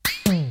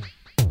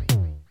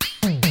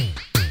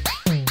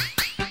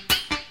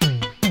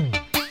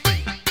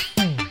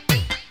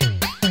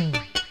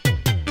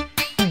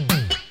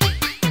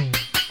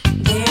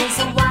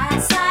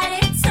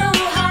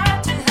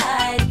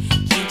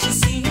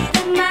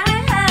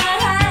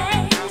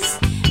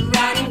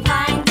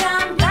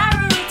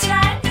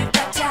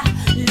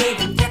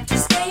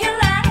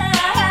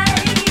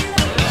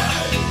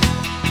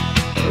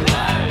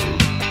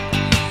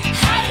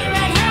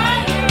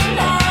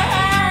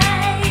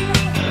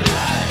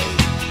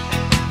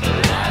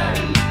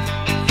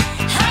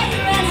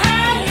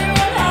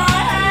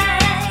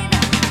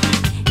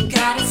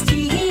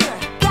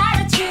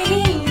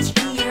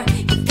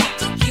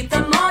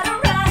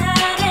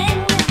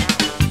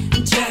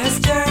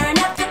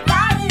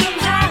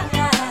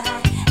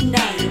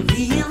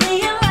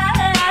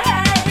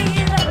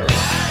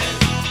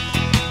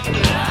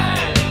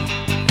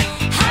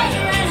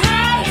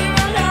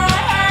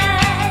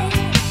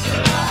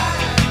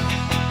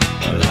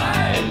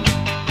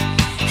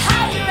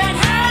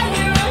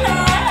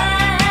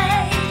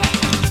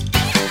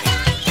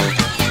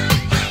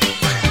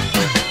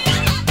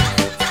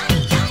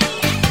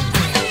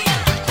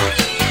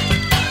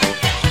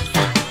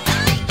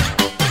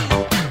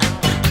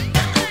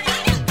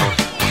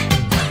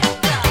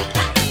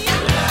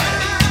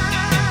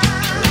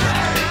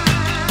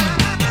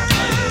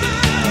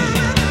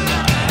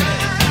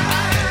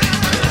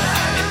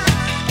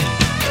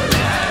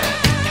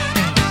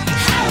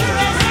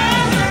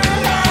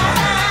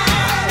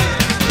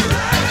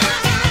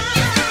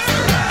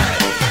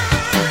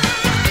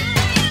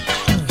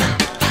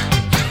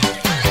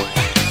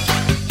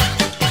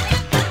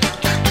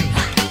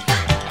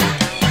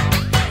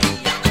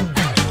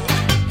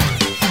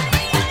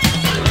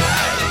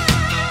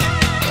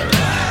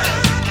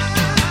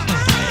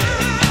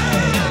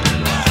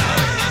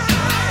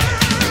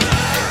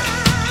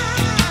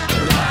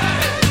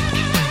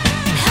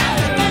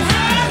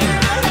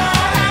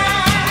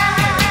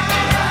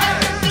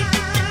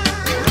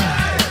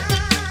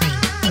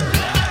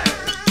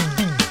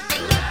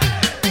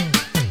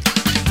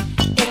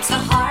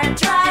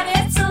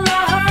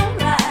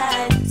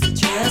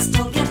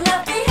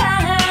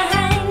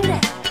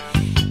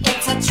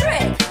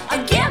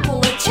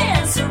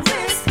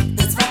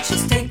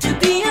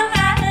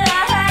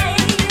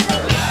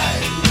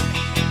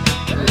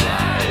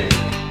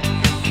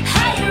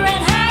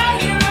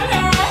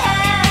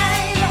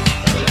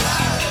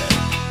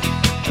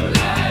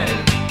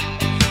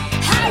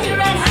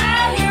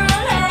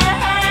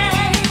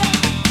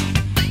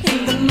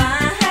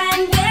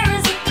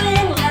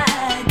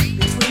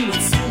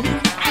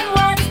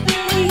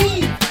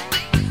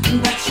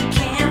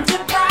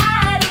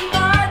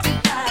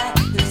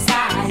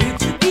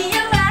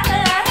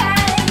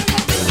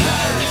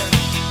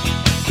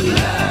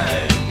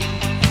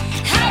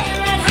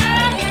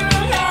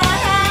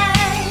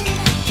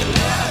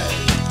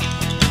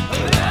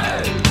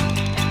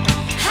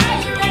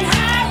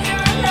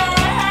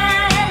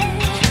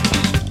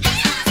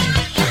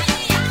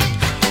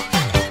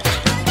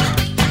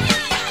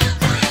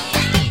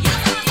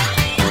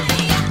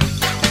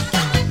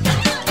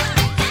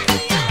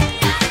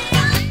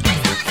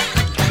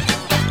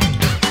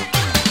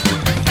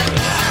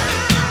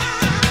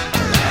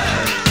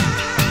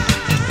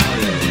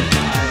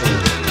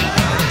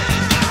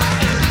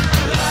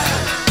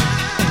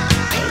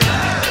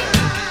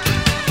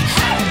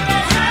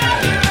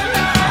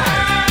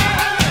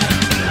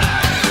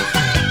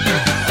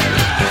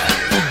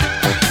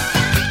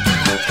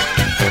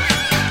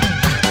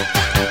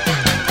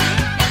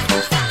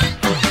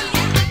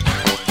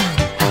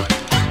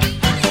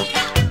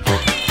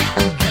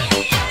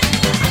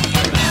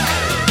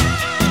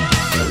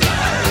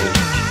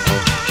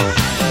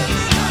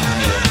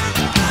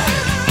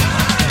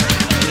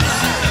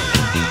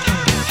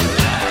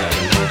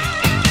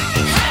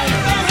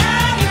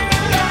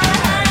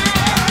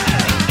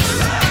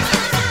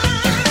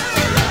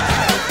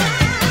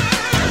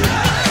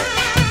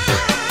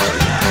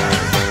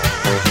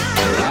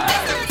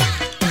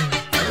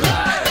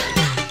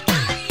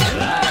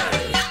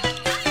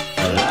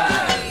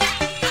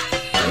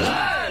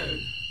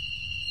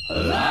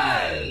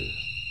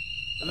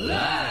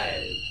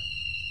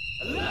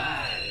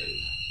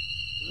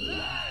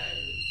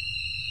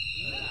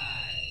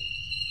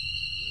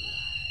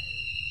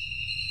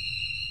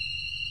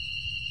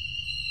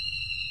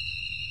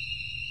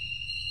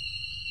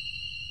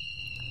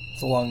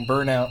It's a long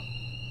burnout.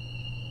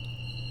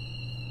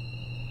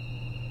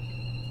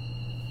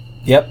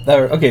 Yep,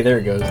 okay, there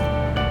it goes.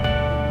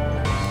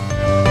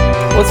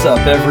 What's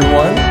up,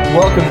 everyone?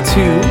 Welcome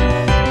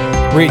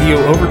to Radio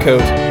Overcoat.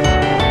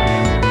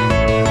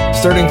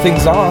 Starting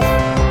things off,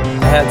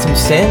 I had some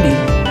Sandy.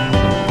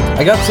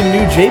 I got some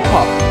new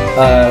J-pop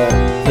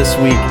this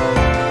week,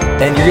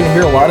 and you're gonna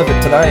hear a lot of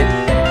it tonight.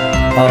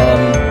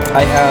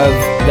 I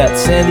have that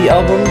Sandy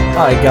album.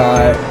 I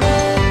got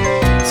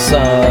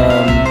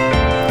some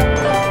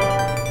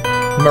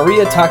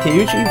Maria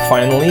Takeuchi,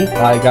 finally.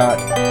 I got,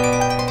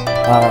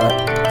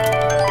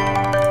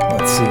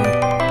 let's see,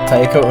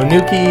 Taeko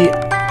Onuki,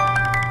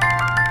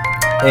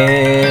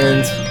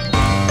 and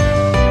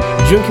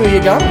Junko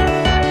Yagami,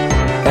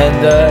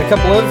 and a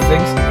couple other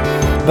things.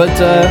 But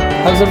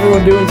how's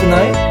everyone doing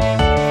tonight?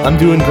 I'm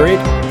doing great.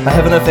 I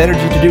have enough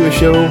energy to do a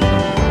show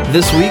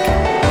this week,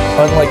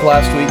 unlike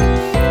last week,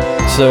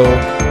 so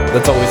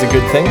that's always a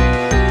good thing.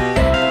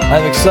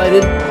 I'm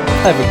excited.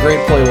 I have a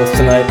great playlist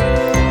tonight.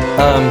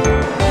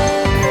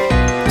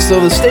 So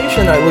the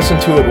station I listen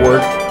to at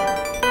work,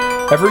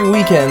 every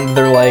weekend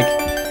they're like,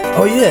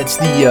 oh yeah, it's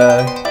the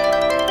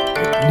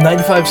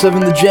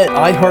 95.7 The Jet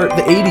iHeart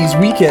the 80s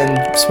weekend,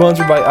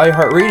 sponsored by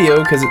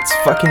iHeartRadio, because it's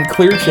fucking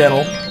Clear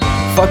Channel.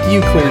 Fuck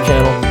you, Clear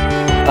Channel.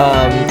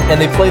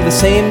 And they play the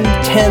same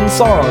 10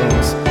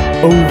 songs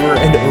over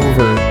and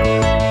over.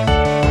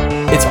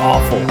 It's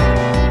awful.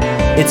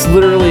 It's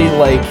literally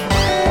like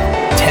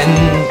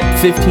 10,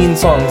 15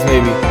 songs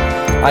maybe.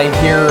 I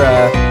hear,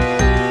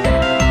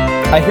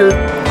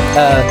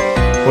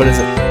 what is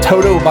it?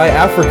 Toto by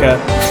Africa,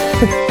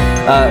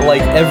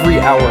 like every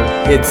hour.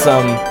 It's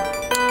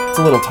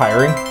a little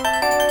tiring.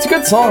 It's a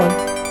good song.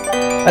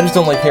 I just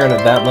don't like hearing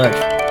it that much.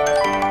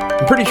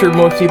 I'm pretty sure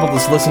most people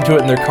just listen to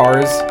it in their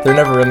cars. They're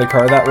never in the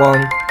car that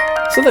long,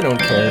 so they don't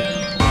care.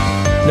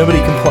 Nobody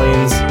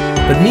complains,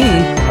 but me,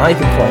 I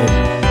complain.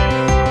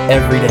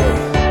 Every day.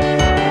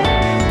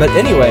 But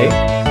anyway,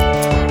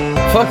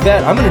 fuck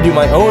that. I'm gonna do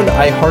my own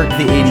I Heart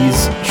the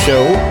 80s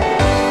show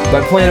by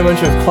playing a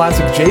bunch of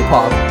classic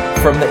J-pop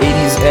from the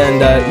 80s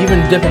and even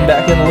dipping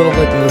back in a little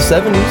bit in the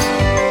 70s.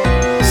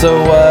 So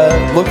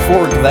look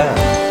forward to that.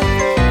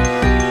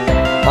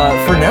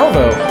 For now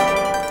though,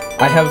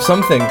 I have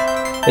something.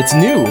 It's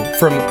new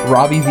from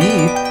Robbie V.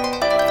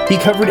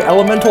 He covered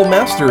Elemental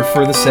Master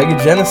for the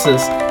Sega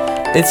Genesis.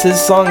 It's his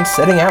song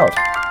Setting Out.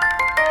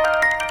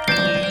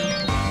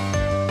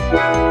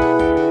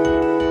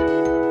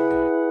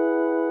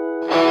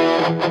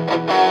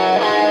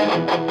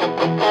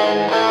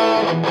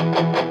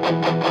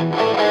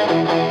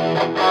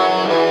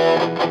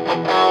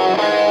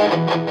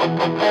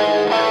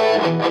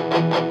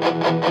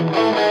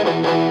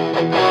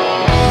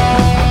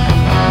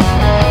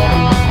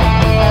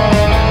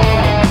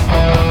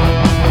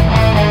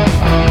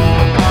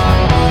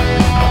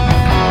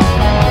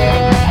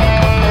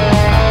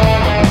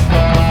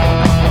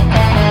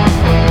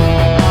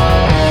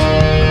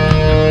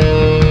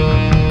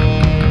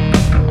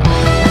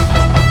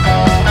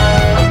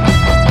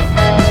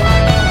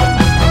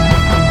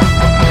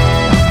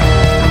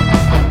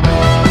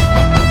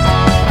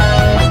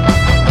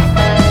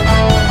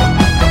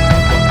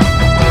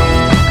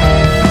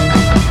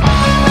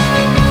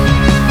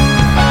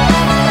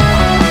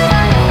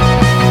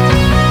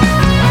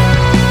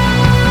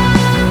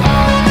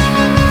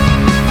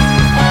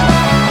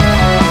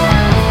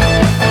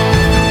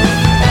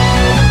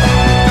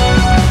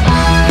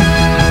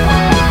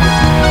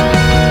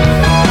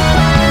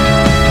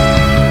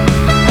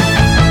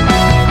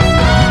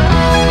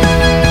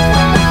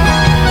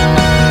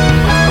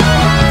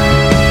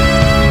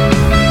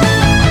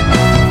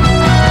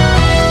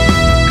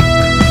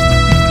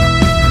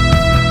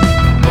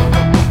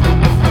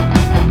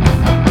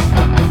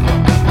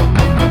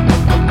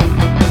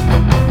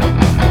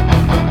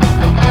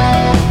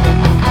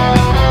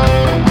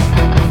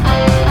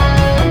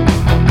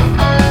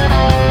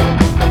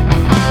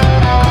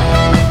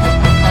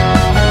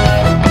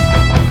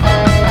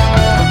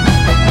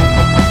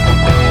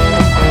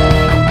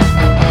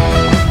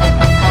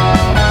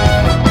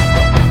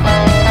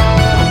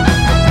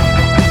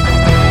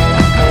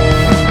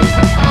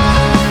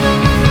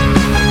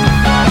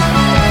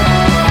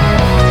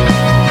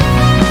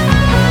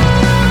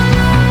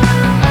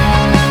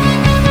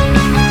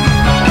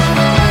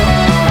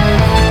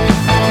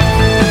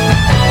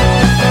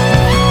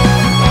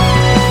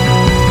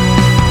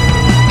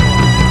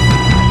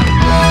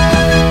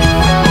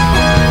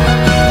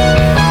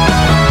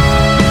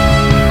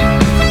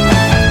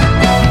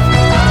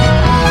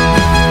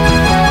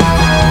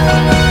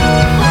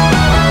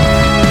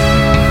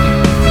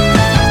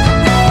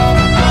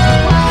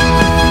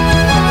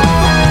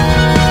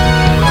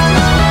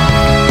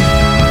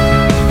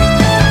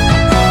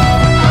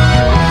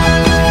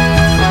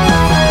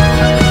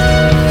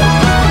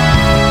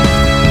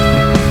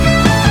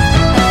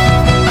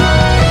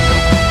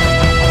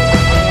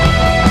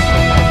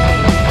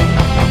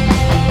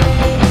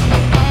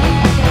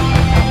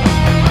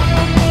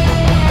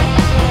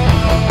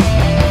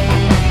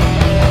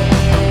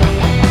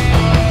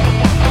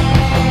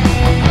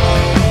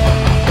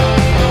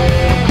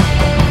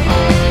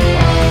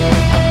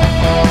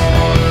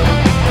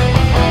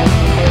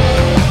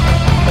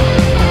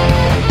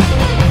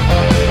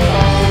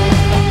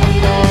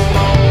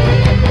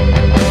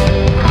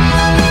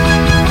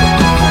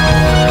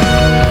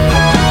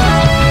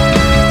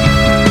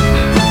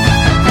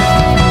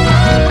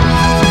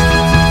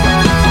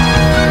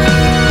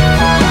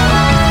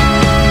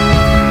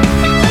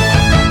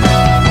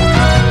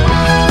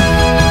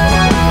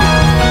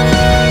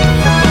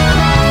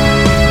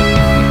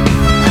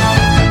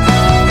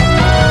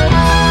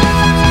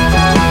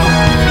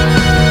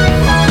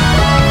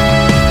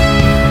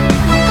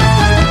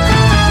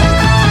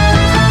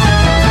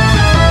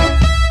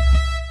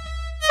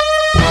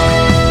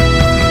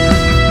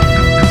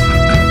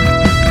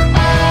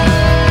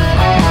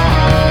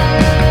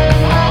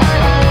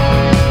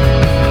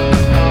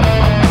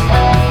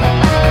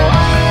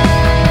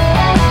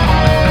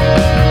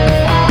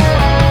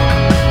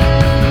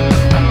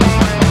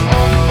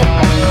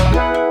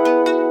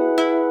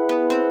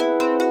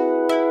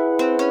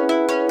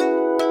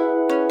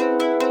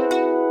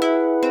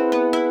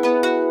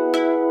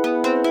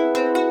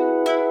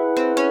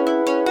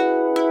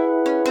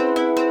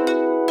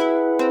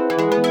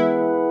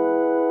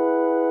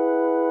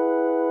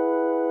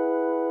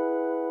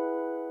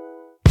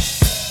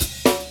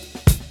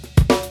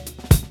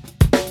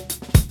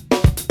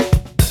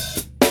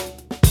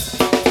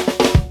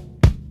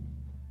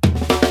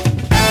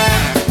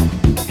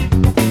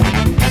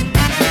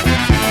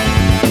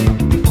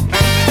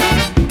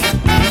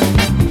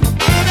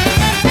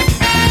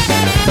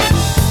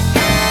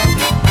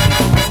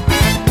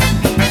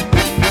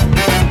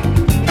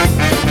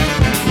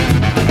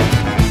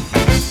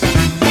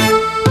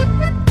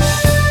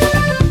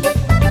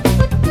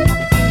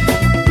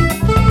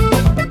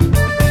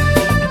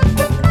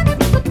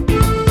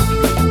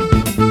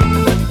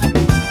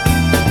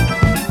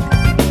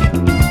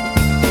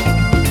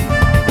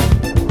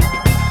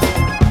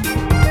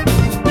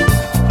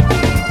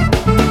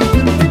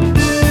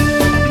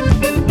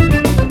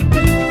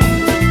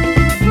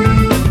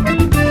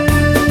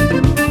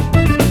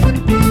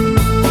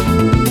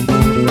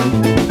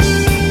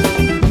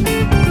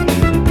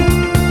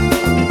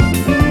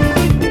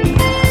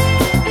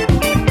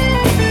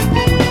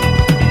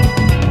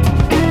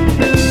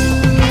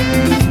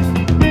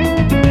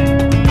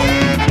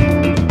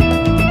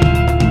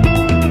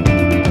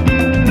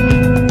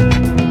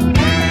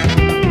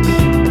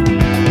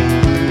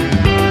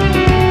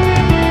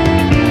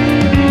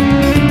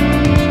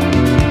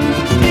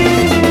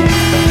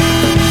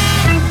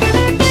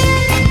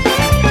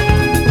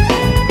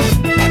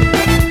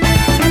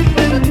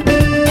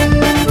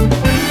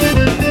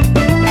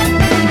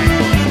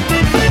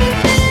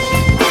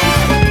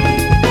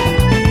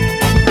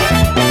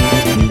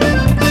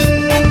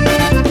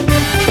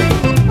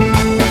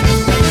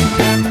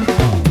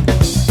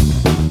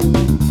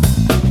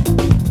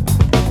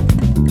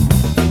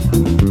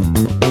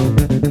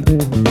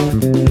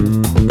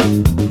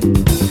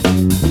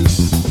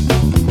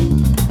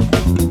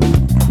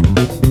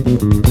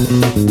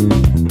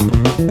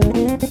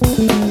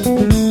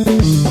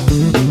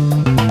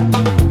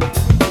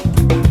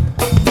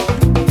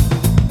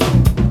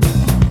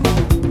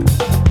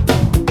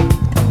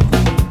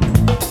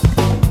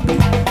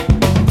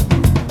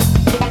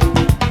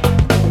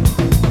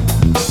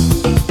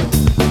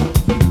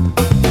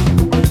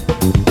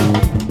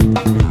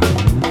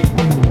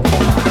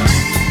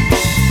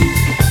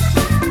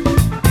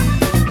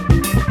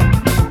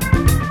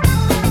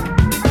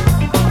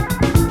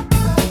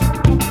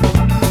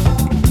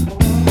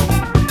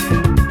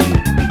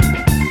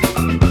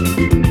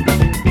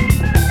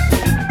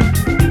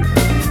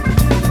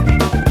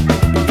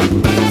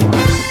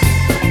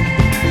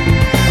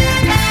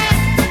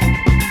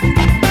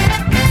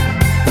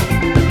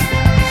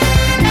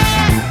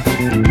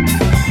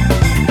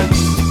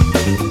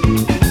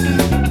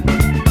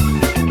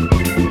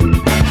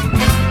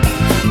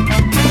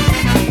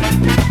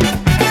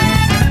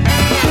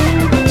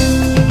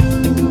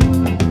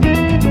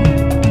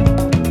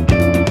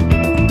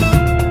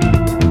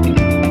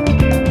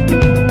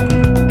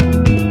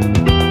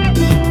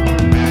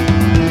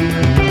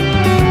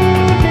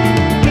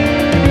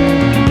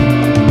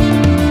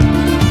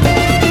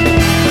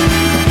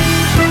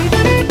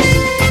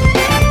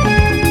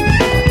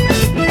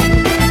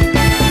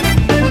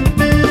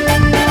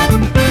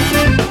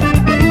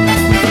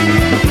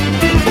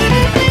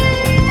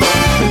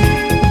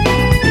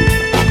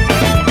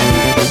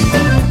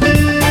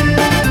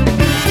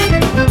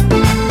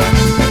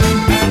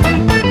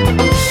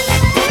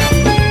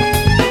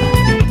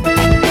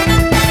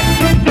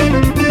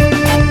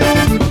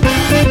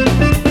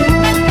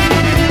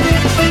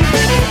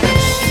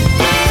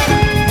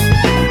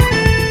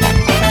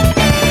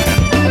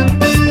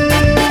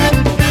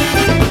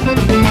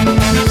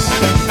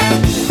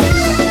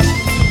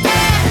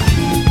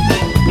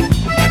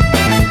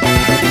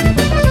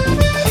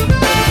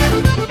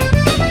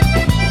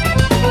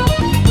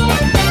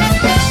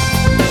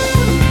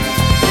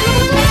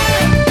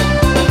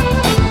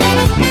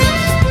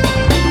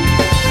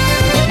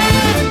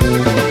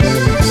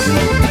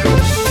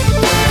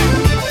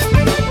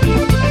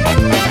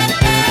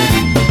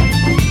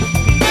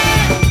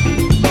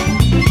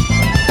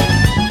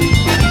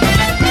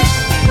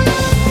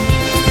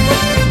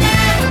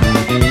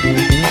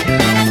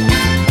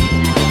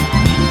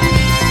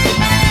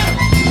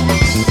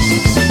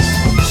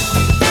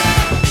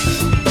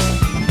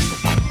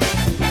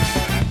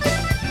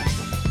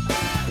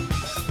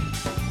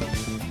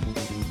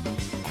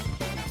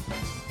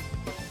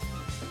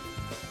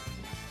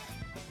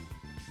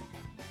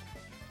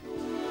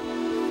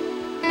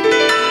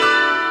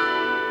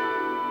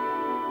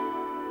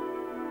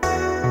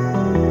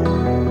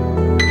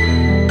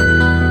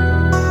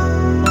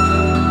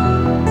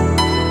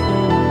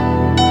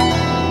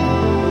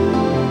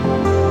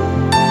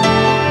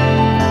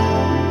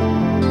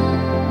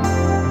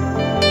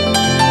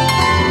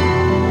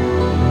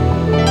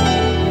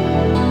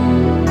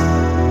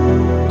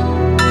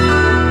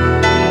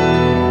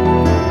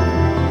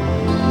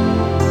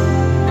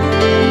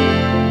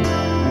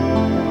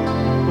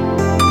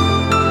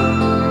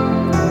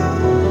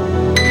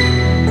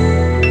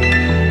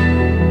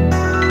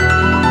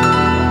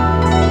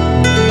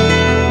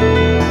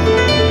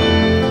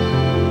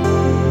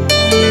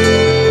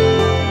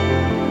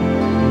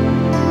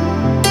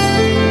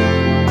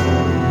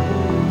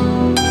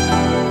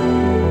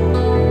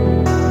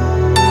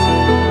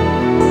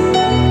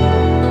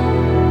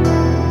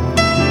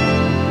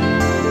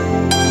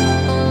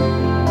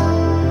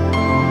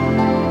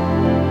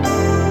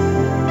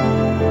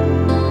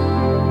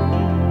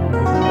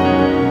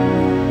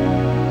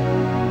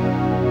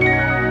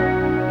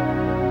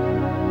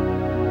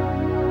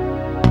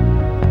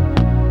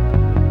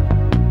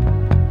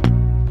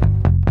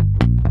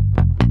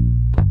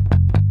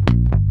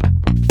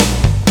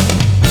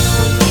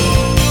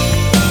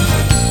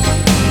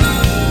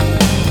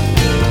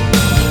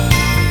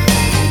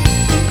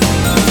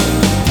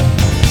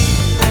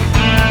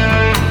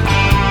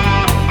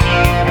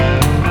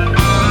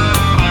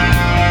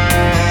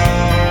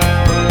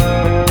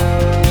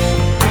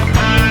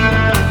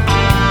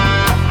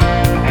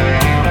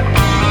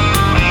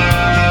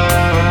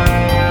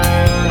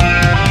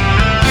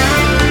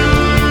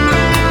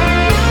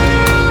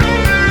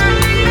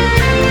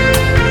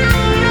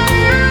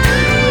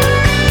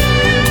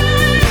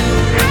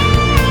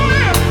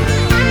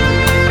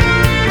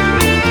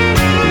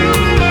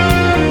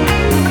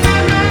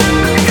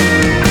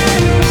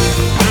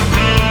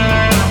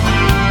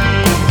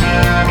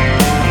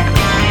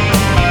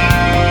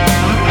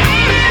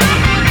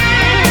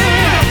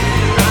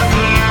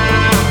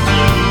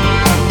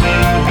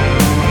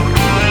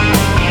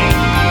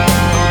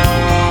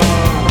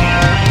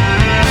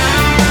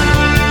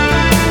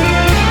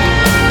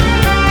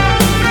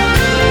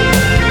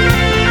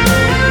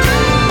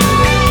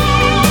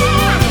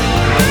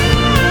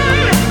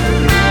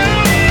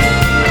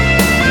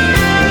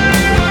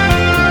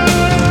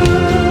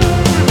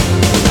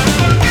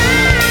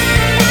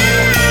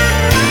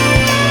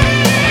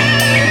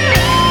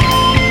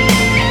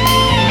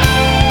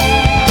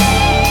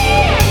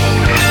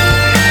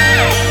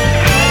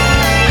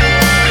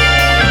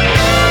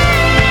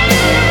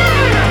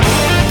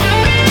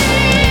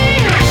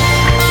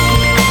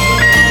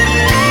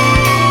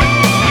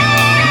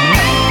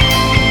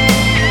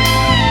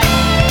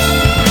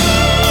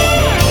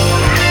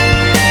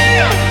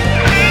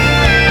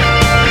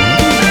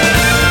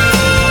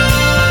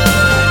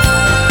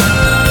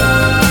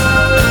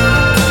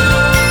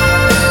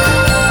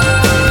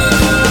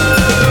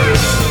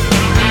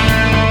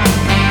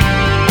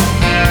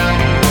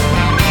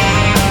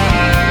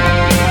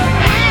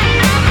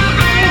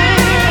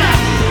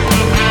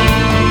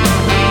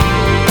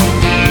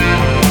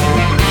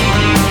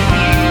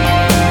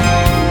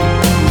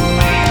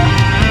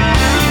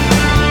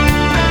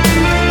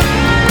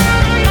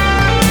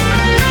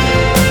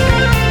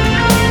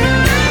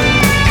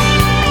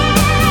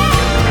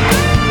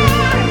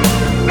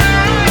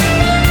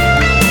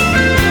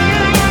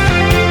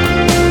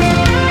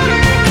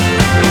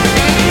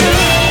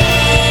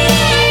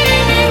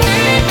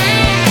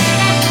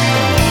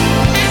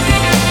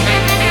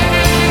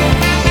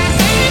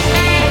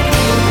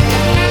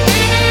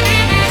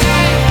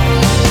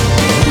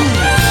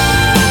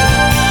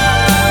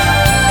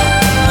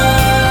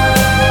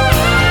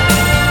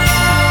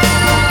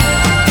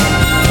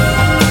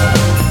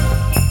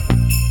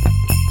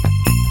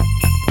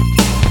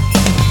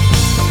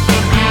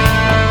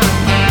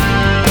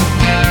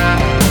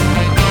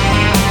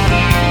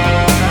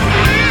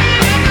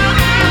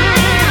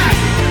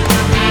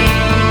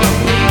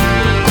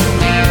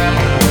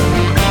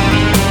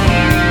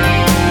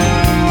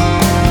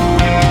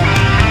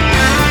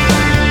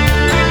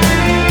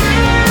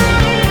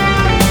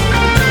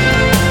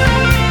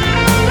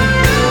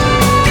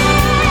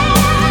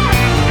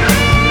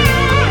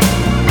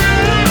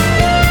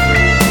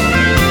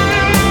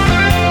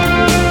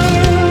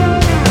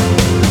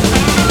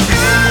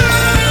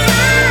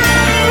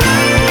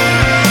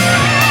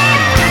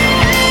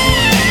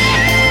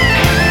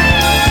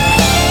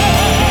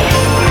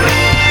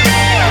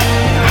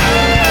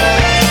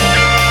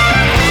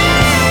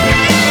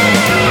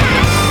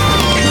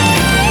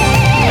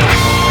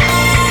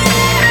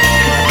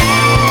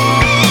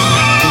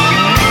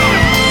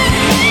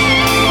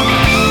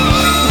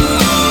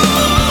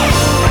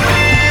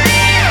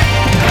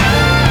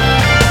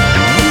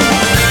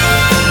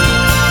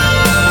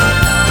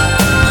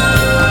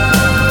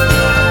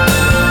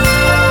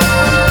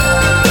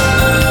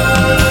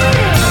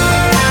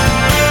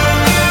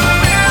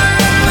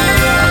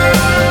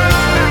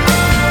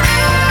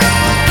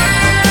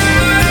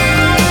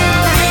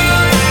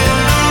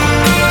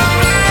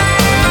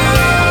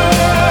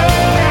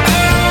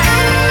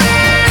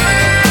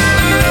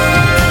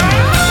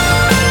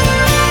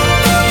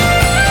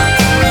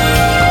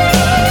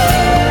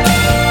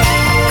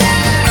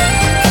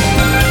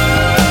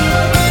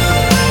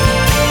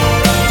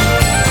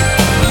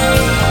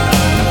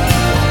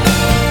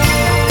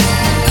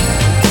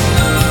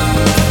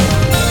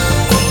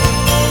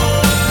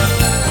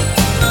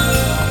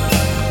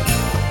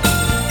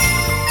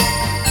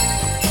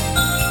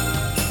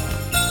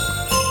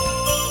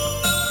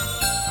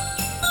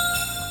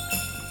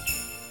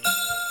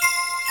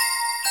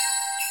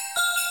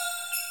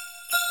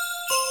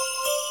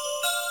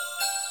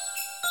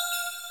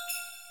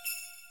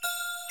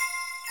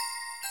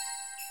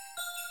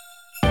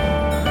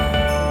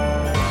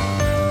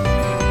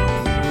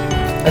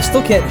 I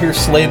still can't hear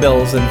sleigh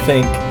bells and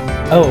think,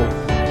 oh,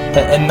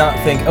 and not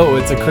think, oh,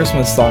 it's a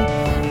Christmas song.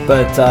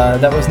 But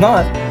that was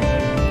not.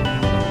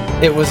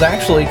 It was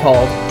actually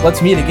called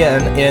Let's Meet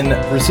Again in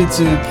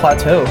Risutsu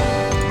Plateau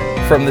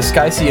from the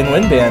Sky, Sea, and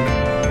Wind Band.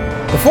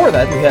 Before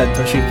that, we had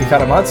Toshiki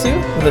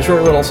Karamatsu with a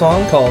short little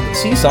song called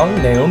Sea Song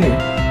Naomi.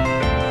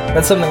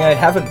 That's something I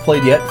haven't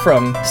played yet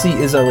from Sea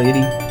Is a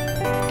Lady.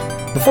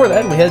 Before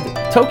that, we had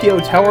Tokyo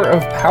Tower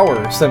of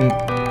Power, some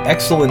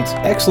excellent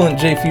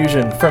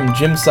J-Fusion from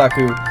Jim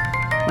Saku,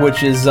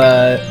 which is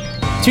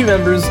two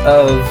members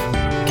of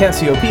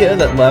Cassiopeia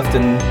that left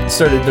and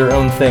started their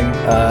own thing.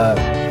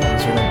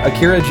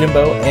 Akira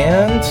Jimbo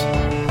and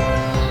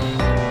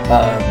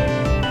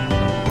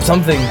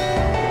something.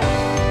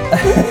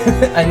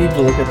 I need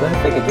to look at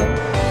that thing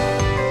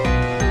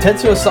again.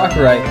 Tetsuo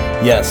Sakurai.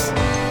 Yes,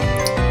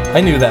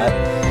 I knew that.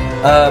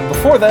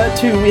 Before that,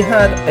 too, we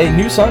had a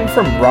new song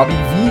from Robbie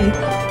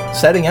V,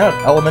 setting out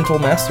Elemental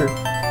Master.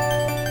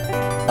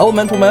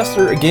 Elemental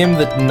Master, a game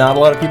that not a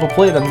lot of people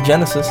played on the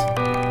Genesis,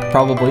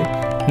 probably.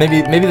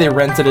 Maybe they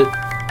rented it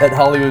at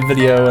Hollywood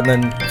Video and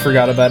then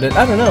forgot about it.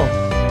 I don't know.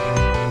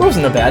 It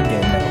wasn't a bad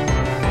game,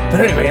 though.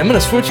 But anyway, I'm gonna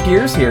switch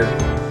gears here.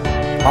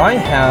 I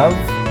have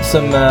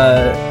some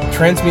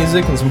trance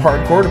music and some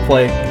hardcore to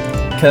play,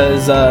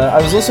 because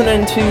I was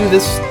listening to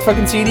this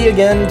fucking CD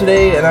again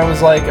today, and I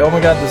was like, oh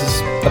my god, this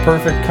is a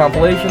perfect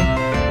compilation.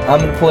 I'm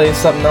gonna play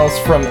something else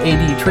from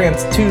AD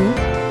Trance 2,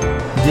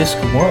 Disc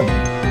 1.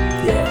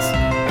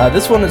 Yes.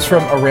 This one is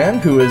from Iran,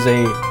 who is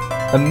a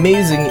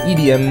amazing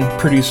EDM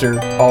producer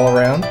all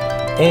around.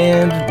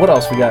 And what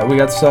else we got? We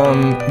got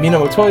some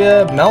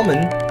Minamotoya,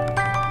 Malman,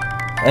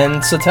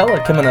 and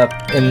Satella coming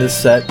up in this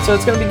set, so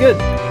it's gonna be good.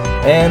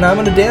 And I'm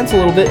gonna dance a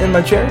little bit in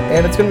my chair,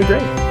 and it's gonna be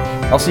great.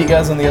 I'll see you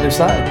guys on the other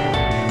side.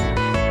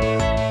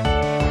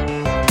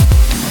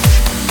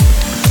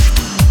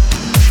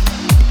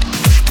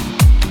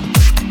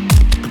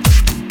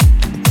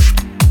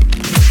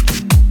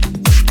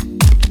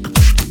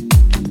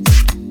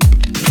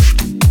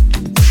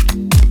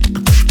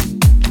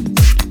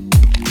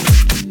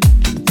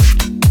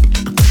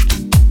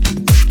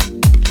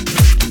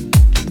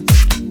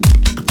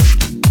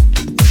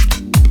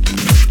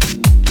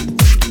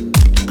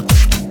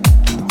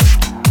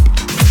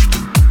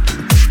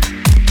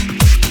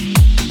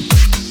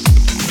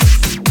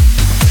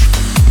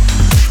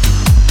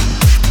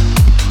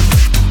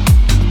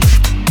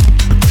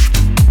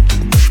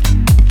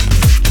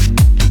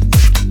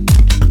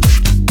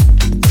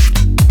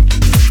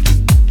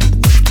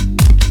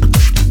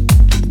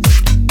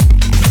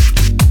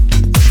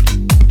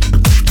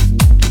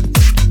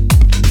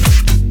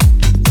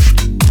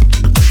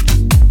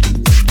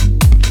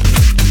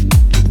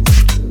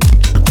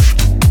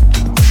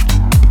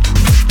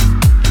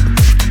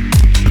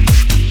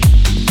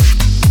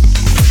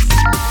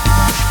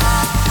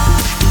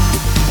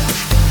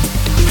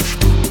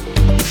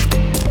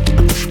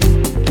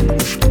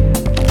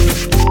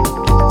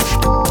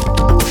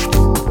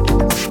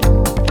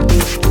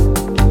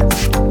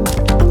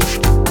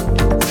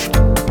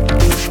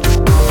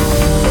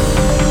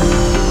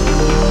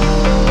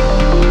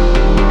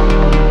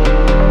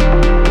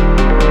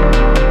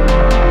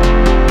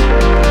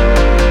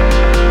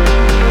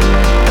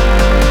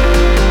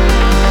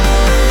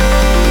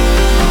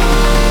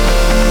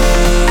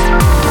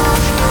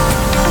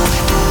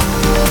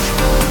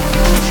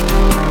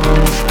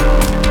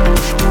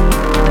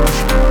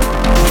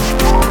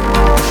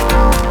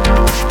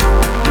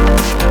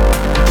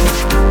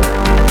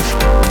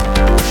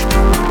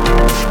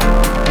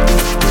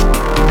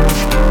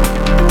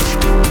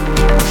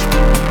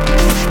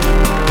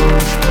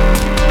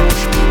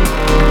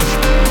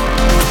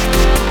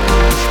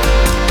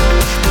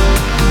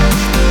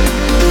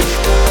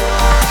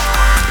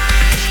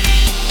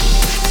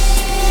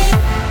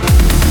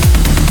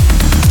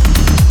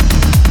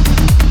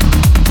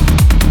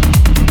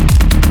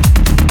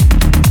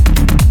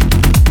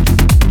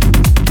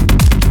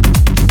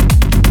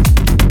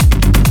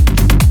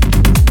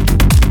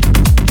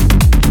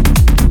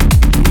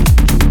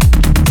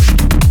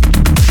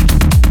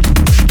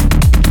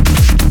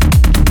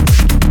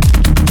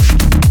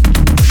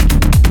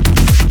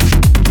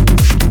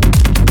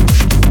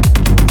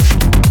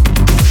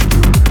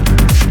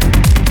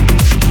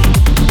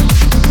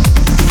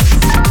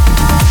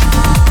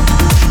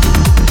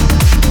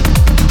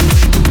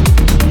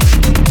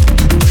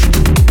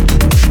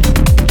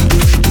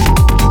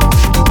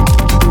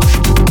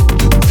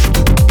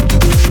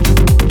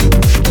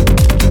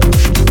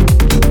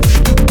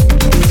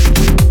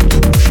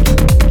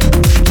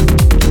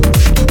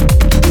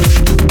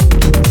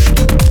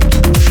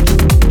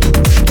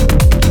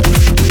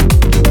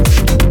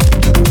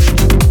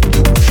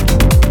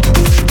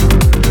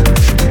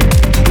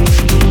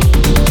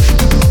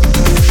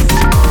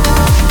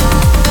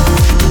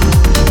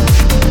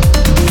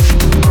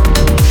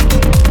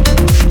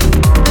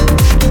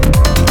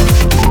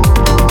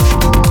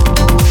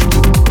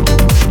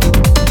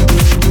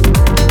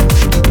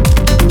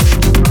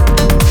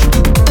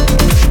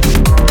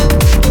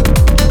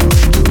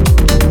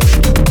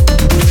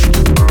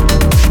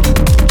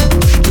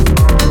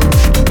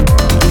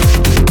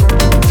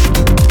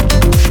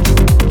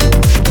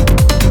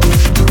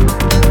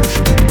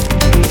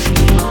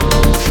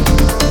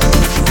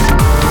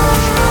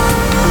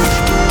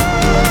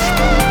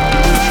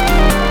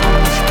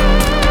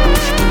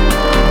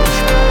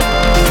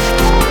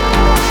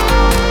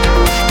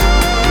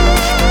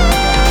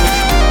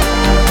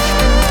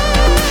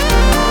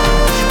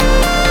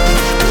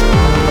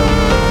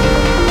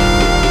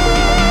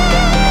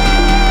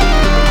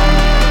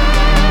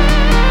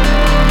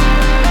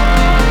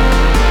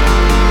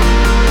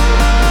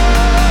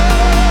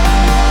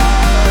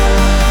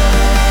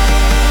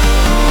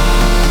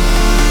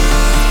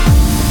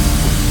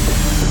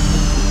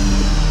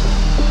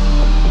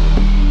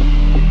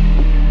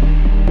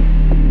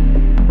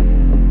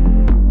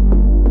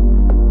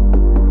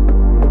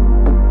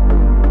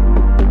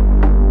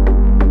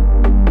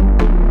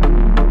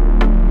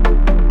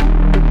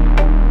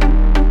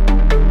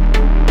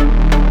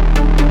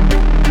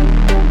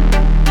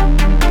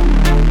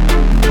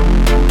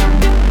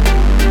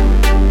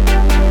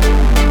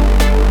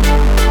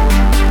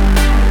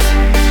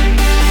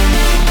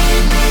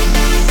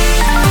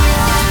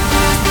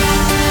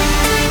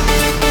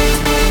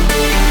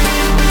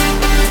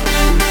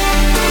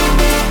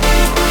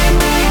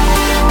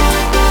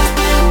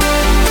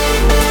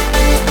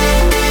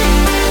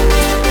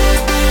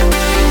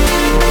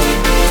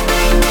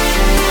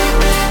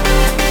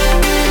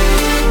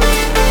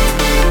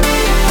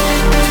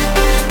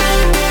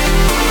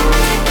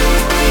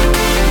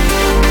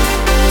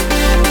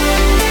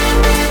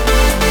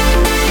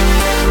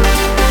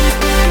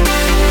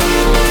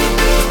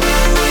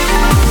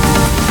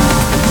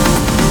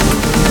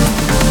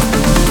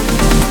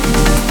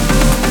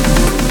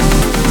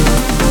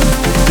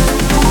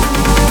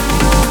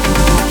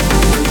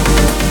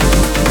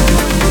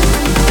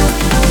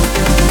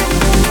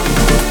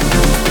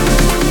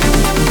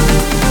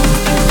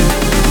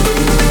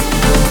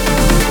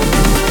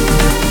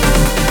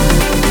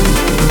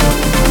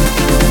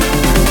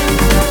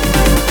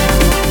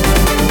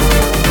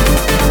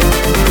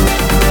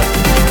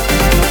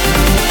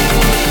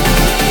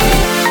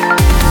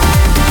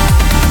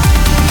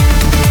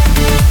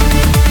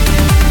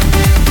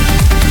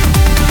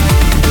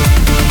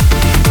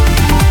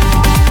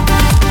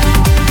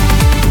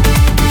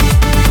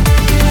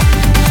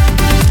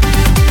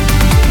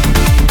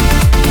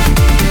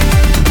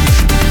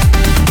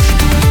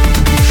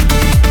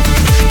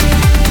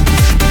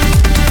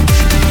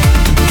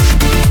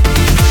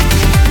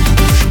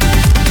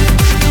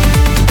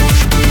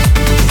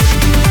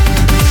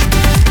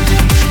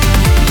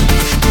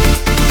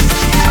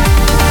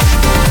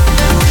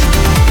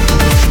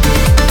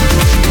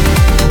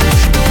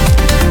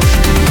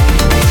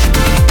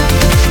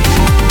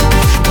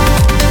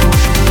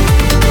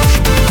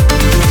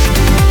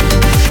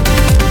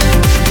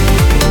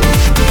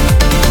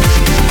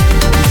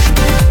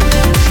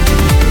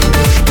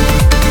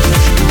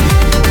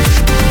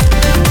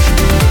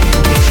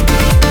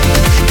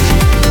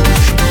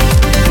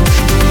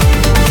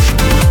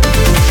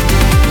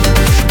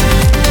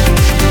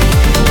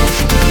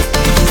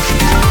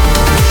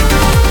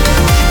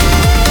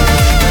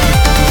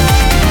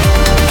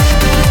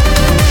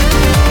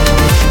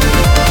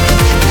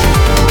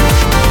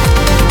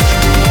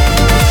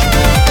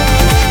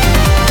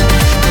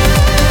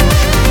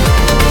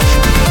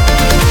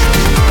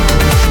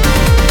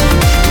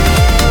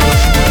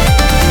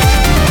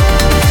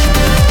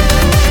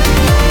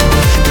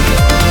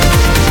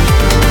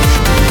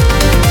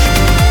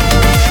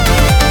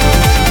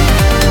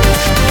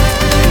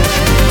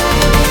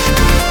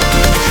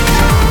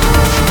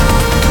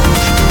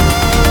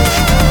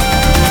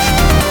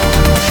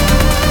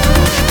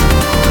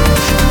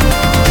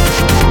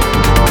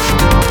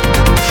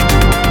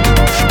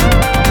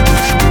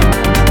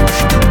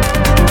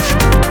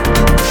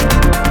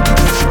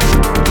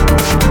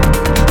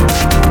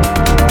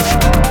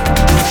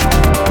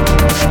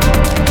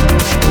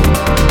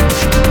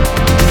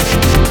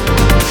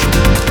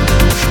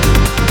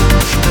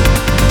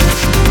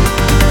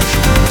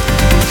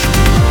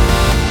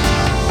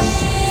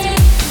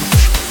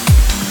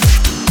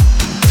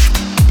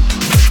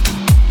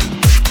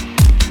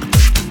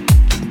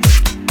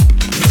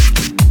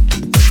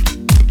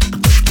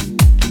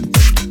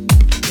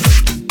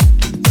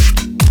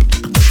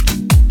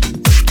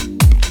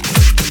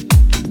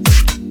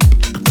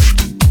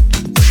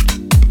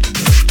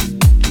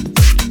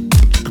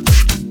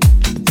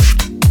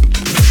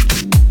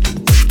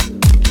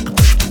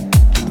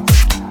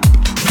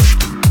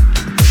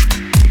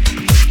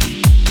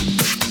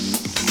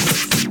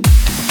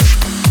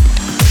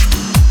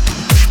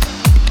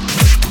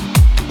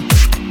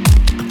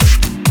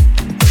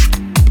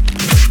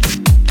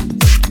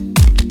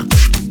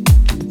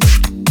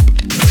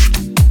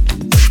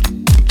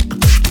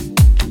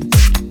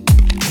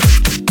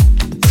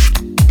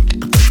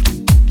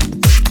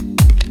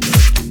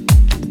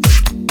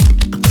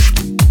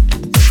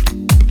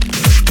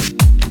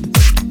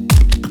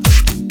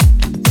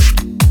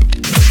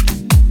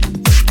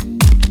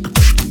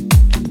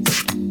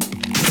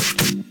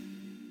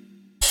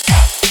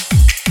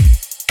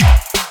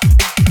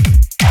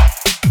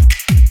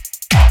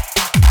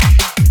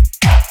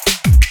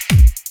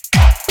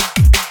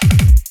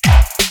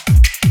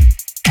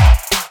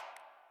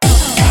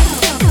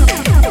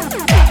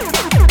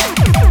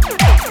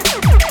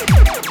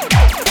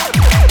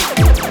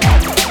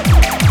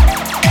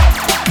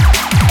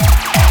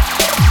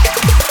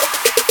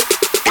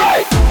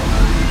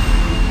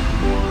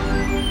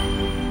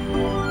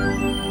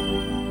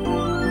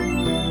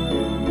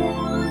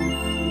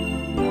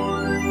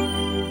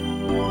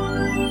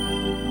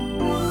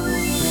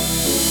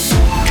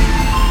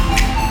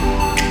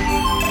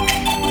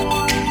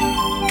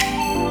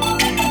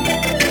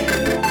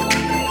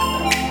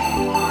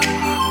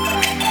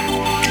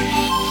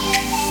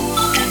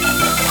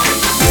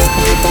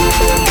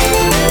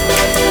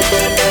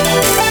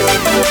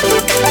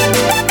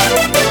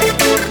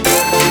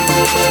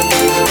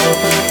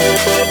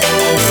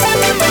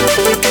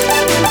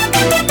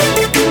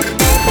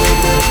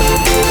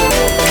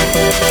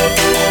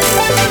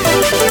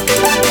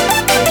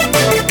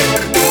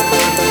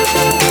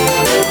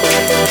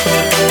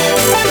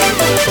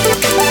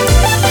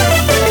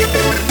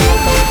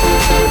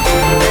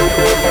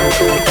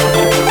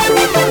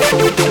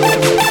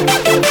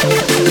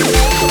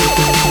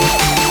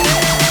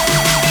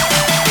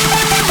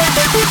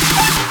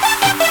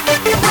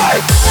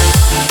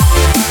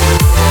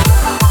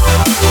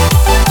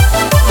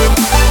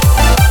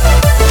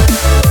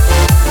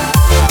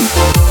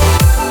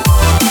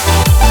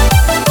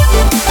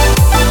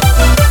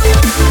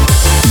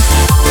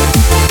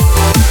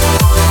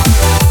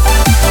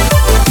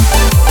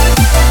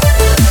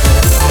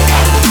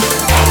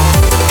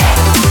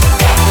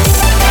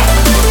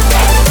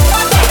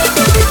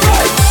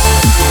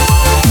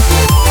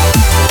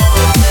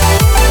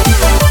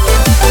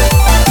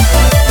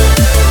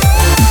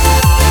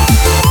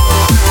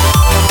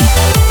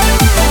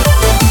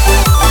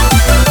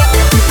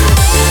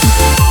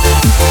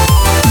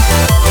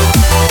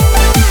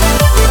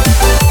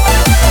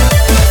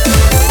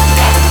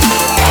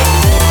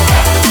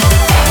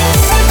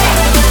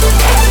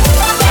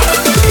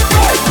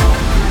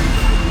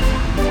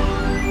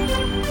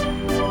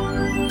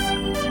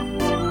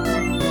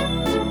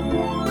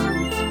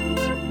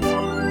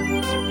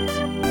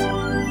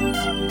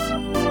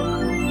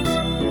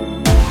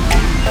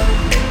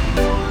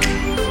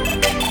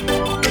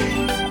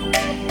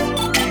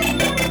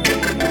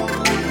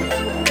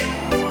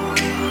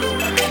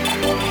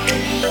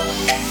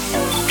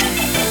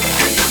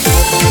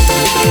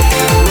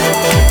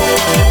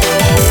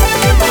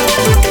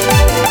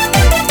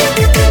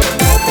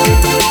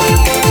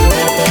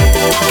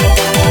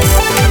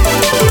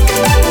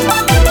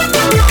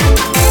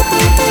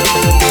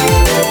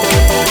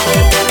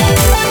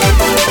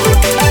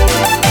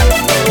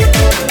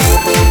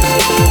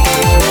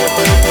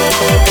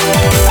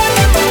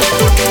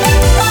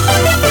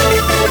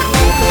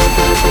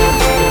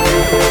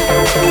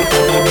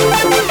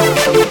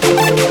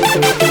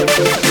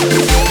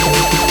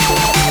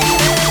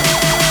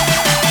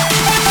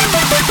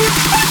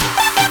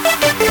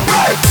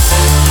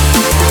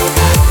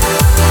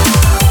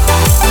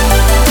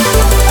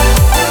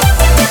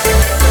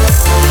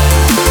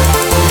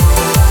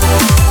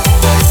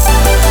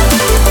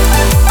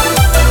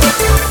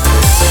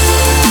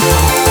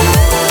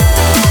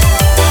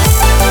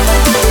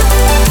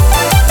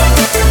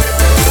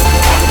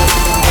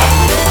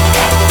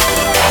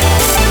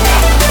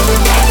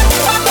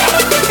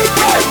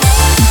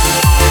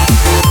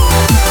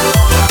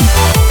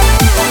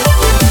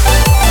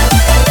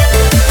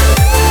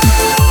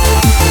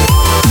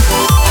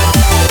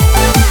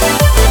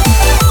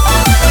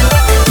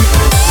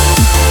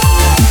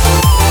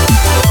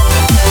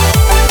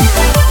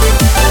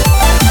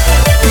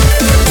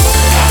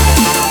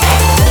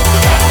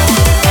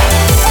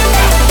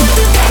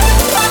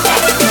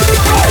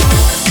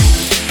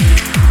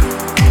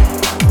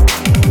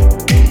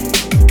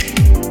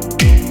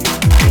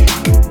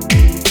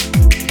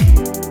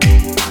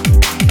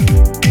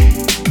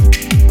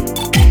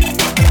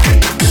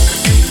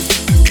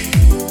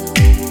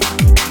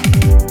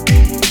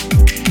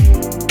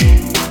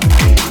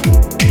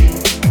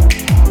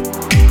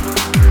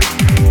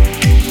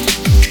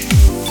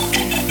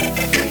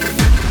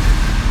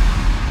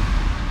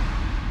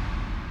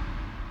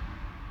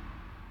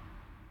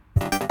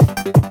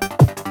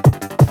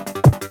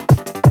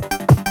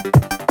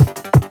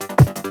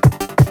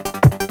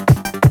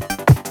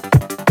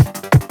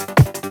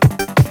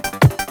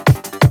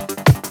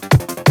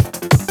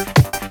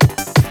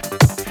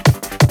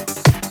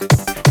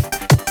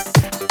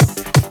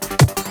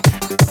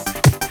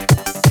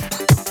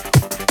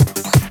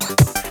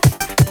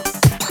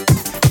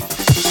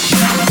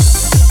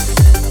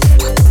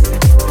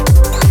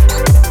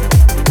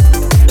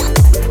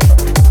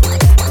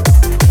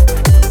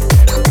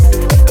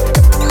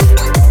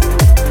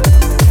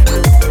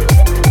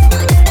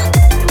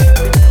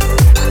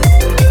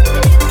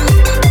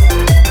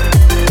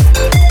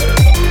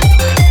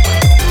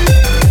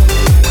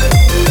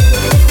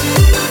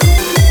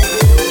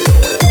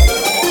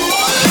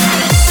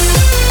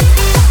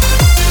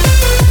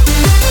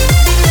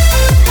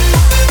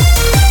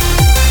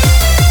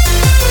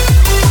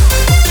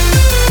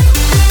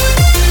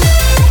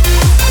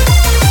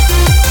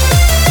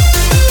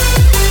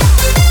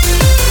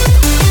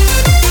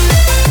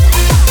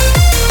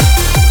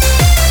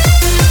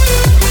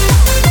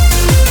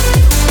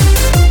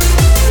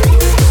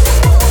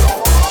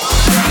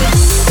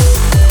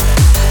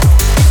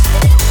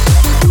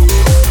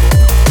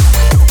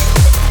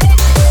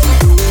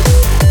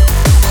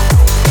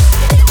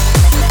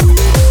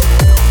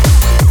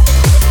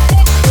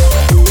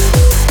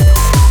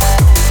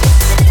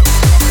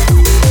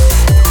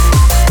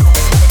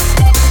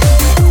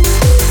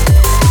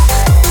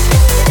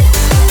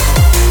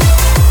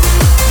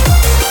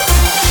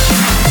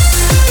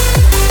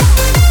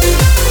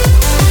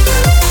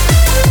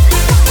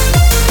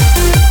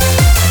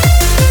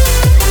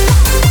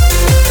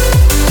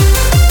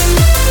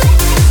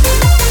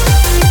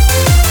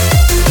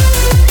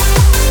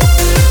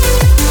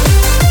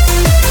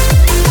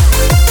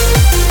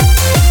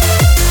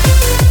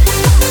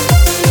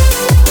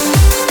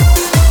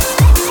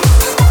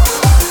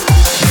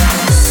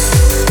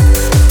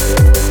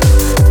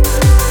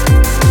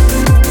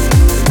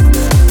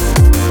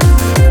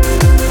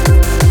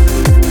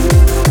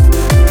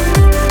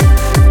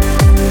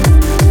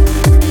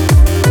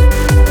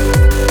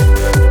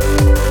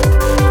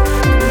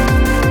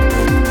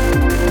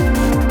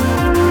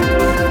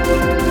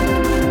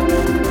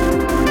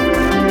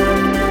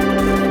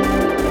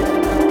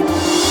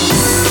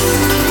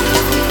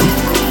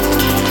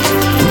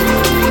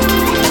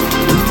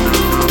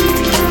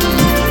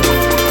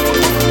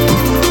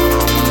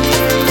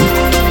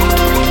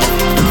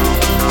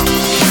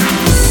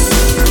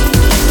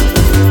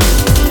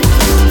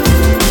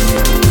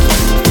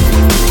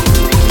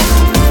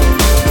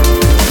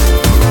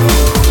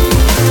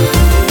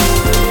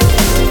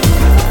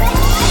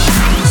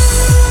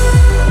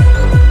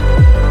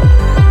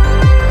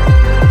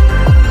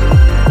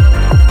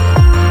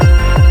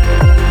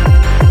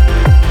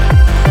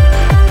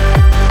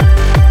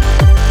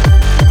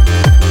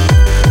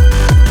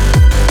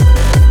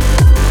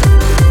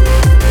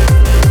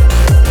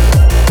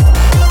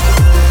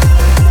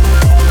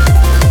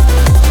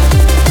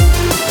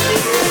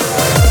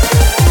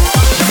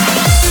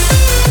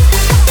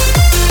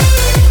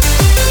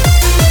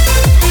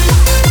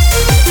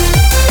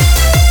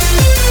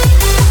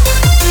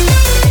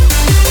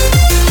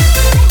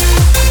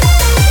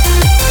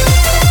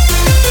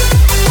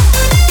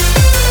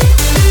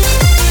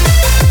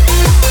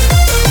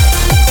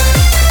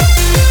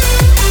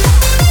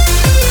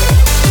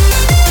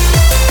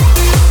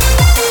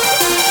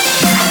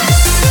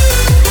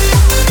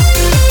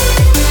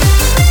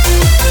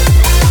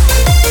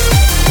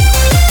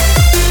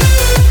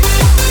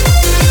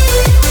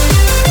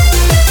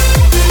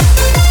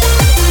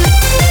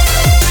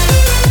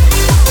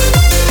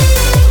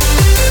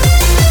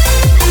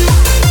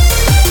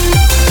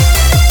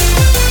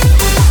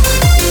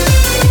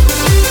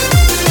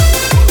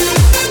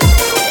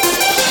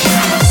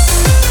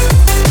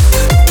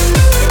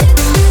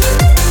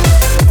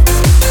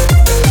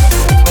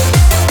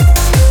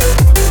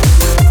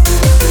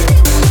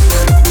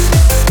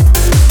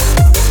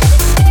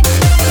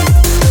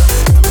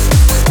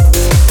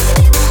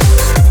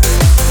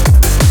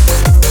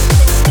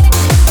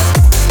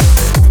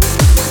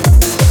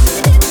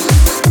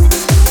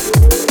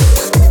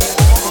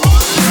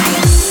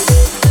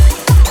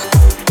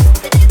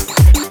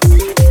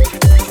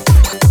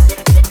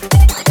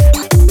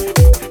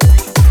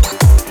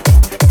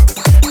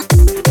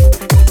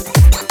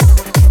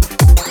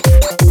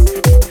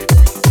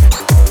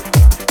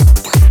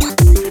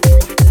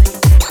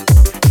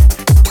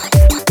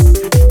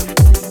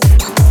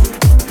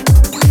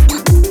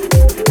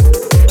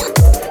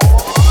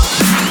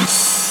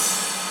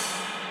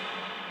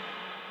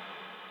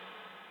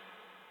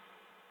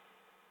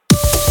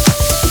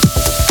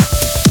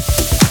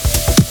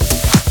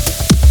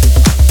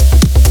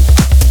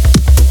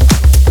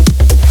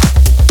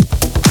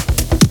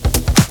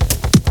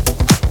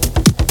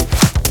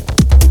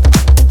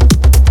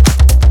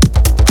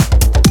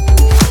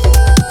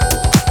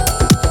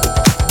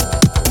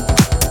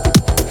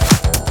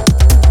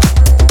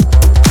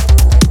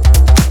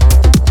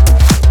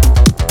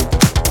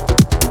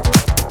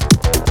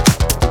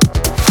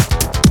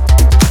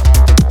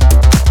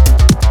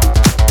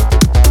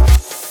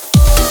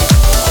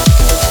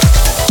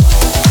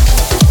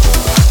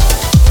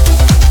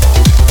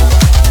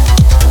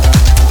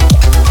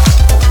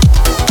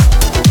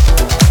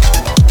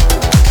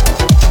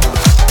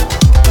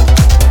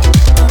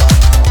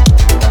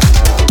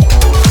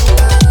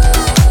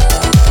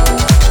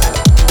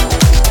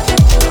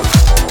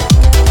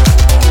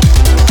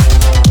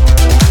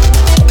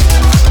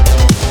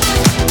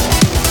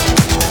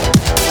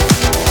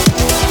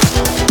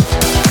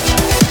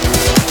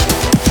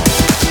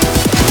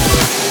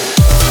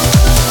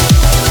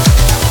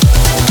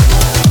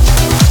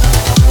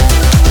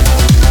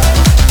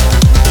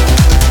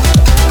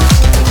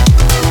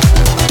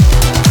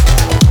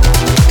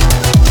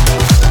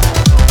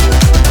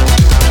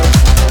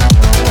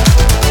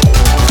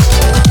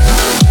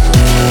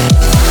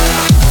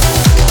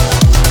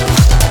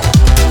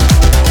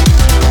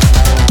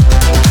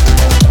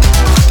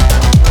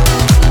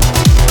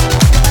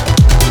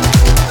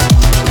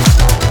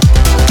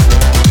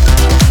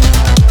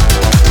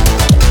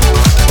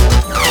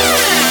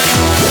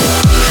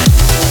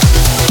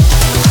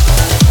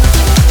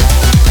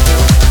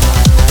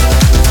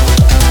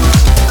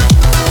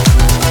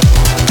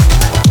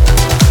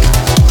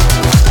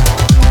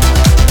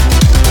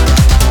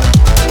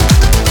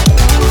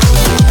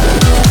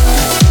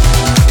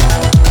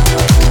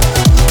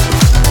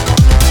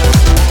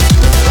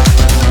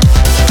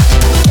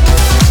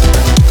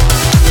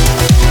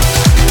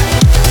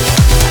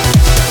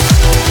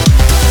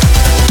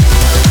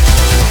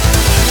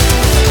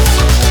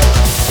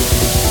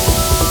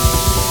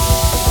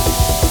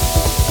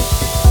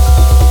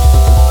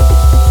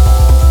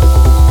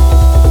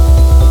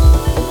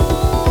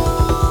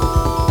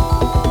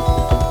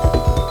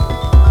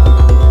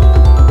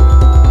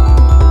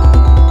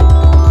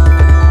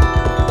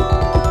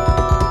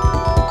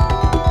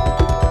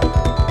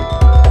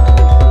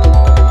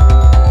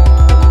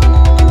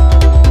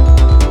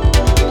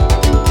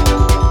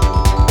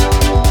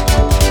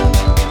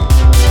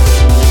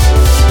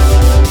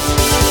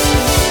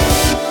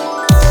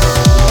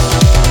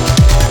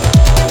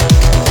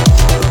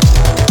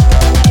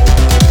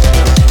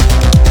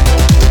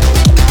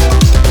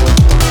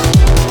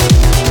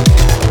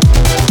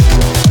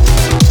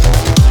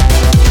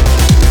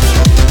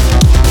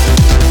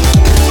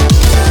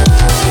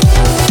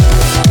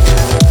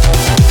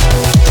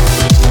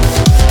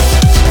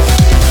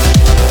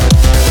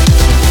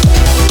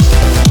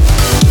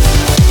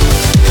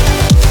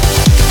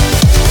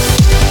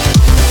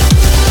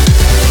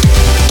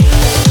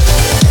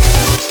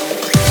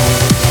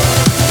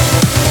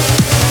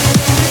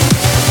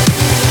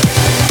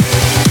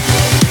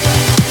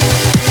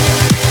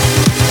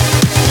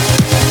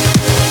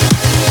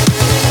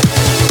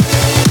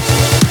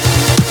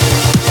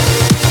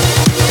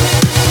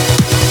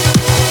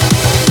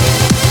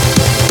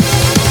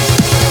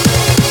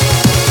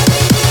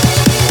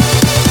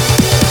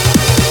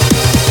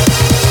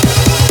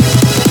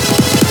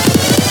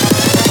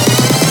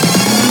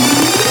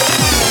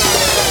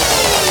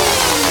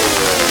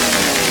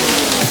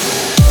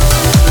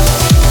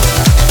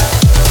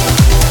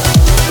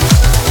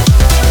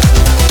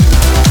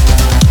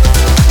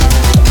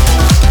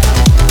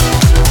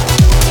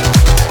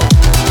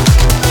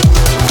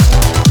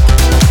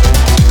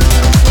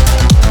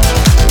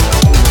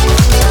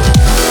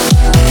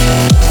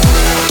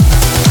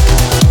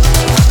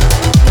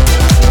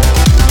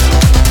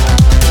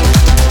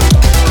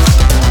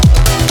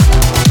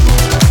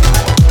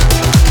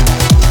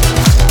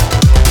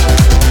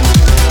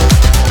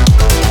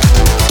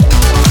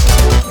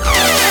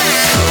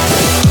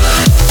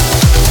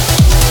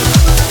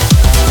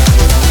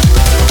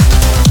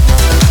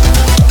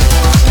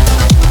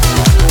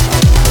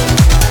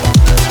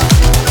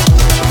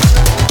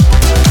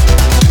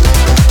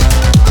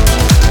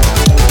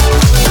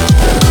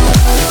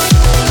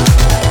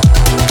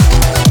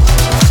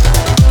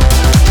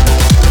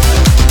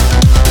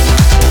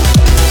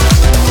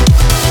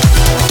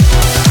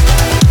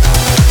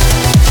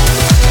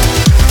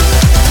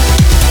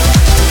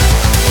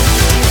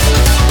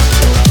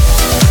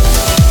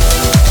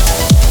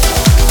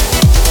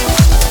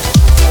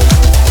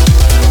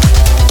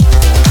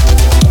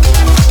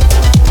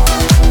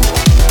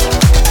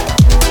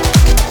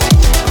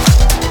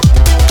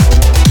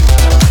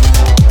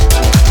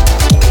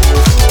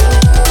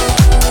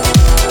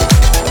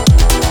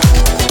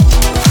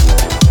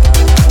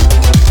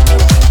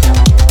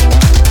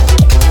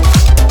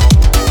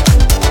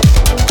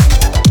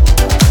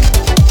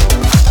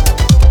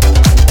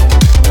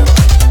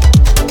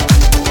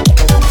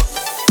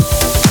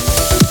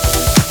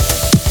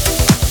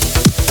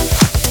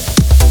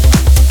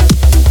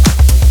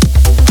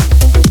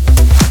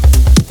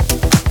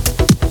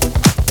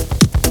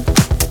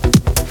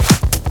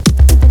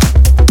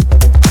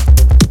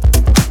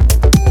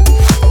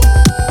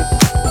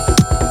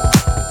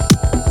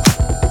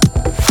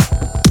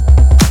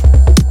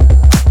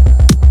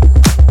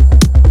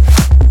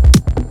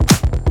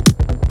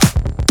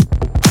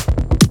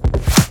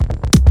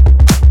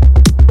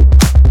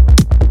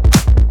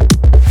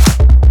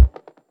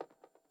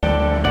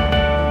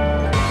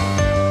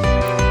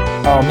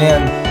 Oh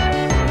man,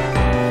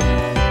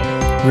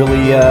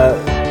 really,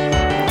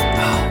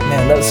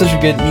 man, that was such a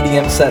good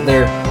EDM set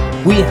there.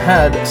 We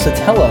had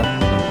Satella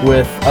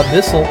with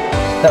Abyssal.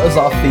 That was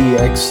off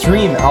the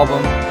Extreme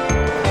album.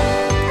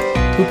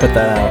 Who put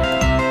that out?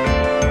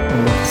 Let me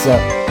look this up.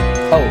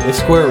 Oh,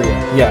 Esquaria.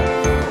 Yeah,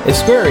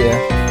 Esquaria,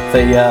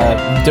 the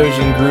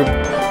Dojin group.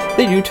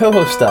 They do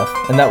Toho stuff,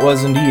 and that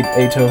was indeed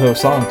a Toho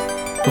song.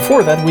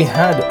 Before that, we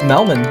had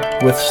Malman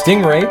with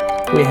Stingray.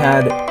 We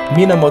had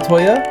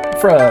Minamotoya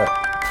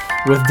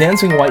with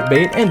Dancing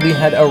Whitebait, and we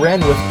had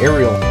Aran with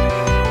Ariel.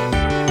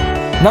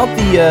 Not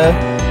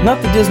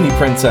the Disney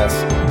princess,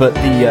 but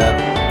the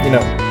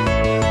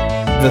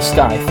the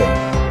sky thing.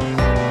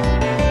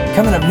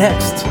 Coming up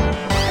next,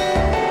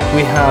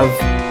 we have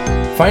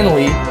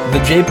finally the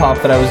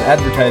J-pop that I was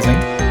advertising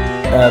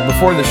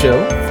before the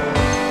show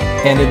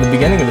and in the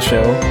beginning of the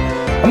show.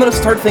 I'm gonna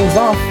start things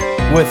off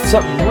with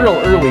something real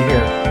early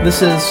here.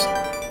 This is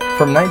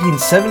from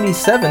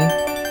 1977,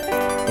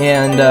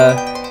 and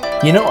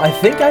I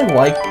think I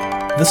like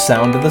the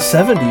sound of the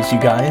 70s, you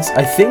guys.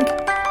 I think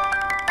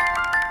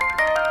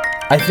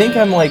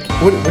I'm like,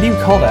 what do you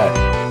call that?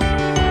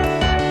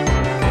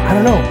 I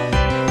don't know.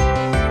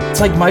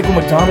 It's like Michael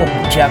McDonald,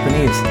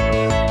 Japanese.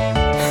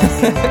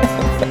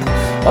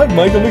 I'm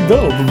Michael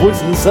McDonald, the voice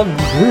of the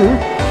 70s.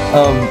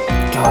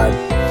 God.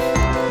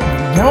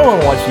 Now I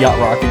want to watch Yacht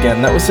Rock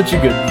again. That was such a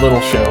good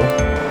little show.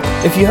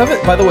 If you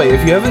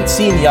haven't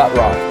seen Yacht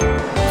Rock,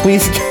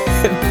 please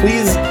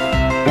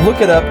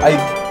look it up. I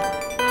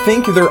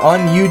think they're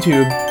on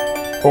YouTube,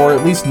 or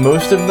at least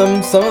most of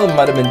them. Some of them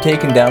might have been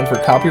taken down for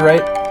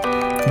copyright,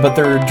 but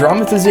they're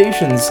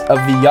dramatizations of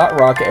the Yacht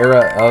Rock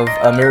era of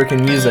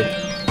American music.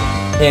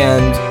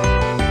 And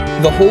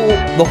the whole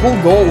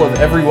goal of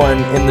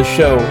everyone in the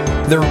show,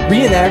 they're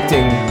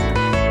reenacting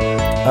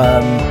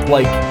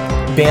like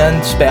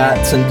band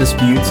spats and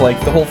disputes, like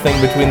the whole thing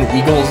between the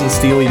Eagles and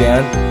Steely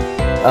Dan.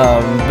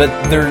 But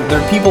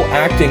they're people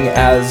acting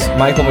as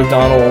Michael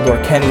McDonald or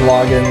Kenny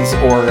Loggins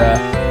or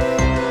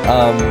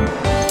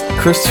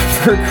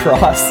Christopher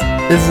Cross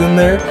is in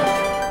there,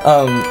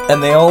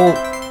 and they all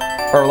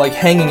are like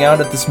hanging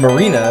out at this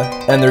marina,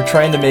 and they're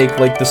trying to make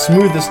like the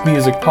smoothest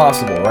music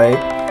possible, right?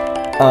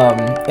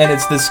 And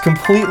it's this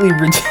completely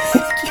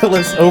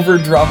ridiculous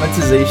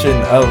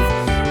over-dramatization of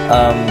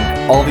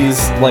all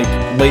these like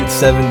late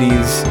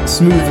 70s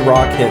smooth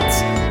rock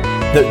hits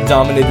that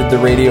dominated the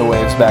radio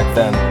waves back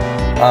then.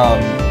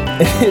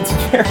 It's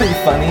very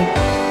funny,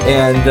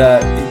 and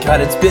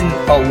God, it's been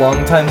a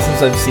long time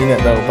since I've seen it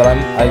though, but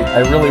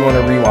I really want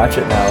to rewatch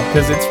it now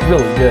because it's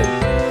really good.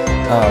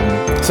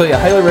 So yeah,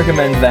 highly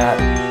recommend that.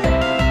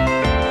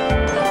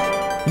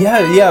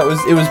 Yeah,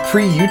 it was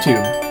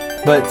pre-YouTube,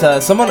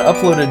 but someone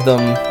uploaded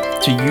them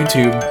to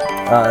YouTube.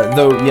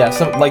 Though yeah,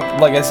 some like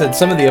I said,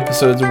 some of the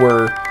episodes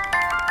were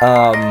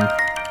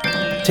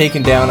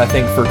taken down, I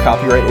think, for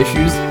copyright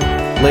issues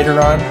later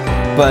on.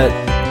 But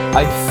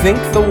I think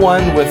the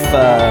one with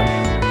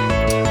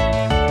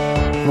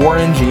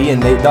Warren G and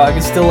Nate Dogg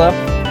is still up.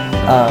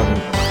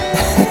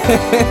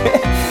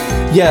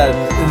 Yeah,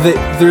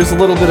 there's a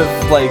little bit of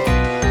like,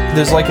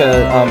 there's like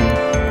a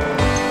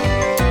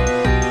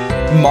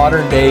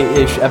modern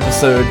day-ish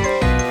episode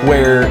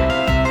where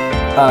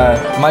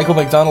Michael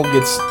McDonald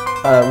gets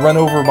run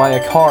over by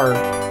a car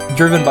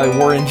driven by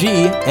Warren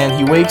G, and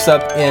he wakes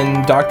up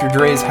in Dr.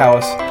 Dre's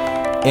house,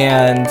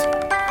 and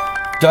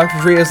Dr.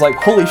 Dre is like,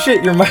 holy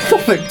shit, you're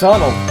Michael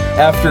McDonald.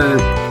 After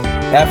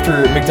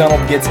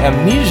McDonald gets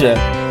amnesia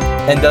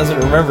and doesn't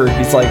remember,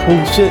 he's like,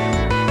 holy shit,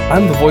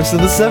 I'm the voice of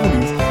the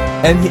 70s.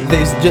 And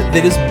they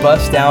just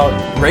bust out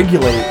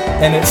Regulate,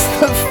 and it's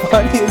the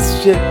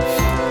funniest shit.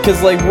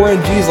 Because like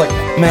Warren G's like,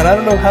 man, I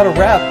don't know how to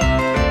rap.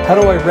 How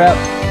do I rap?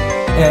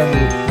 And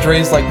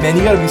Dre's like, man,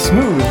 you gotta be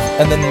smooth.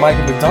 And then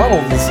Michael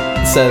McDonald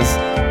says,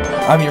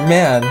 I'm your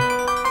man,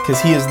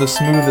 because he is the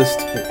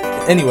smoothest.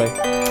 Anyway,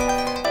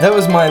 that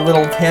was my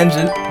little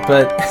tangent,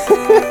 but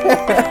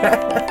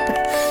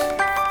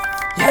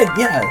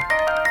yeah.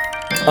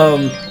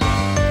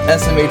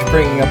 SMH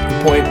bringing up the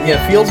point.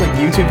 Yeah, it feels like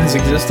YouTube has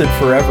existed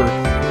forever.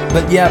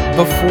 But yeah,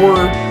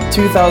 before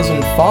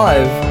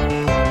 2005,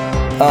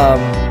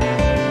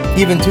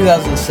 even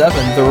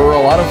 2007, there were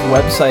a lot of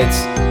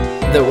websites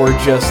that were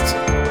just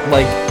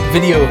like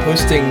video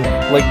hosting,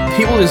 like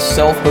people just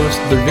self-host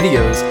their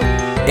videos,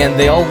 and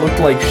they all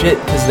looked like shit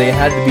because they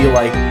had to be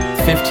like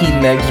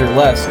 15 megs or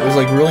less. It was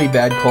like really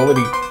bad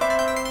quality.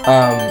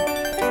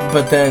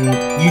 But then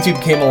YouTube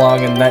came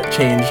along and that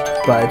changed,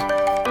 but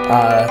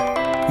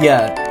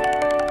yeah.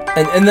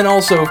 And then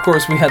also, of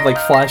course, we had like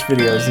Flash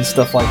videos and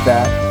stuff like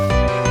that.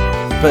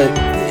 But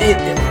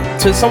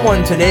to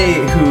someone today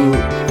who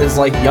is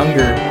like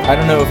younger, I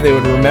don't know if they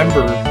would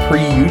remember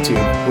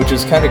pre-YouTube, which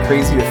is kind of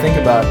crazy to think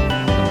about.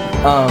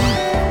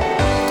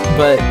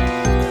 But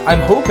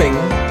I'm hoping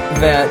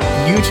that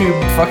YouTube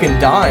fucking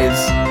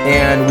dies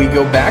and we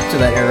go back to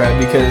that era,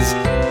 because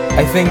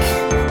I think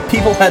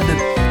people had to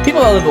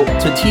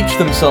teach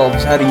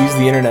themselves how to use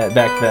the internet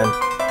back then,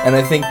 and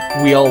I think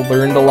we all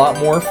learned a lot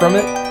more from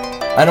it.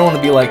 I don't want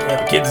to be like,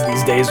 kids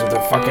these days with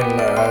their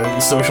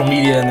fucking social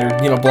media and their,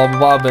 blah, blah,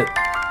 blah, but,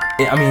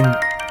 I mean,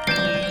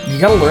 you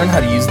gotta learn how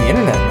to use the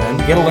internet, man.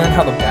 You gotta learn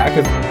how the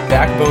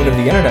backbone of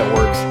the internet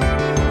works.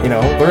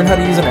 Learn how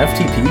to use an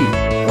FTP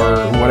or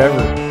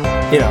whatever,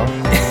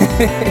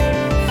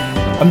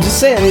 I'm just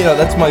saying,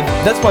 that's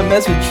my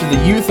message to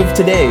the youth of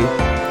today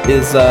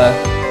is,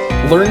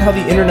 learn how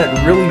the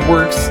internet really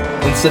works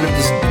instead of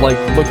just, like,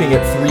 looking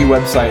at 3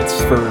 websites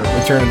for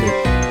eternity.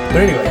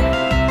 But anyway,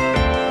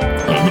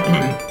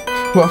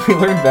 what we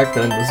learned back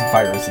then was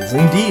viruses.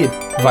 Indeed,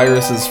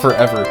 viruses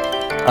forever.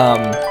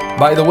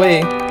 By the way,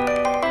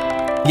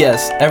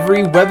 yes,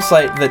 every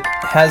website that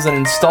has an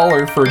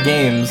installer for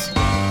games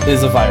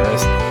is a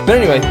virus. But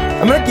anyway,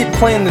 I'm gonna keep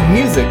playing the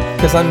music,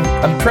 because I'm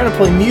trying to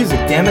play music,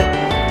 damn it.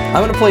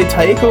 I'm gonna play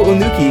Taeko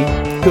Onuki,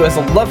 who has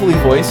a lovely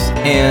voice,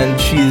 and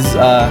she's,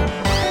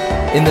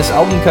 in this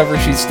album cover,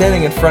 she's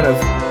standing in front of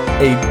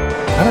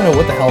I don't know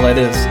what the hell that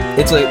is.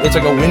 It's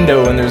like a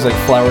window and there's like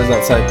flowers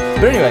outside.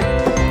 But anyway,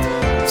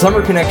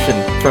 Summer Connection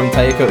from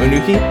Taeko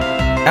Onuki.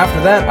 After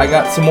that, I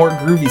got some more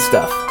groovy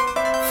stuff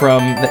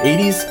from the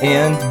 80s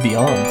and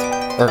beyond.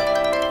 Or,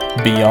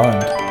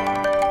 beyond.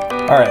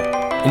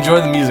 Alright,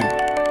 enjoy the music. 「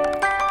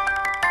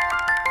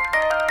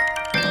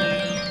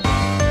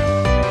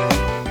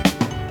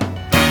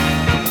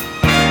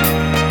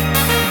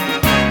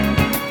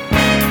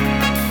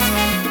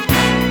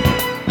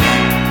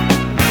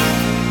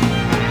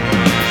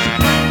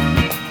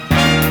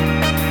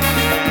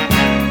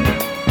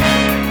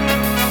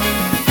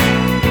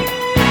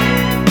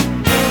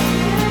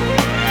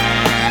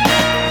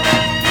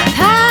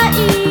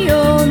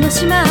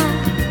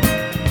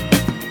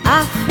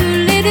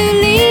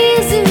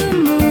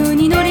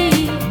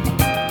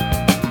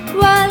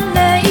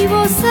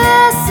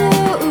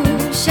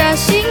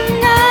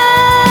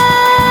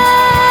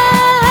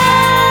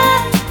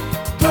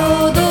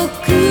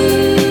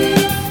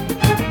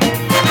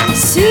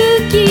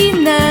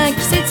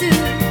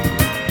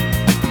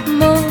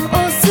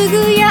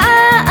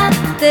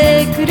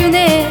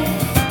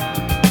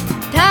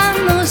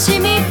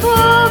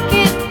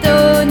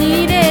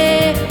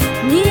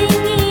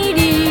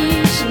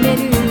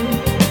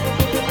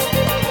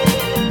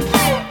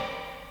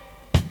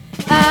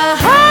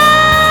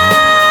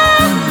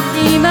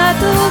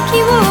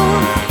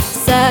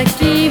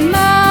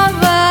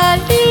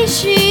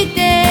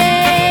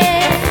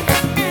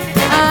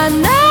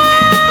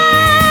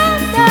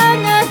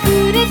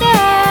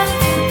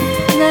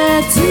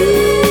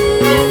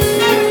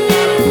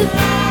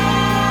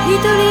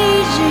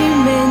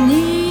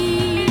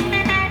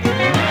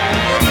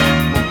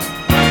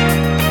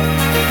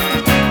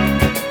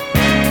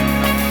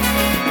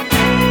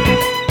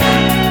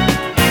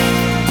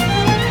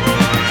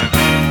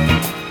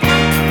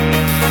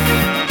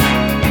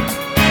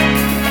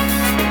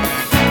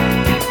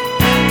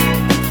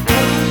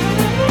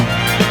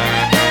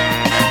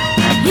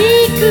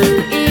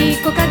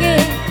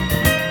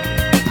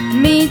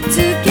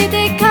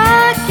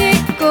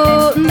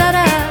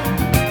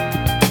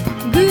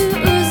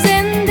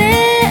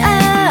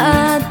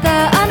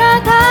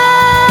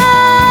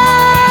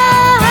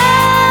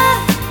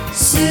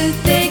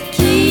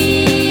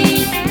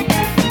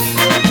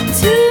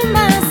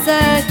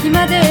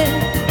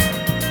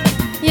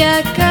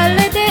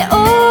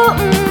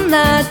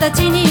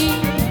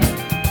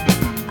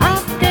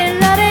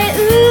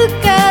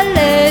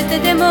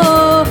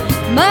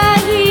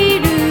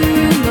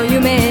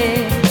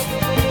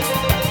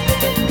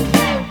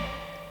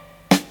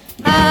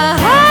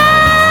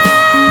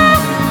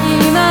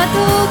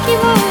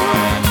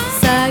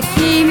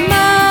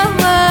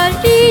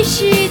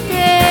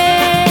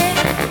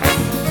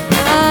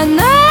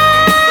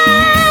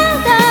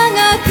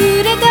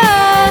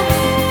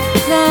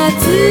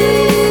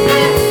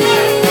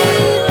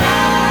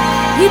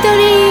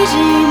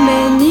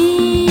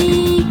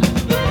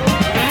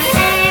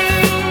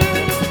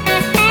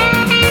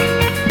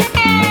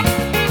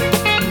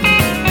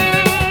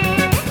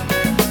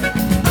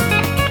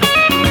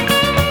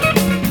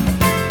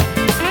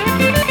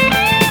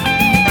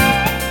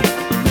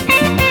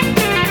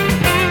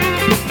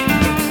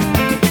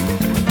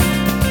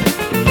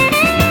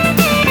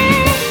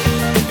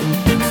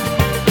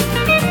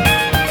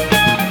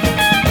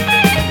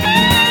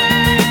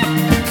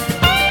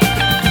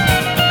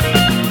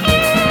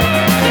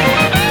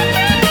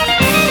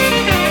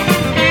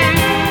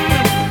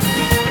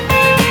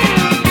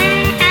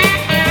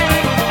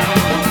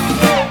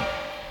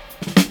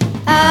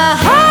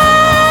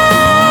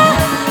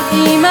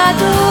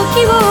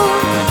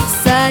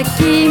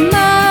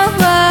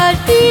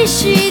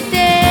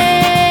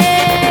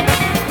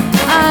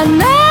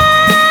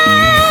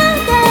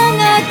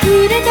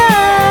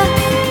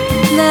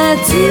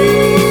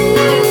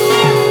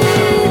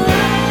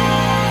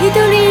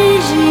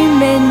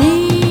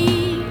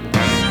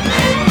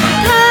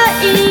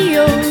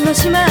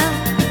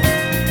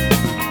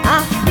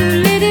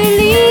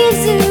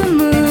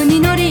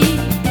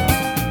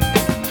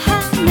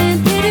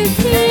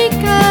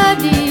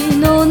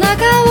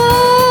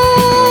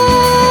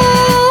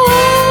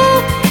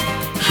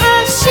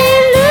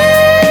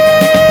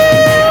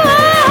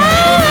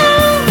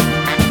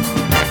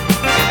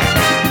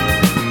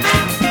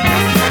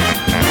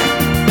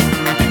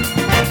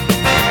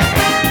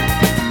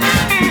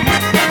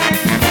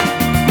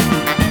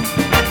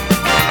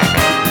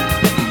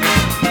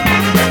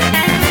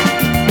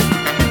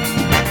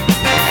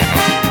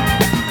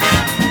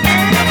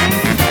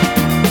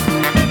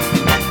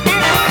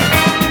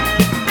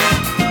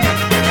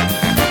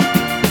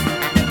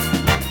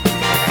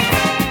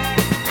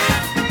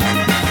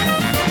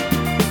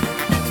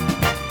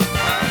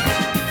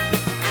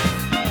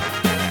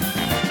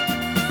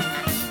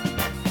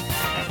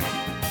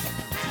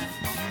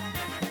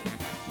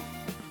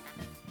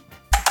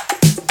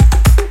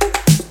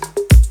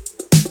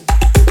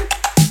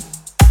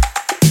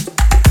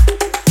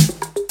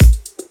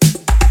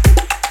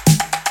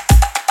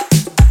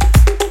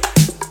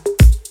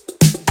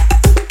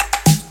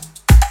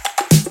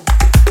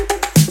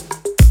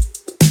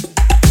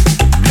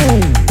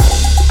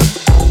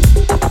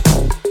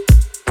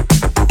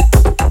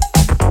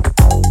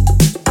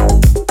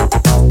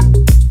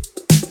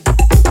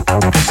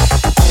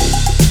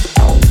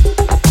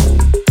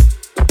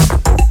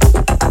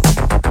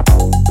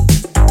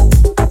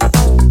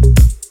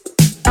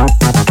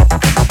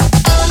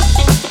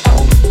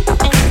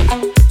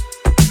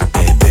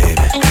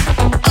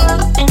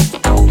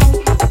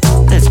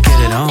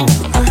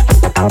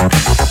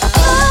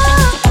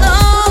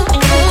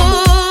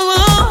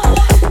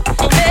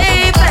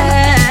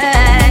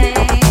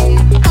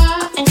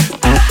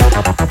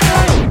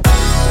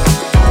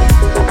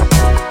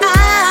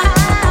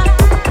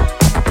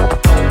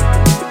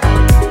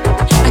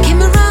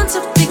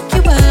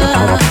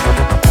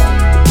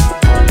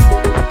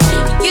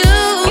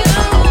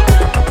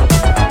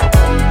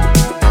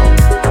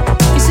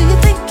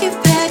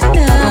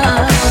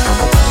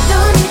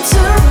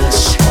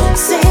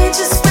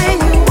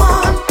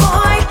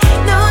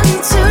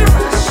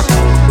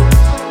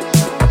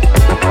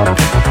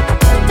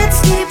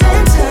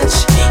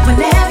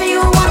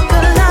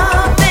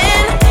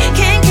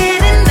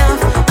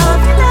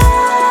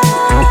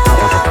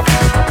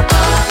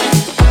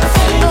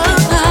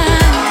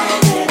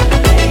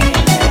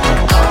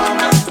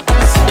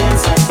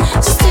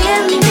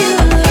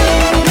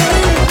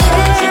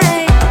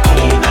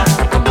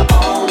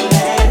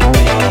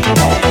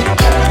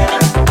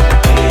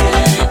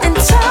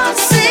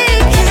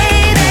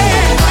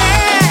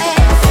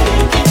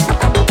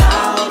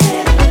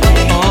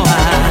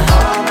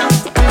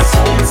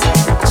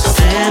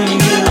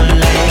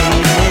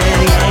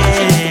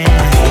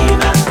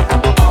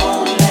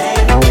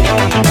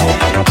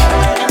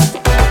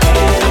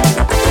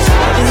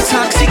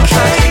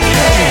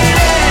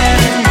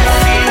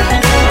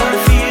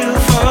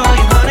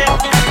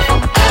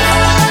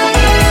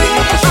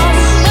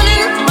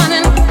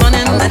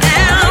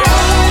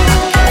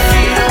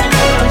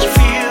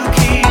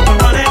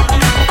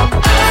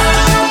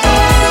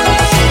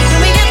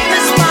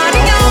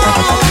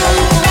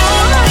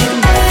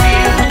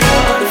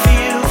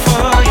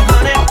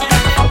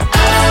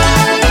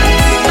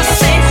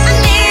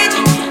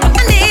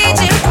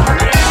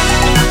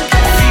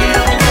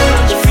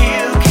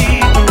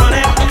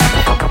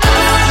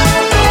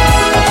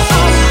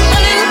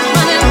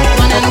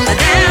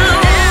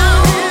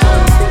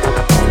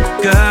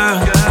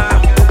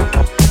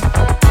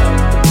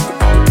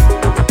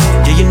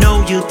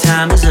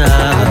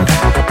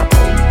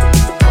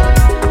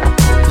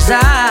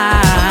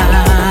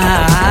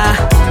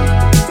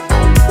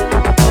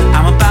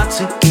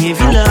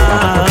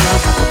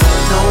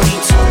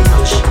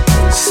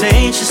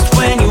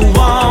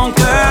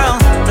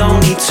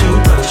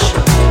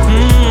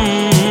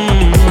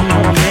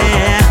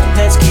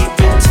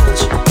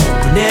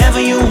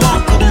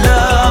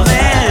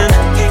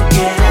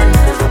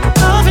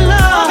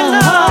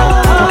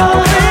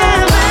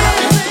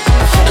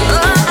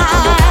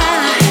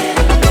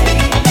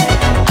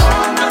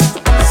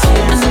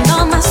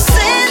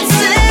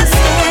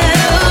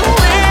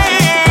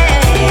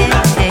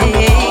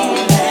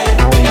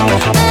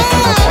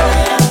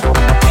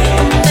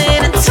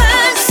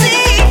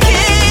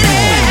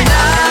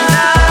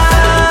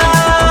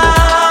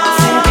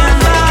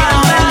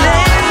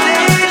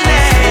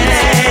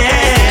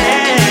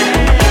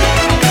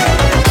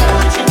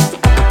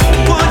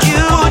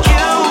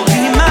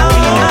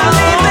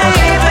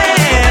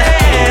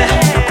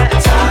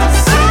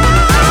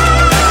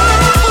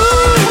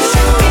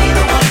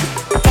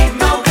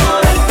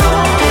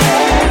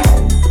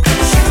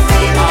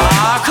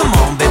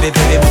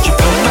baby, would you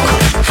come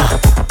across?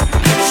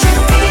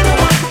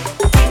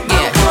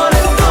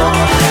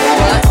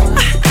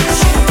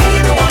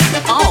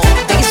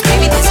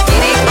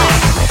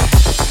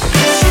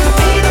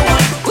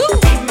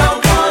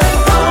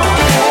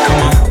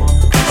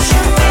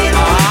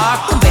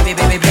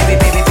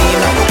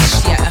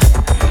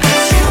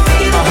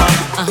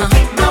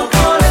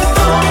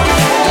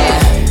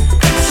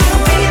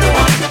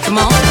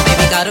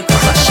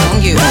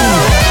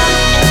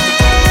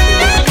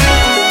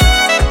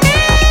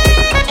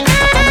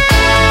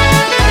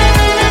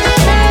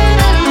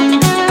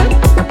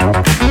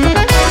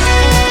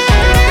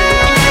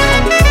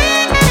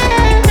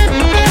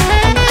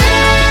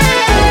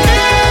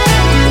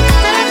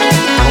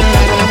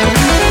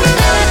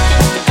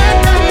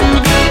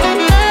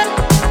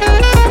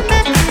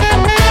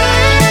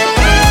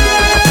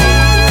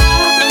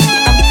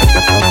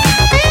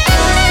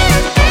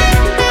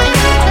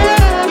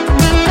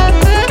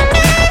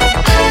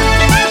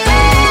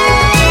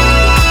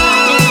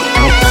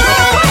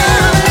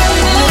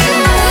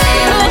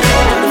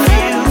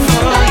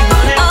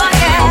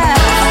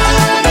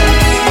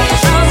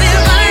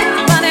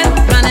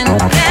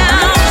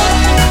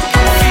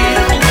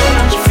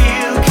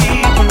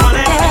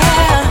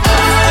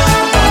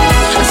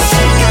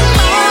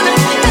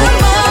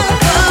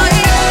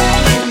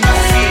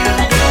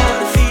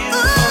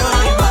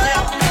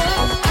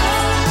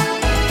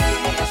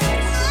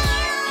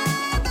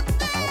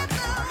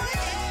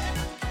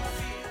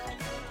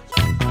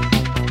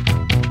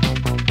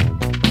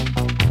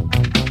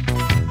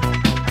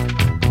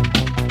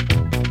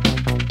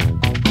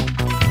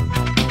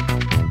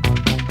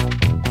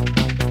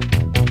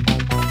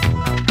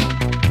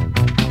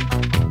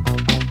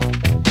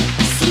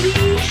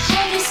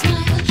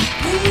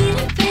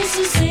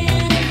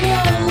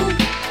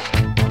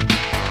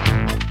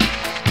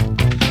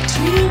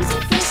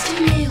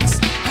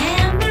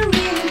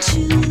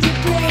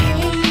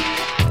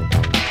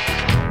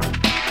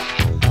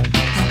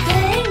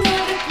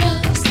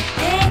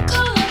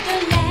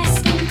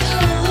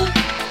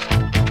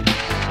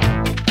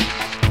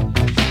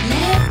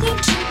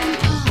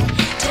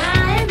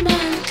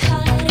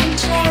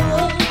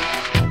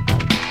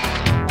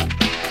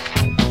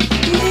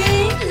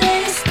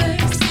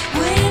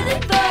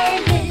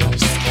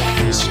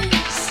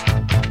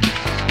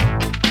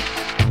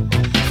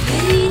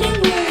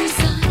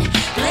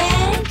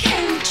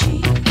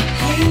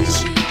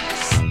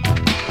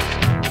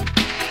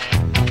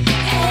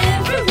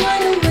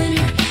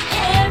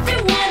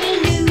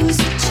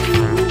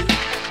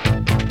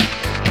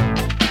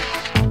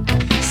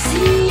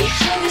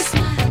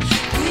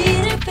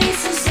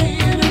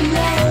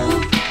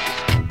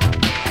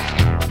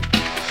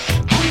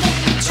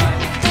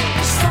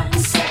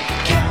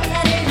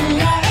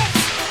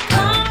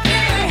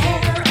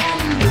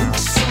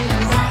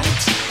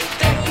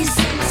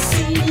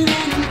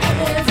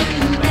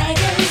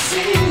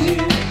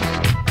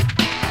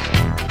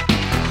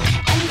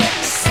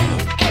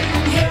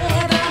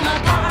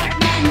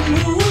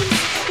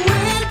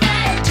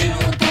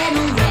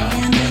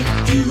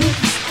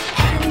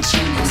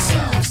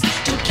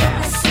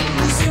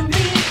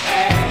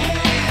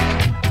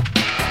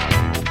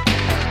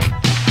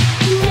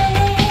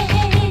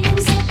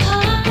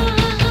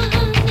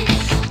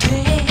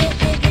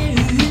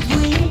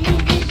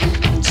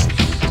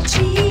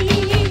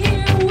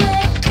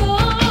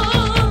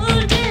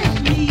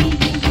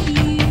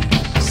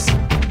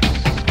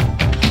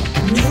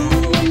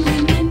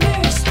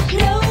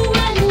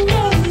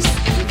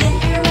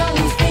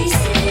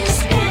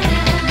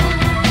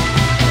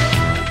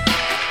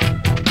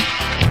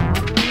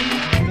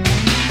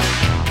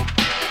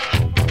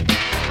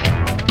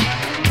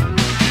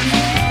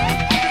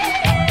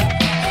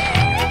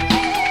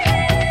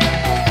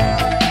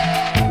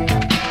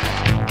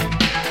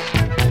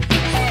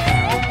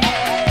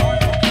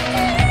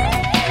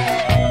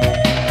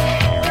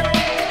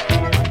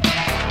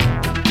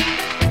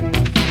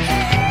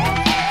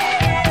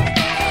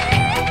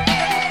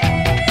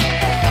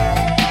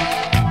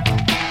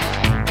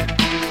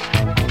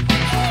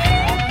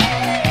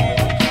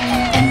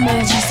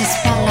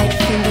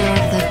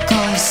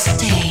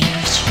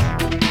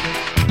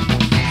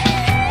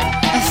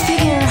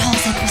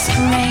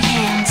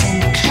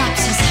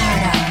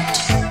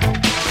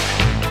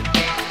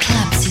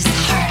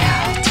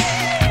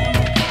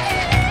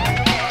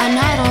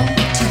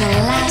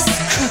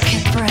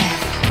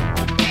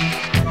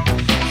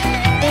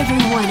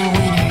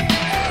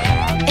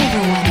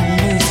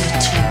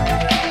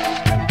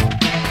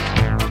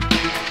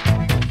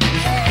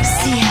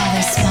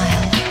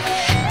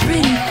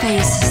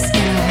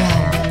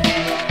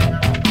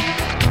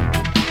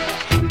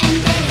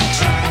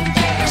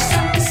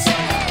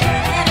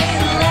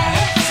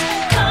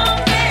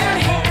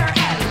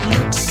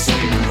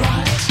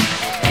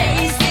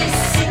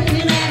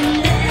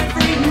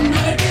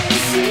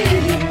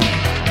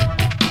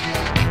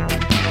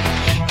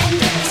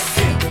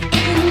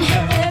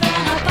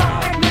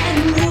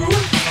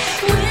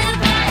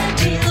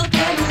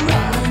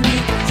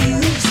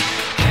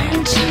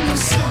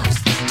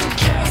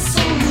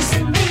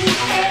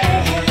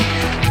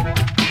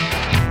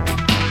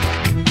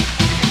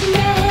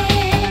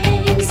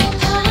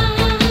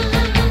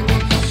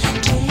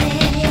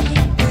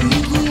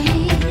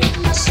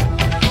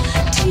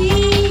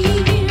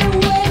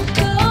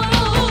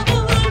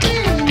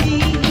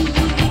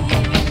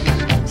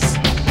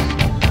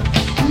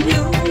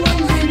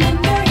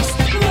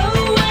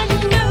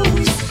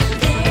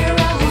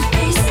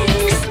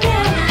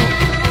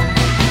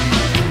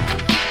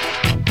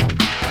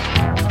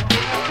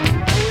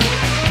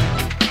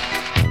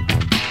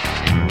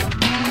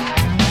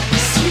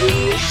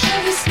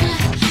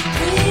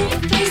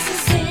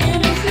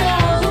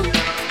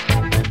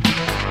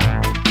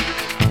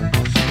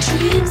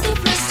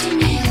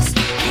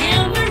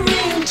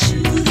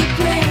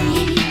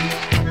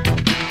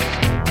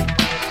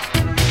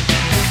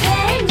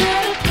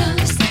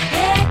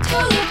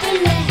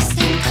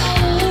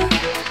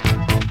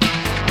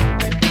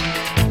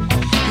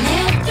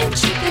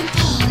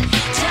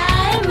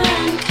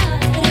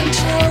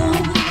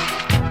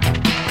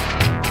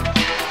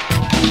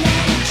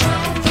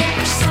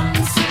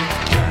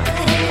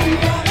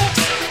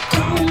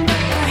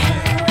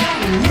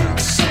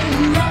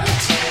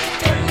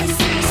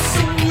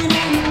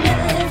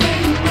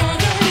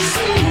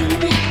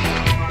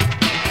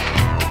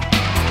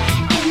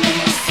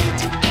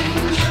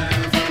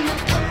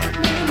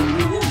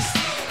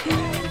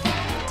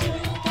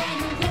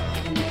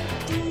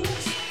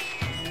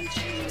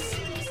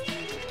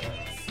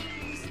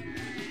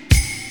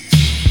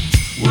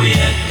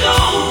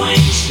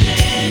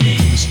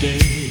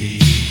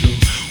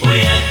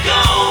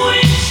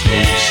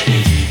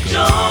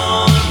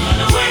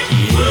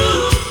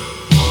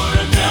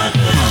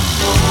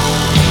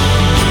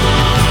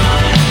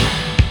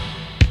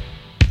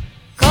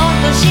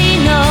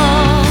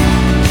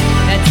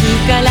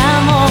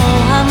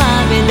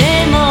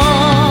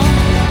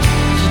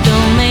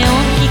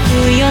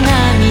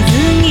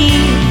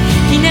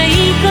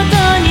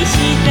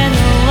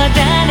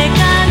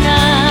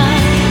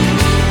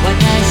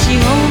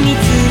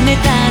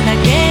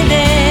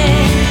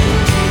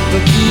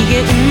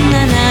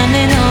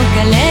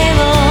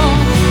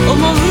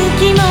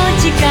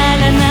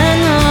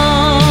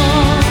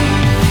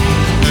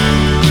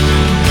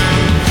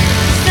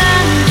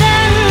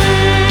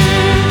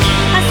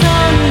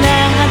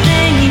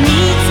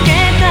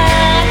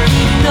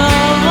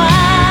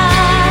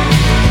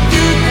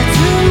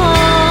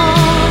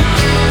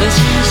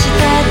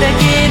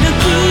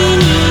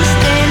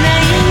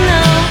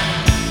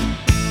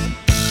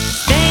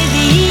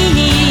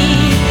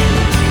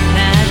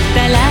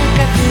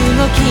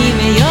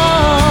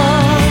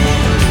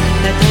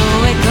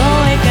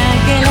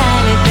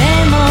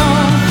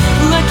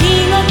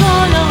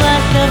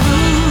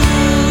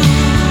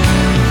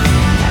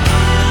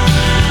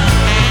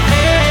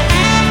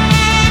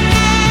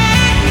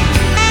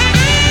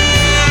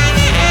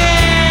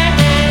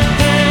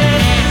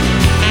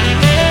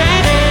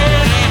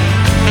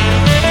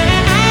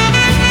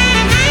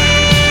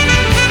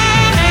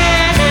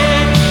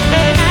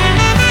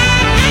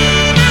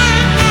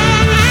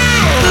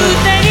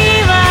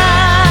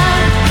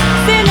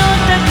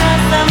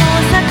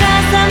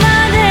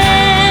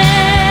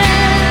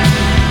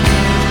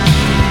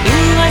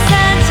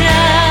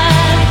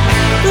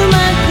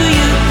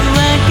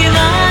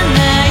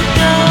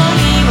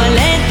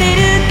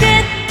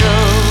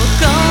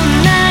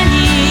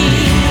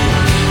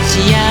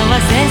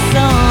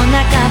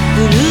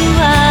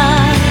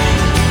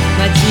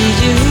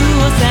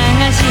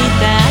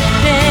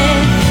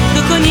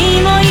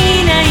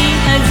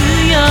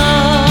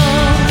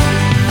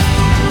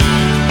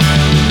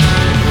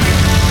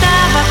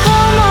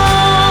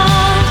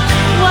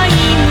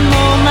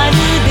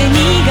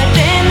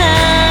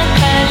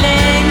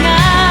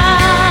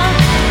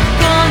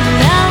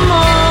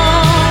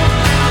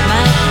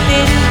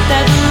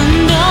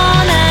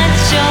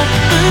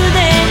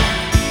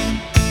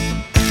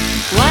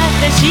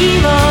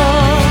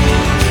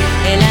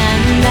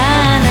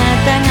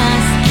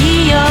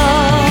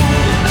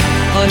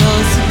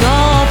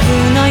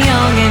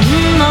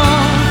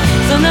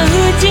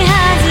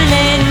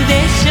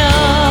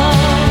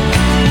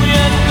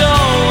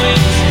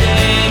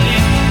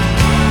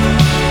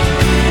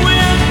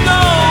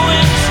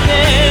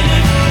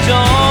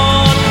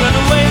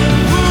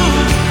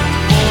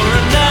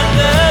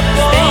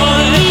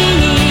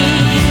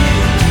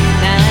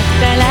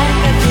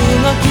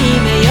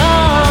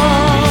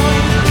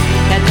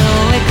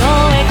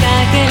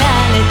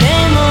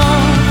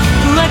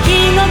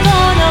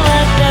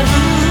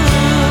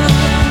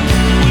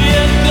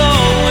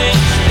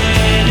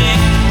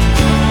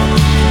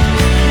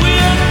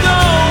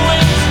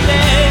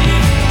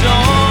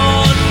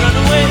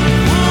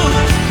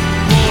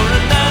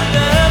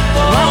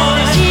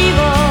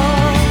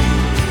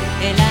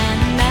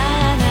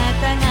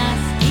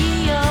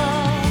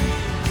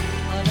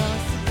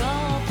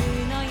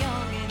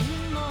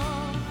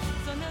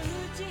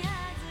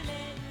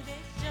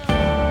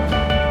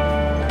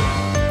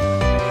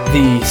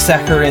 The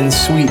saccharine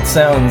sweet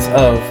sounds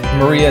of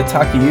Maria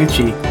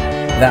Takeuchi.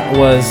 That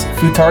was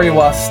Futari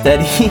wa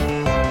Steady.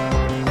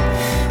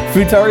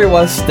 Futari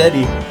wa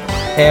Steady.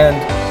 And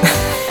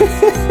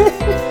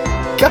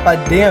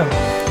god damn,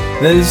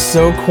 that is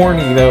so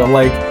corny though.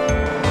 Like,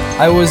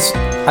 I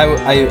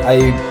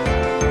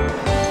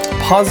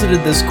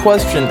posited this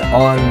question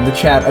on the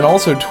chat and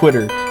also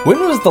Twitter. When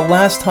was the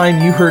last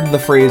time you heard the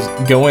phrase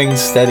going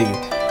steady?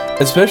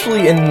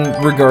 Especially in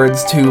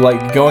regards to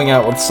like going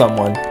out with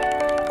someone.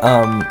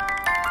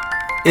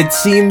 It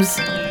seems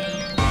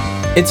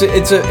it's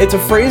a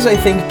phrase I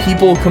think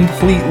people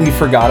completely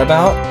forgot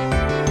about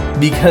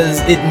because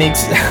it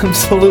makes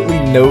absolutely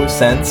no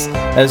sense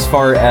as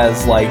far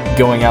as like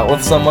going out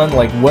with someone.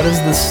 Like, what does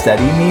the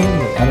steady mean?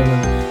 I don't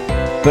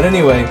know. But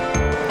anyway,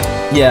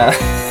 yeah.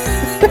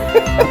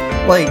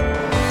 Like,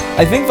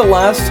 I think the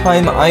last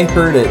time I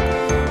heard it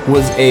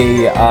was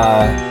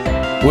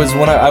was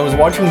when I was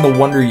watching The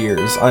Wonder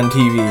Years on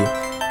TV,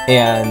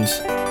 and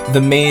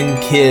the main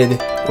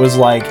kid was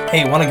like,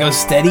 "Hey, wanna go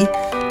steady?"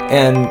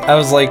 And I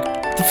was like,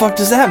 "The fuck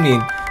does that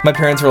mean?" My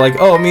parents were like,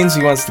 "Oh, it means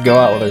he wants to go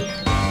out with her."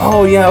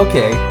 Oh yeah,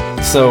 okay.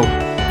 So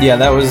yeah,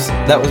 that was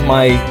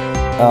my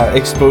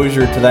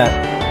exposure to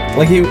that.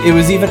 Like, it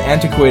was even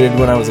antiquated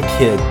when I was a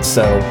kid.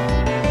 So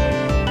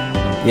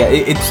yeah,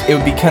 it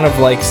would be kind of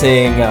like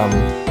saying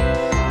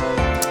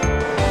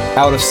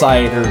out of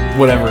sight or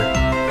whatever.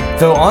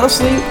 Though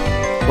honestly,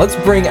 let's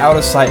bring Out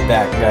of Sight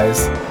back,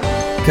 guys,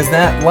 because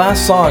that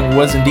last song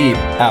was indeed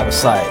Out of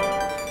Sight.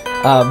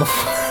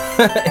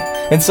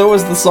 And so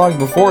was the song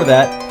before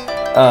that, Out of Sight. But anyway, yeah, that was Out of Sight. That was my exposure to that. Like, it was even antiquated when I was a kid. So yeah, it would be kind of like saying out of sight or whatever. Though honestly, let's bring Out of Sight back, guys, because that last song was indeed Out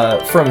of Sight.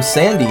 from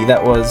Sandy,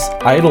 that was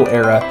Idol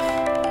era.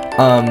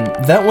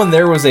 That one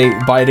there was a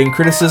biting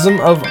criticism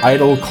of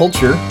idol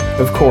culture,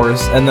 of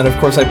course, and then of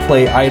course I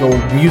play idol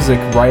music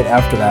right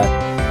after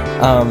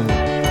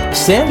that.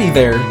 Sandy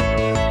there,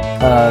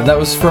 that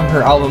was from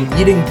her album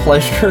Eating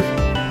Pleasure.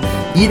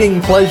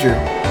 Eating Pleasure.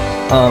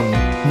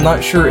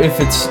 Not sure if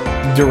it's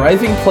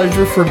deriving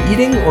pleasure from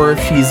eating or if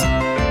she's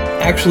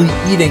actually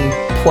eating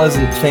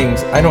pleasant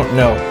things. I don't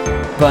know.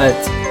 But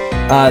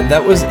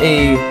that was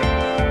a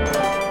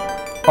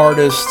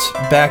artist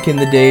back in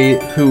the day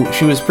who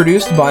she was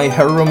produced by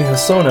Hiromi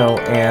Hosono,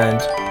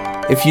 and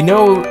if you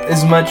know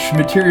as much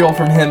material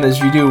from him as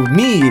you do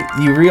me,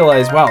 you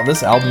realize, wow,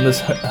 this album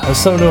is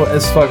Hosono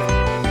as fuck.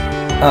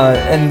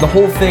 And the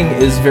whole thing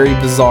is very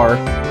bizarre.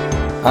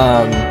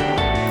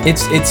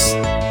 It's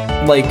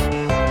like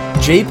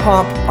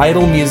J-pop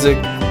idol music,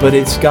 but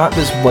it's got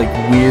this like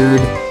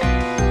weird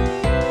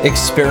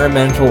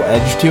experimental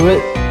edge to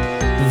it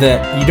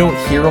that you don't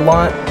hear a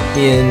lot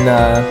in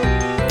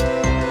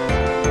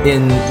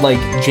like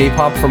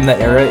J-pop from that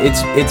era.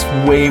 It's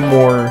way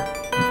more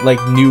like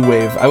new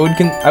wave. I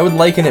would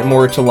liken it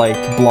more to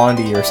like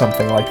Blondie or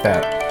something like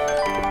that.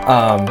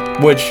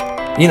 Which,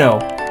 you know,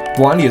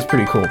 Blondie is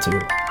pretty cool too.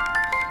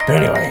 But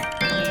anyway,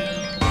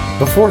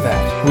 before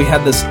that, we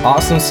had this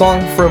awesome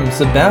song from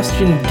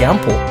Sebastian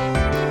Gampel,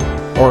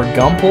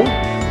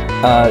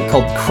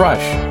 called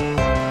Crush.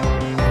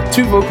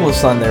 Two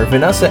vocalists on there,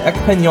 Vanessa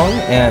Ekpenyong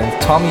and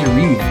Tommy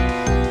Reeve.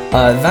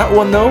 That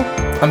one though,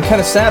 I'm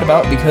kind of sad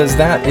about because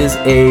that is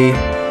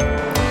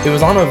it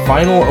was on a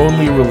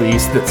vinyl-only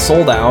release that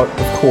sold out,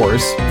 of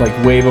course, like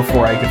way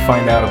before I could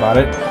find out about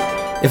it.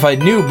 If I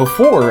knew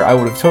before, I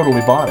would have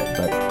totally bought it,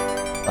 but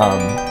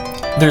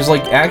there's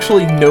like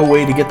actually no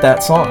way to get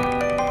that song,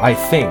 I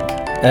think,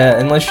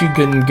 unless you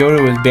can go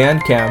to his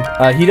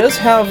Bandcamp. He does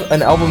have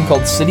an album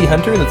called City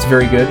Hunter that's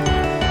very good.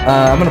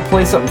 I'm gonna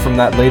play something from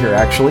that later,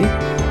 actually.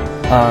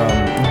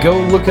 Go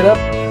look it up.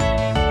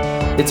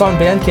 It's on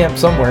Bandcamp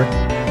somewhere.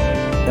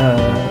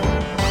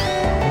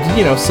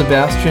 You know,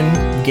 Sebastian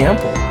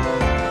Gampel.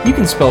 You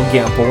can spell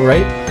Gampel,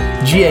 right?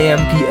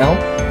 G-A-M-P-L.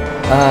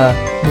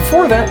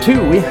 Before that,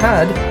 too, we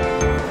had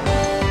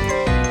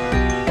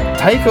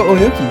Taika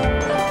Onuki.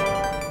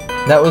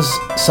 That was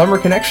Summer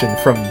Connection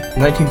from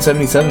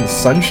 1977's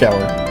Sun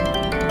Shower.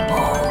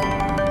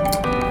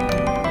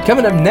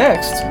 Coming up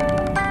next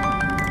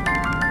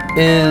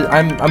is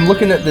I'm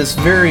looking at this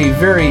very,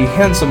 very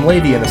handsome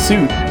lady in a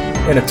suit,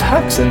 in a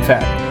tux, in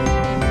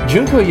fact.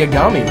 Junko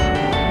Yagami.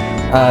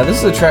 This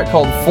is a track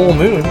called Full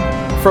Moon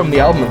from the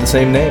album of the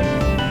same name.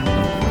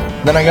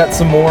 Then I got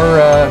some more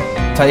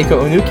Taika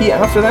Onuki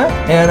after that,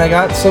 and I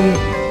got some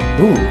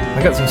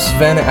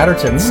Sven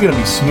Adderton. This is gonna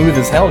be smooth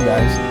as hell,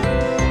 guys.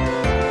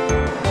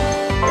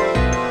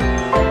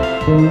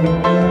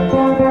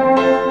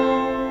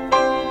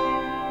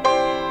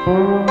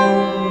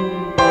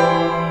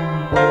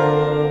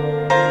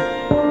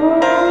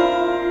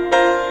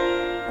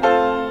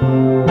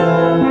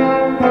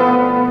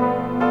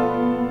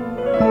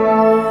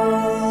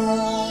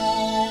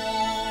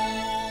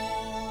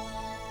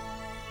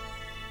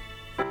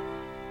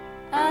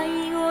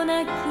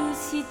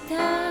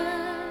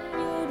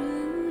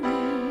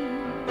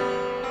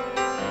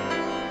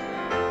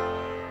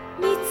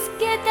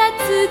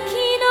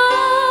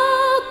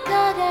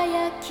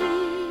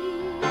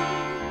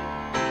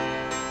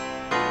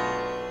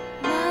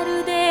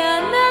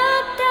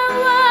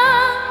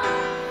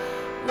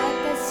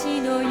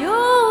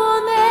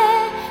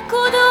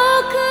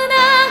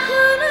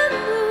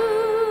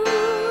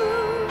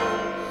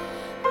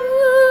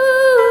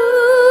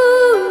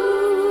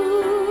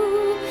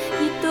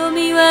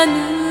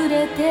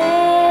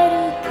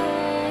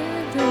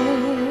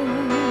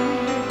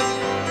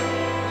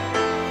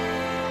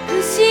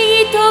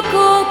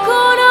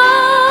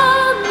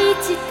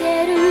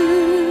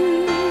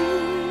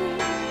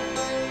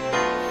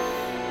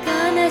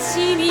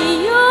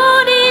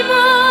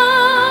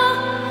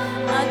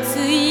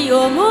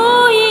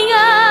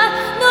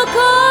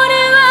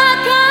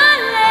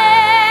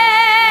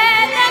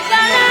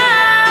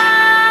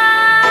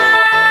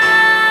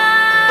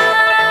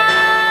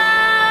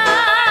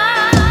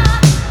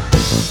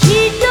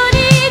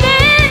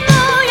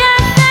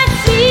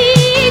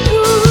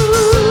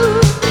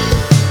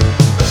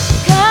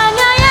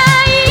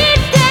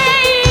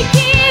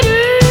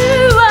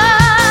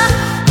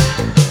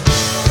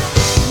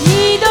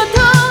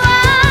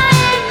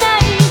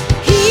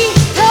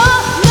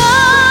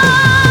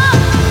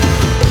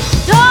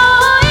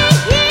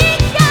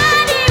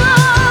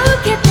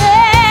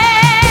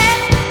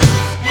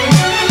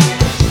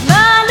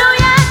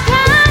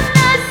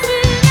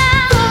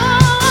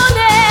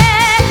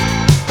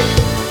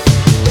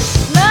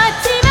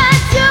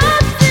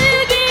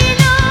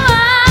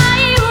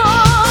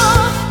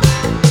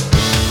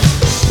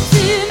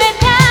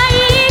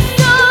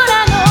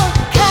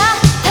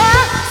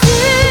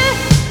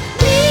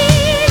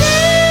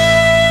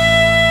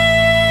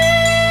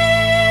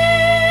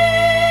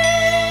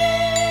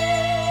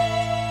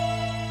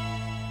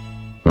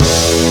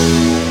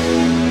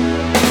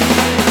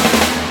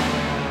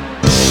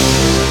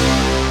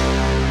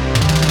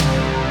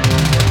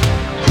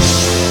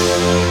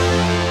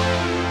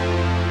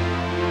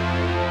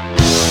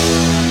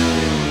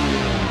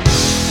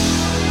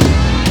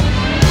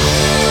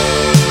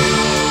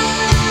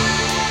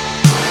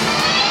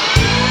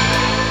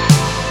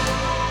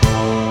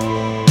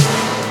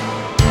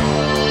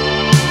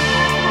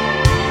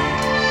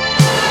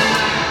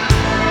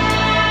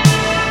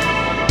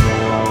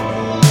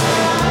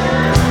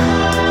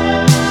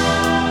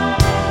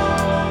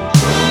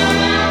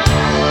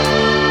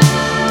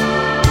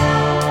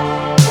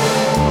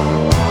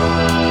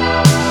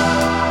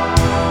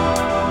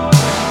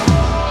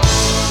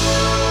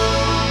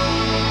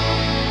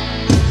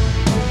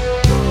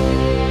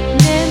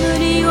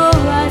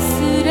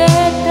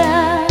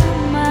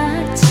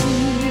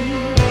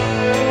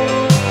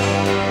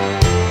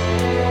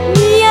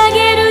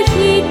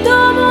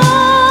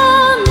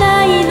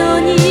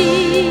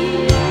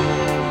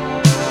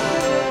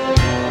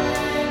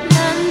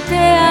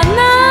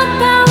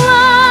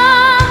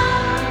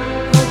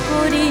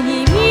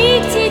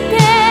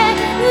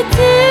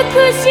 し振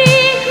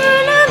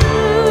る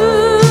う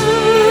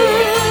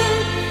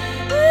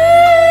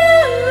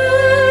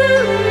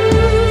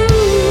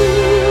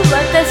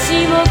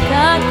私を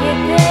かけ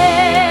て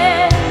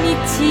満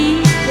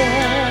ちて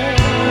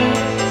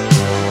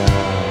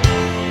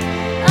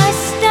明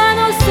日の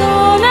空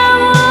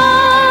を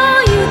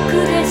行く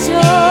でしょう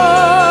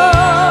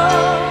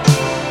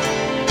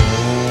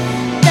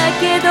だ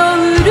けど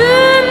潤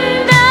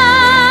んだ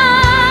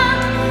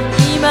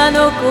今の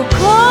心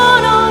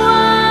は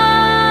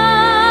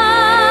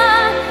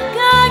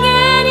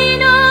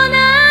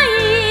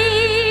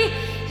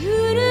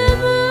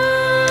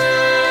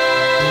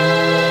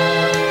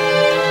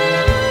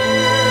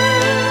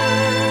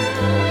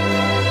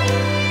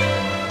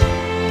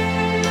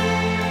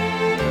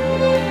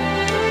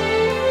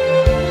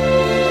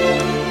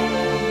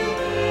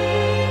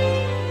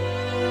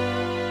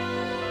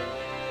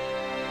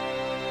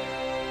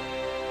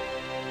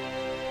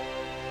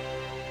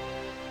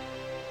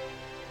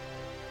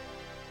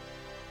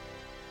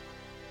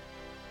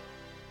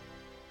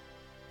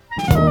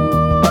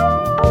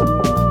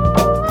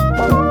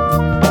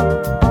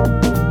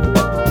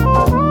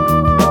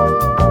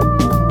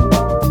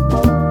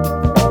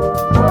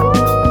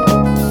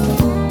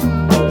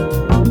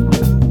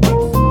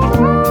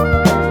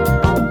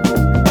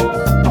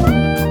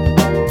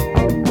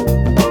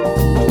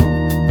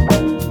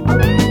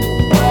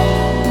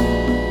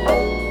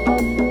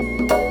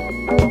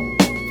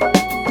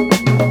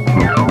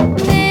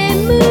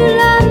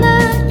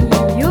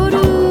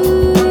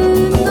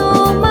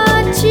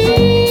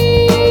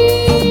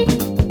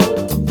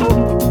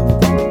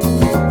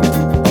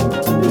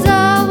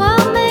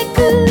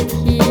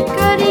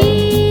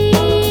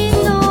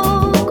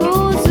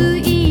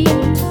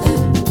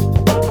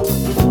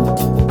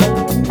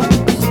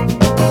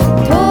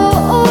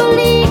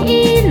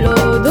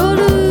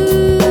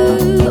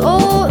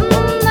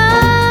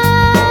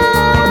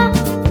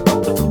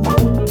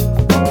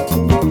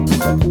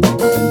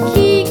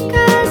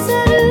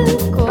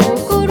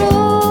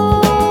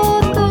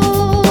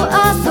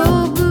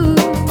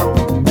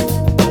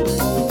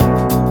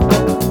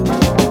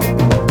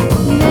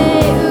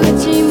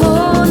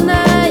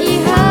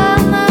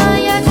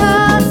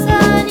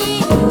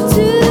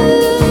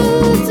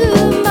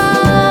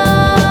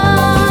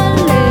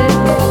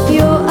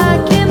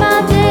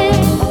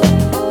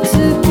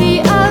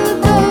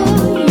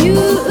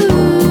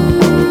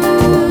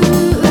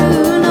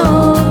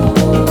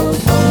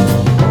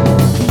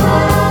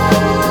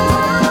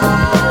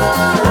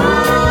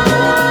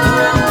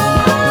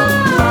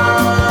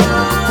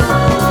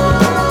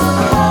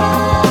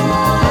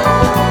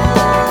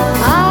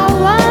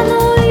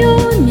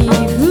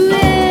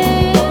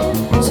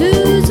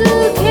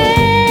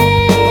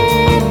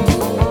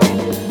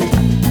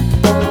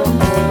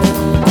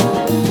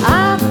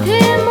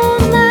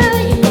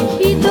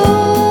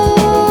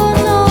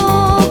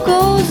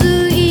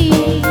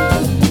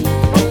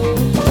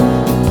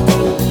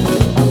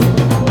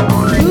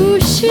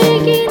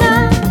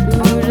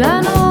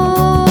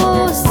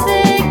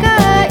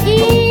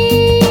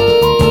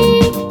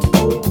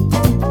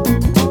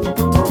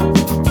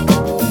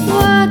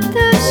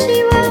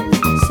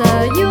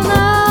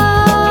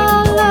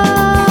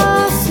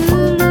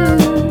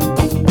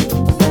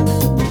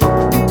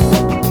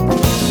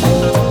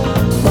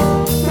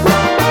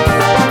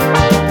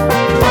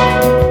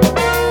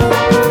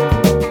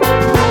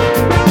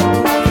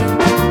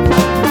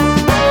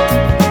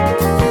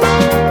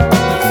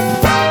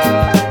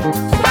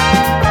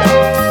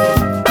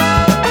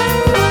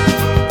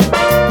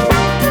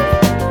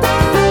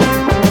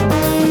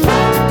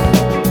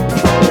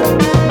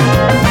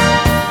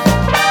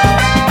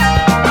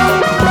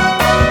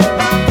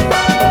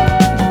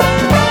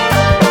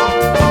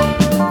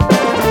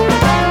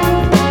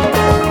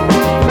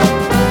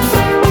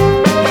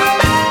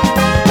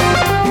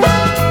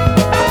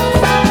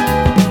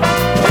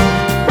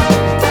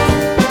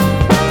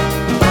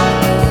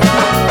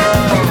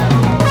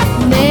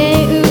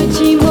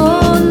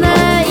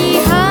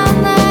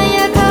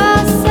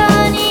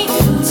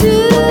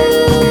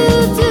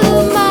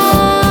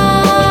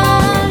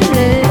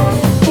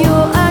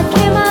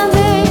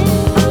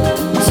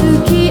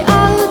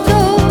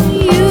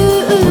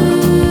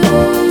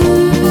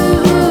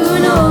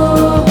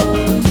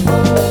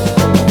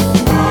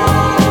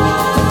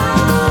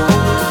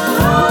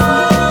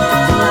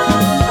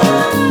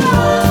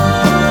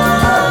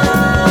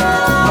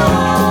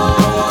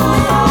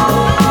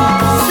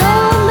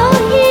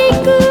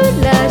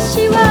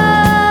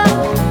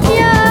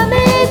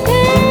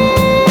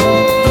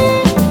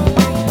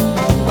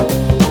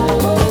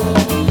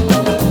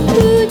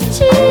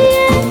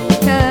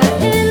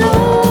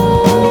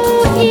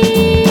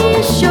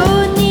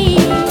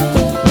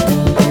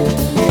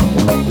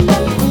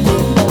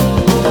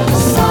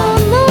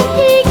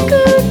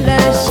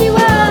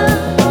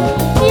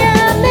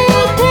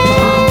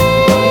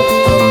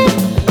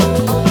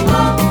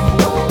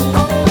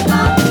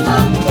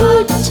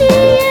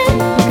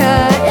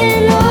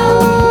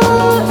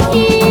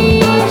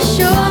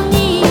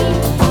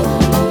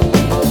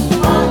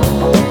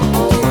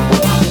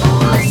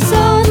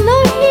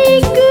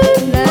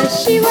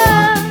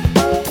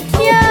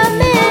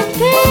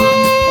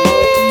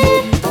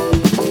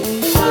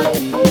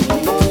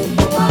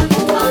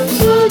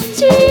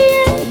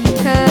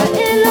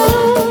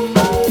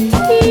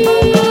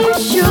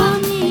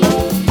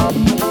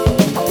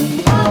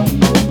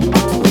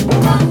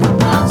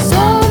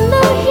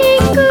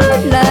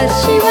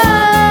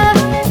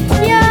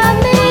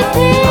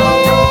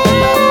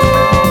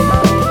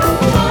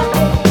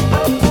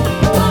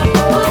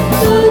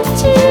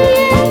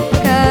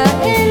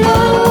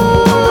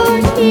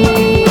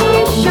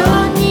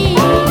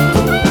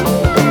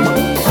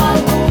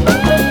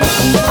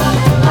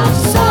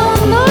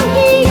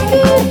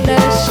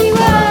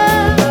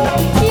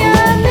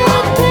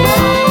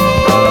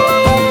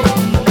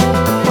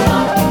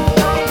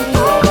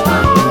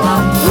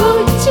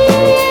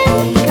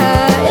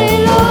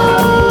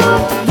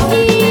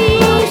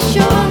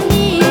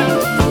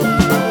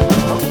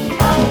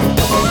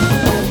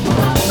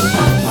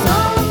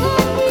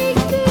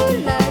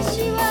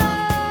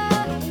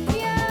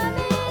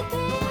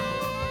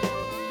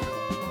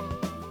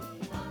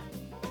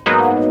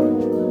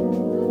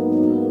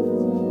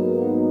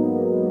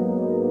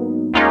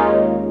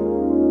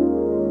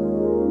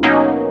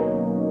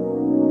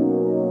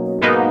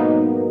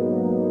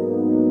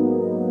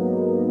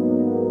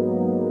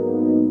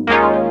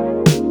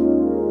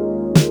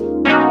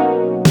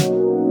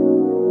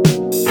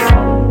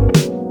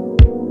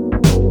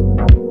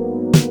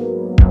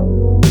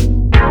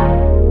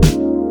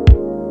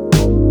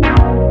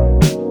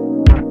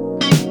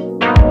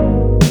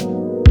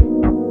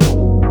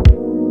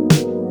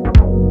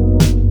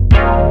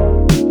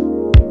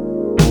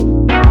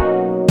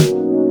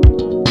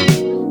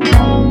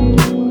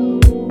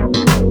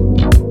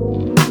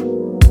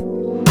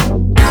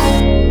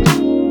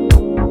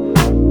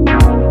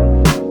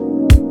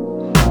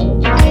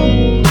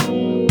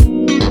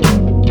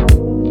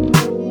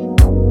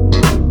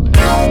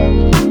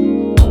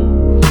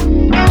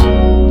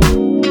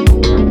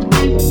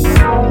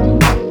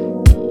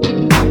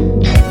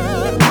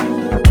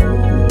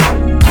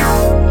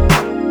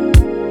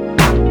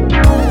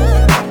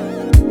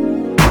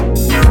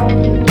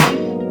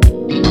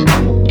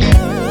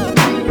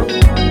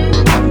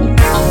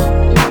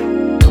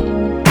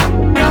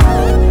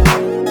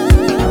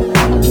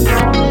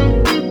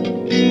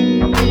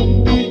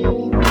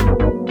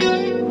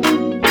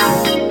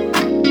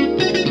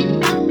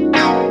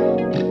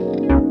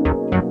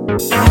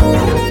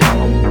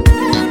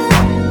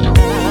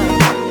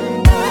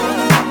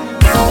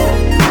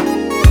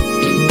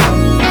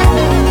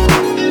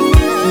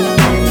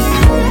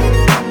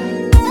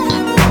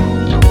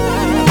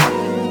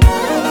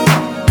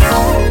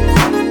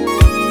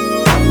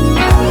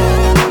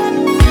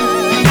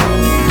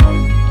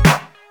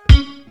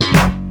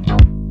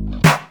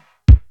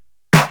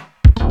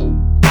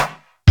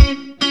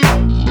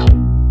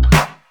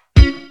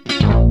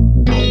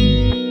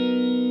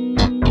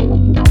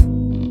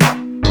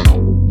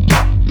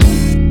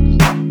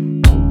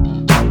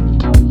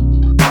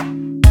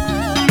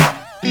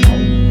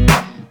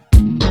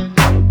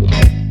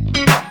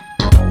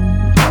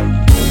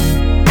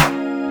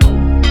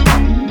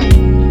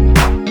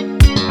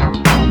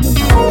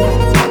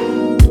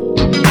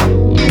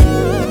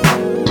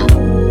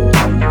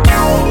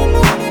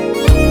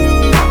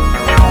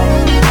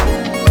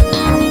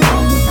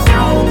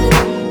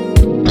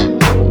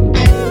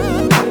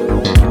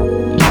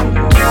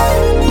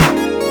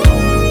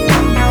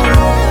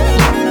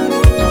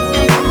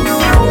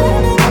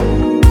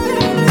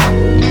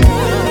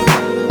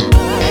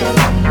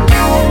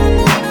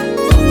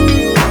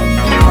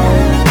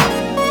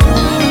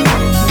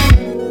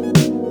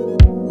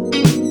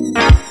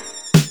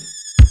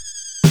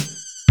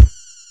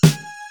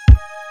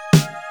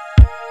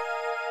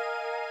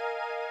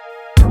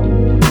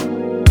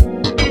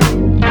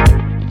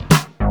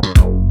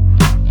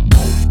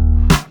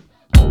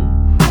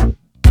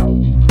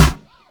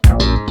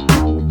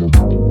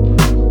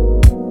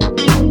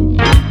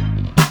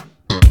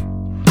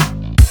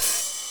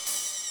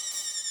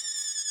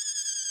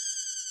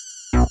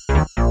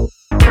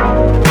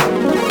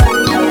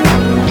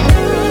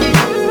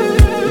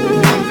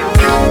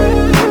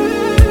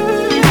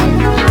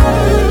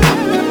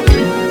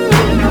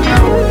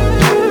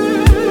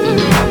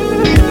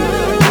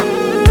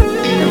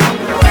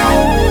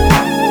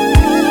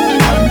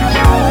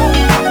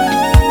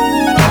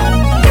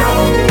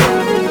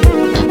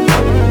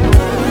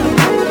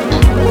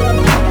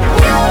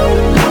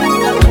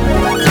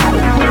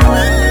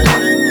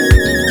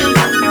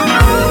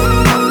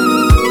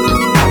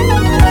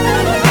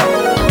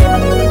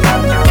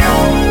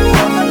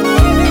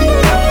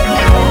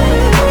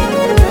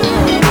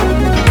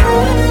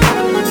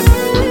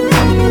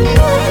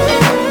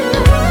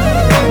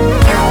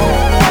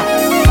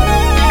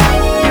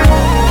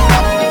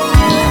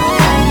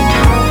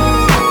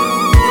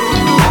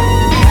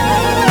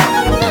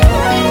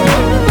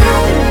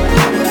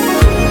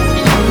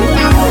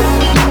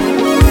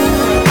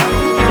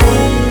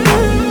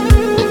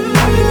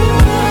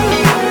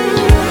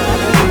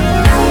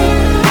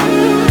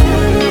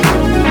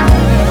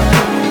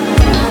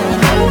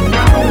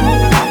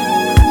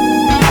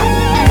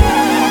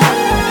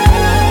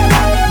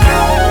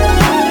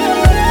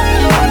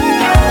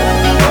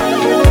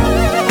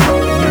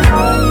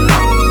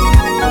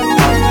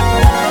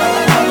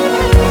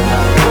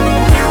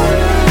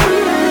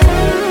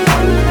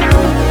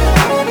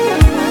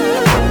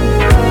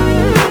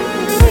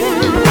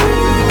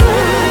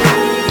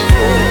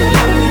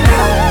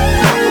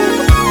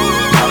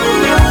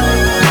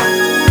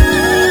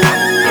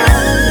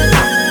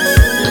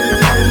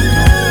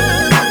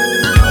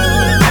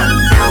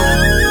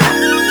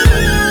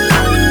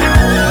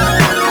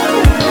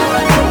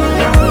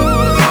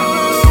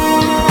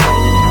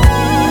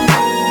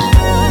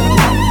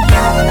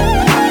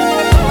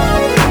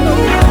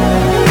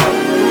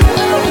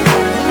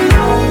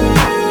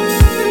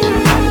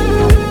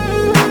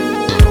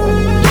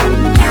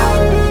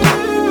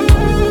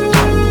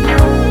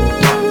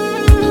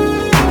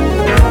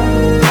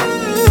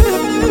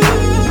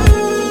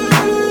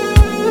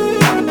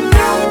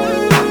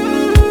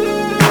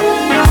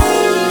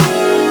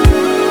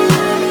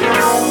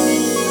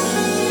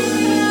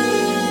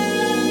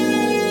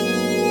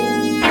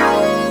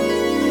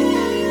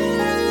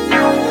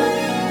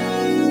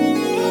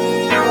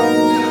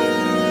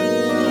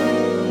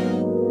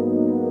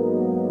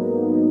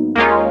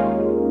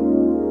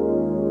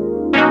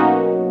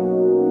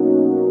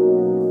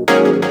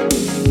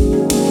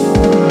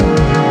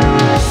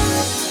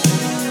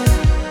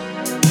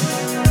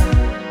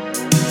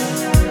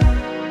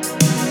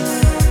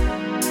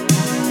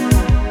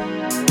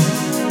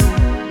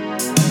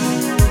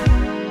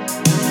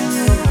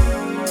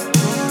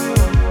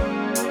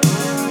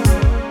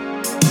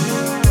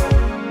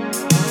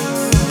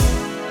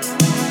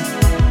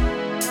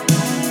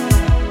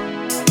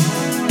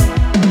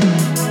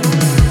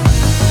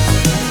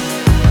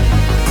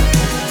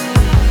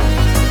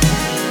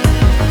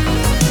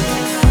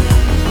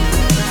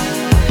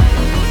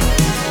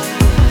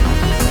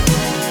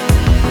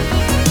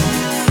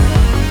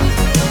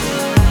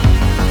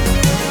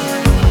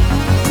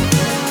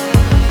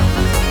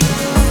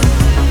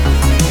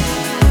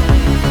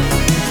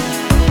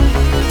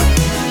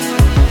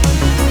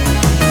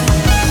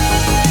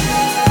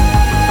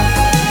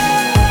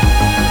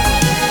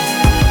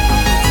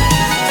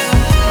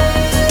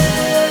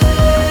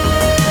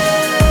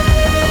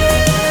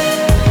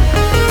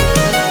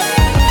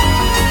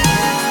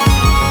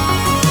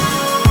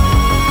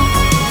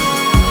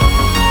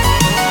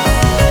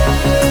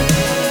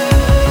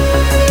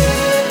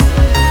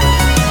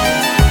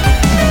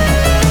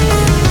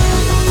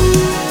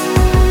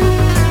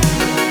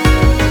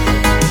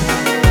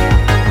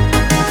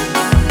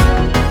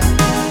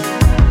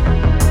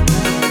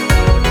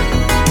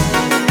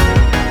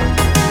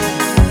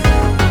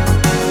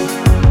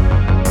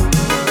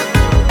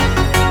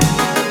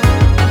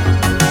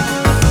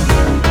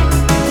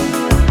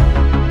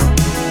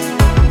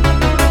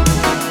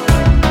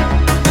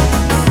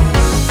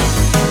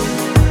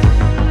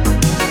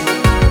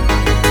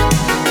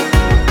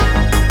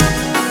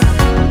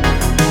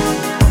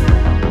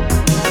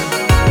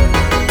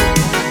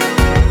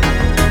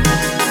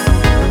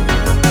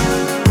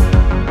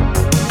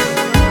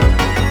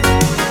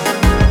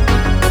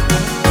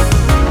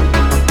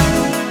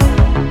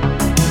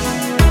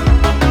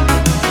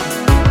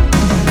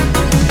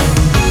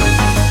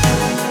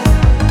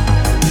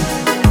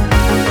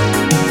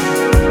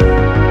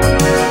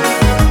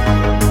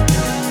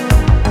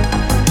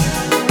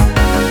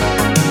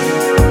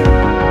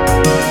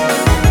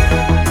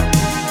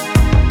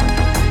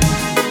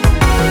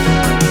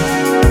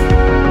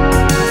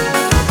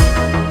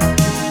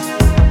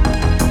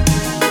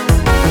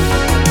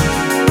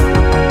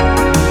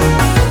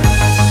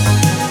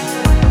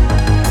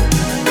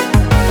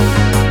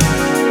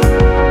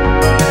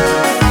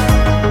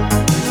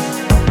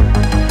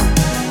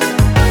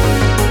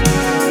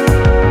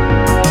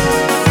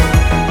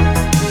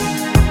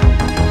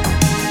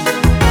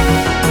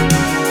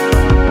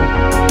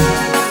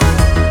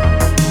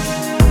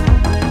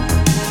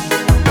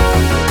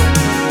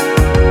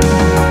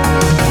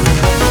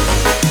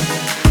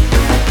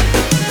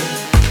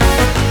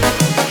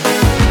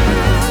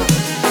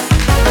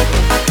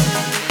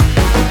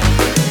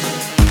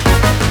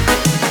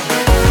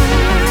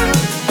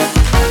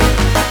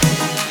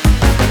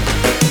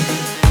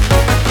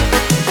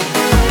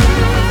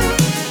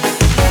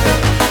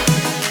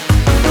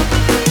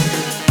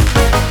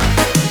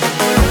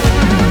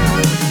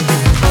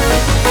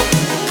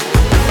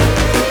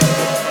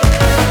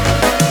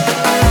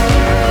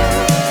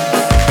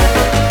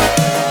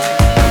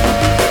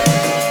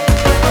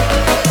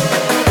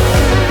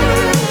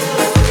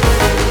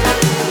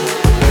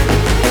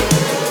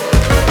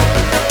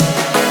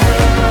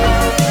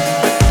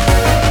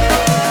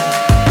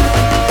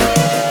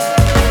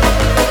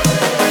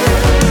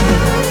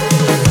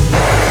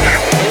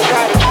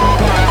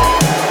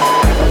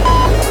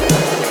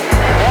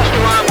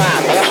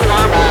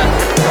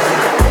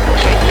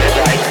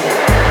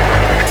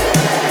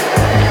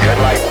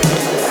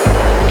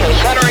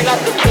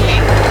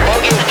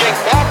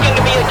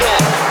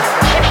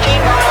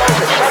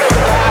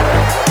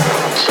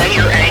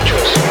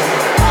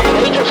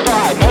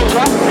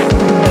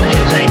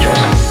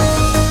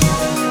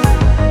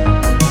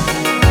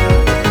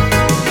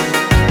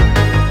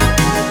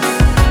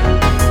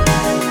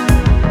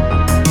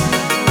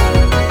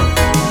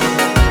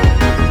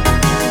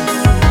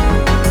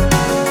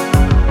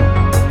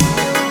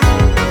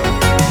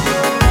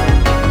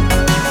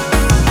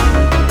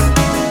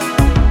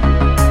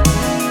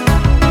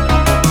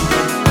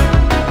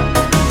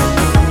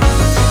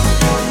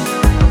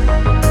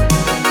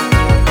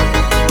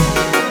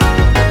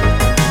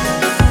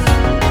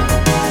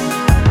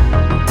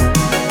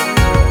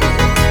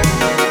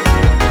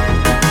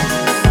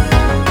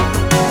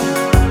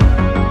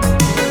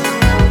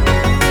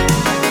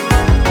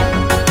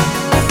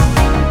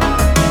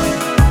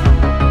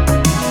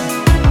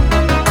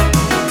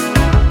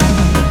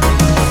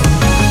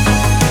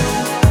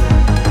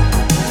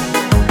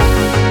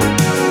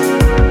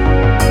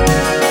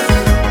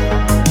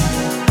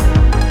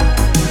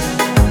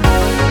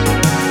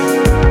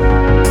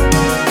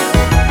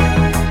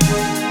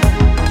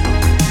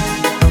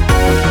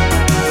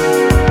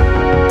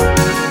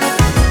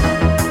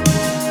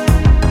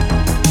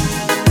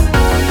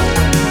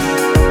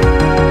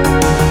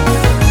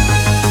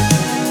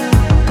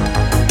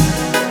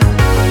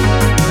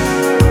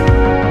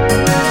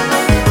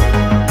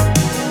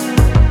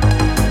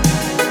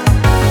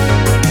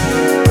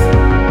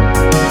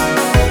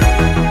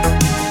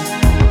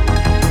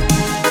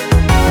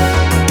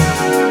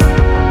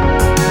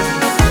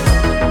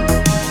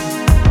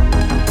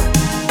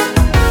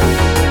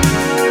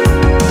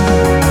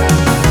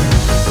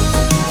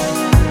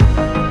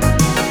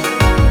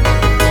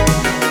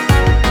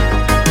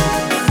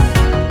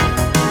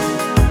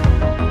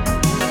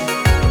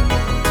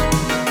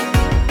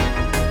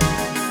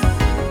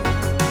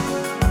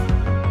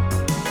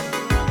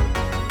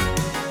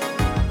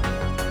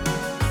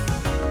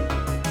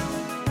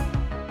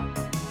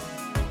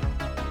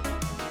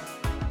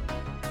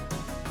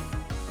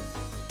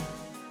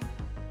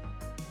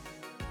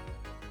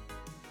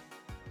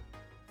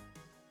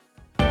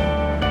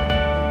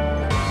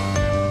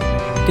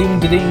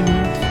Ding-da-ding.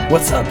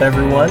 What's up,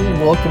 everyone?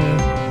 Welcome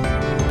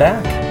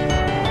back.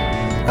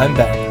 I'm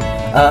back.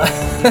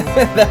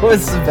 That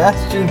was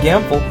Sebastian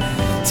Gamble.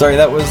 Sorry,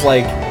 that was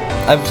like...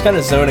 I was kind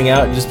of zoning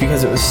out just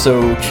because it was so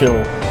chill.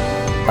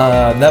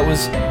 That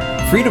was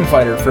Freedom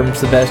Fighter from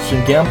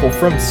Sebastian Gamble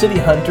from City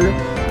Hunter,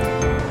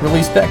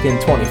 released back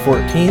in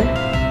 2014.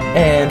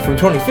 And from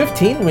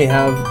 2015, we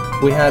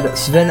had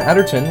Sven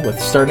Adderton with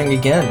Starting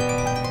Again.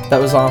 That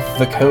was off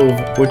The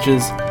Cove, which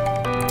is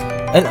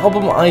an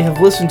album I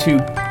have listened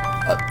to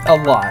a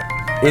lot.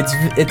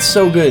 It's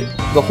so good.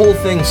 The whole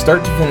thing,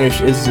 start to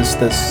finish, is just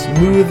the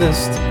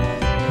smoothest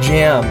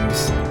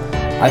jams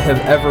I have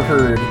ever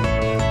heard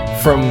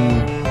from,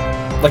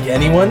 like,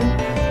 anyone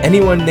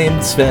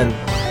named Sven.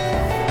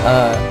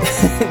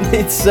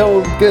 It's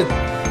so good.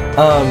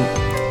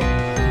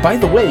 By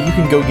the way, you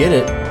can go get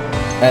it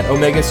at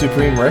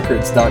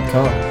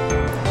OmegaSupremeRecords.com.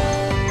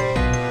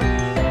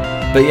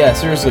 But yeah,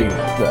 seriously,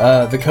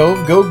 The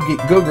Cove,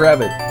 go grab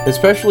it.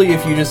 Especially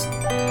if you just,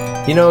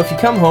 if you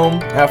come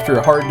home after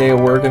a hard day of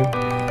working,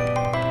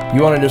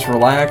 you want to just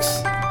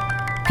relax,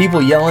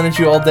 people yelling at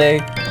you all day,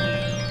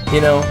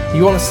 you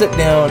want to sit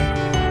down,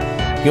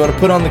 you want to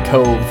put on The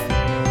Cove,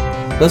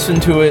 listen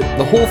to it,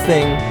 the whole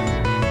thing.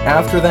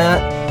 After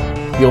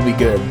that, you'll be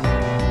good.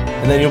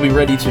 And then you'll be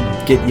ready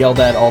to get yelled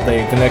at all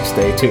day the next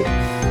day, too.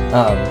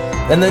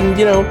 And then,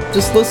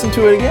 just listen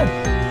to it again.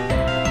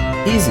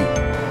 Easy.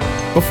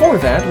 Before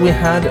that, we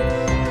had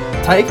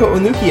Taiko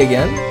Onuki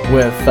again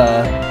with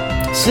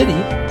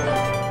City,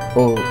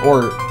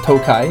 or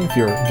Tokai if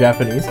you're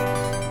Japanese.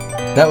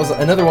 That was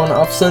another one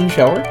off Sun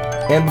Shower.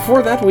 And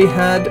before that, we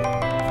had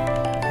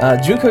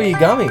Junko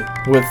Yagami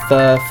with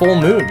Full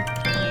Moon.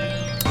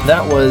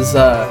 That was,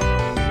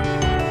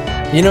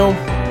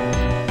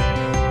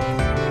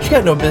 she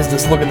got no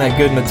business looking that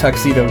good in a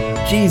tuxedo.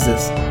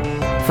 Jesus.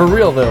 For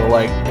real, though,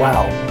 like,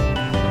 wow.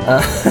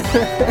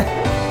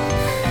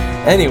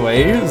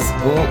 Anyways,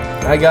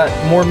 I got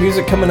more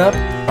music coming up.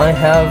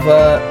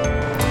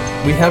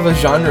 We have a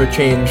genre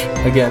change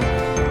again,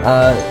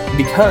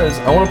 because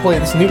I want to play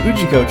this new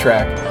Ujiko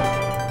track.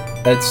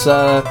 It's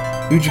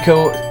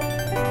Ujiko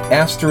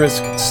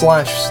 *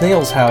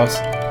 Snail's House.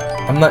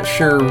 I'm not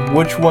sure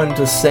which one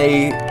to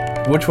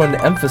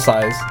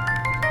emphasize,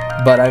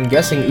 but I'm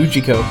guessing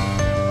Ujiko.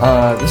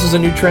 This is a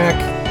new track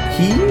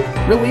he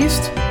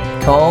released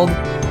called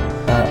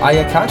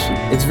Ayakashi.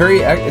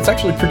 It's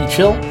actually pretty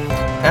chill.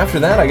 After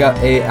that, I got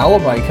a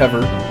Alibi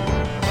cover,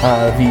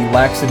 the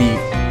Laxity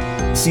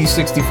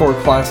C64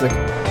 Classic.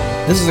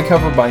 This is a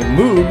cover by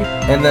Moog,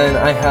 and then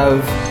I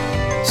have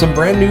some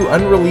brand new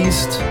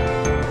unreleased,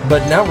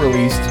 but now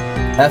released,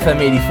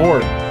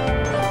 FM84.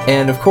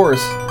 And of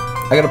course,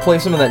 I gotta play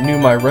some of that new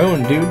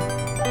Myron, dude.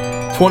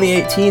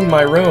 2018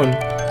 Myron,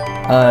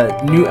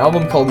 new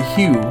album called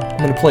Hue. I'm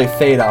gonna play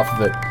Fade off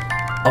of it.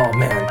 Oh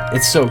man,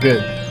 it's so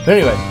good. But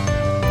anyway,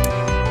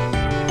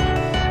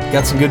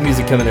 got some good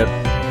music coming up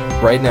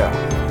right now.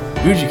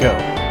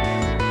 Ujiko.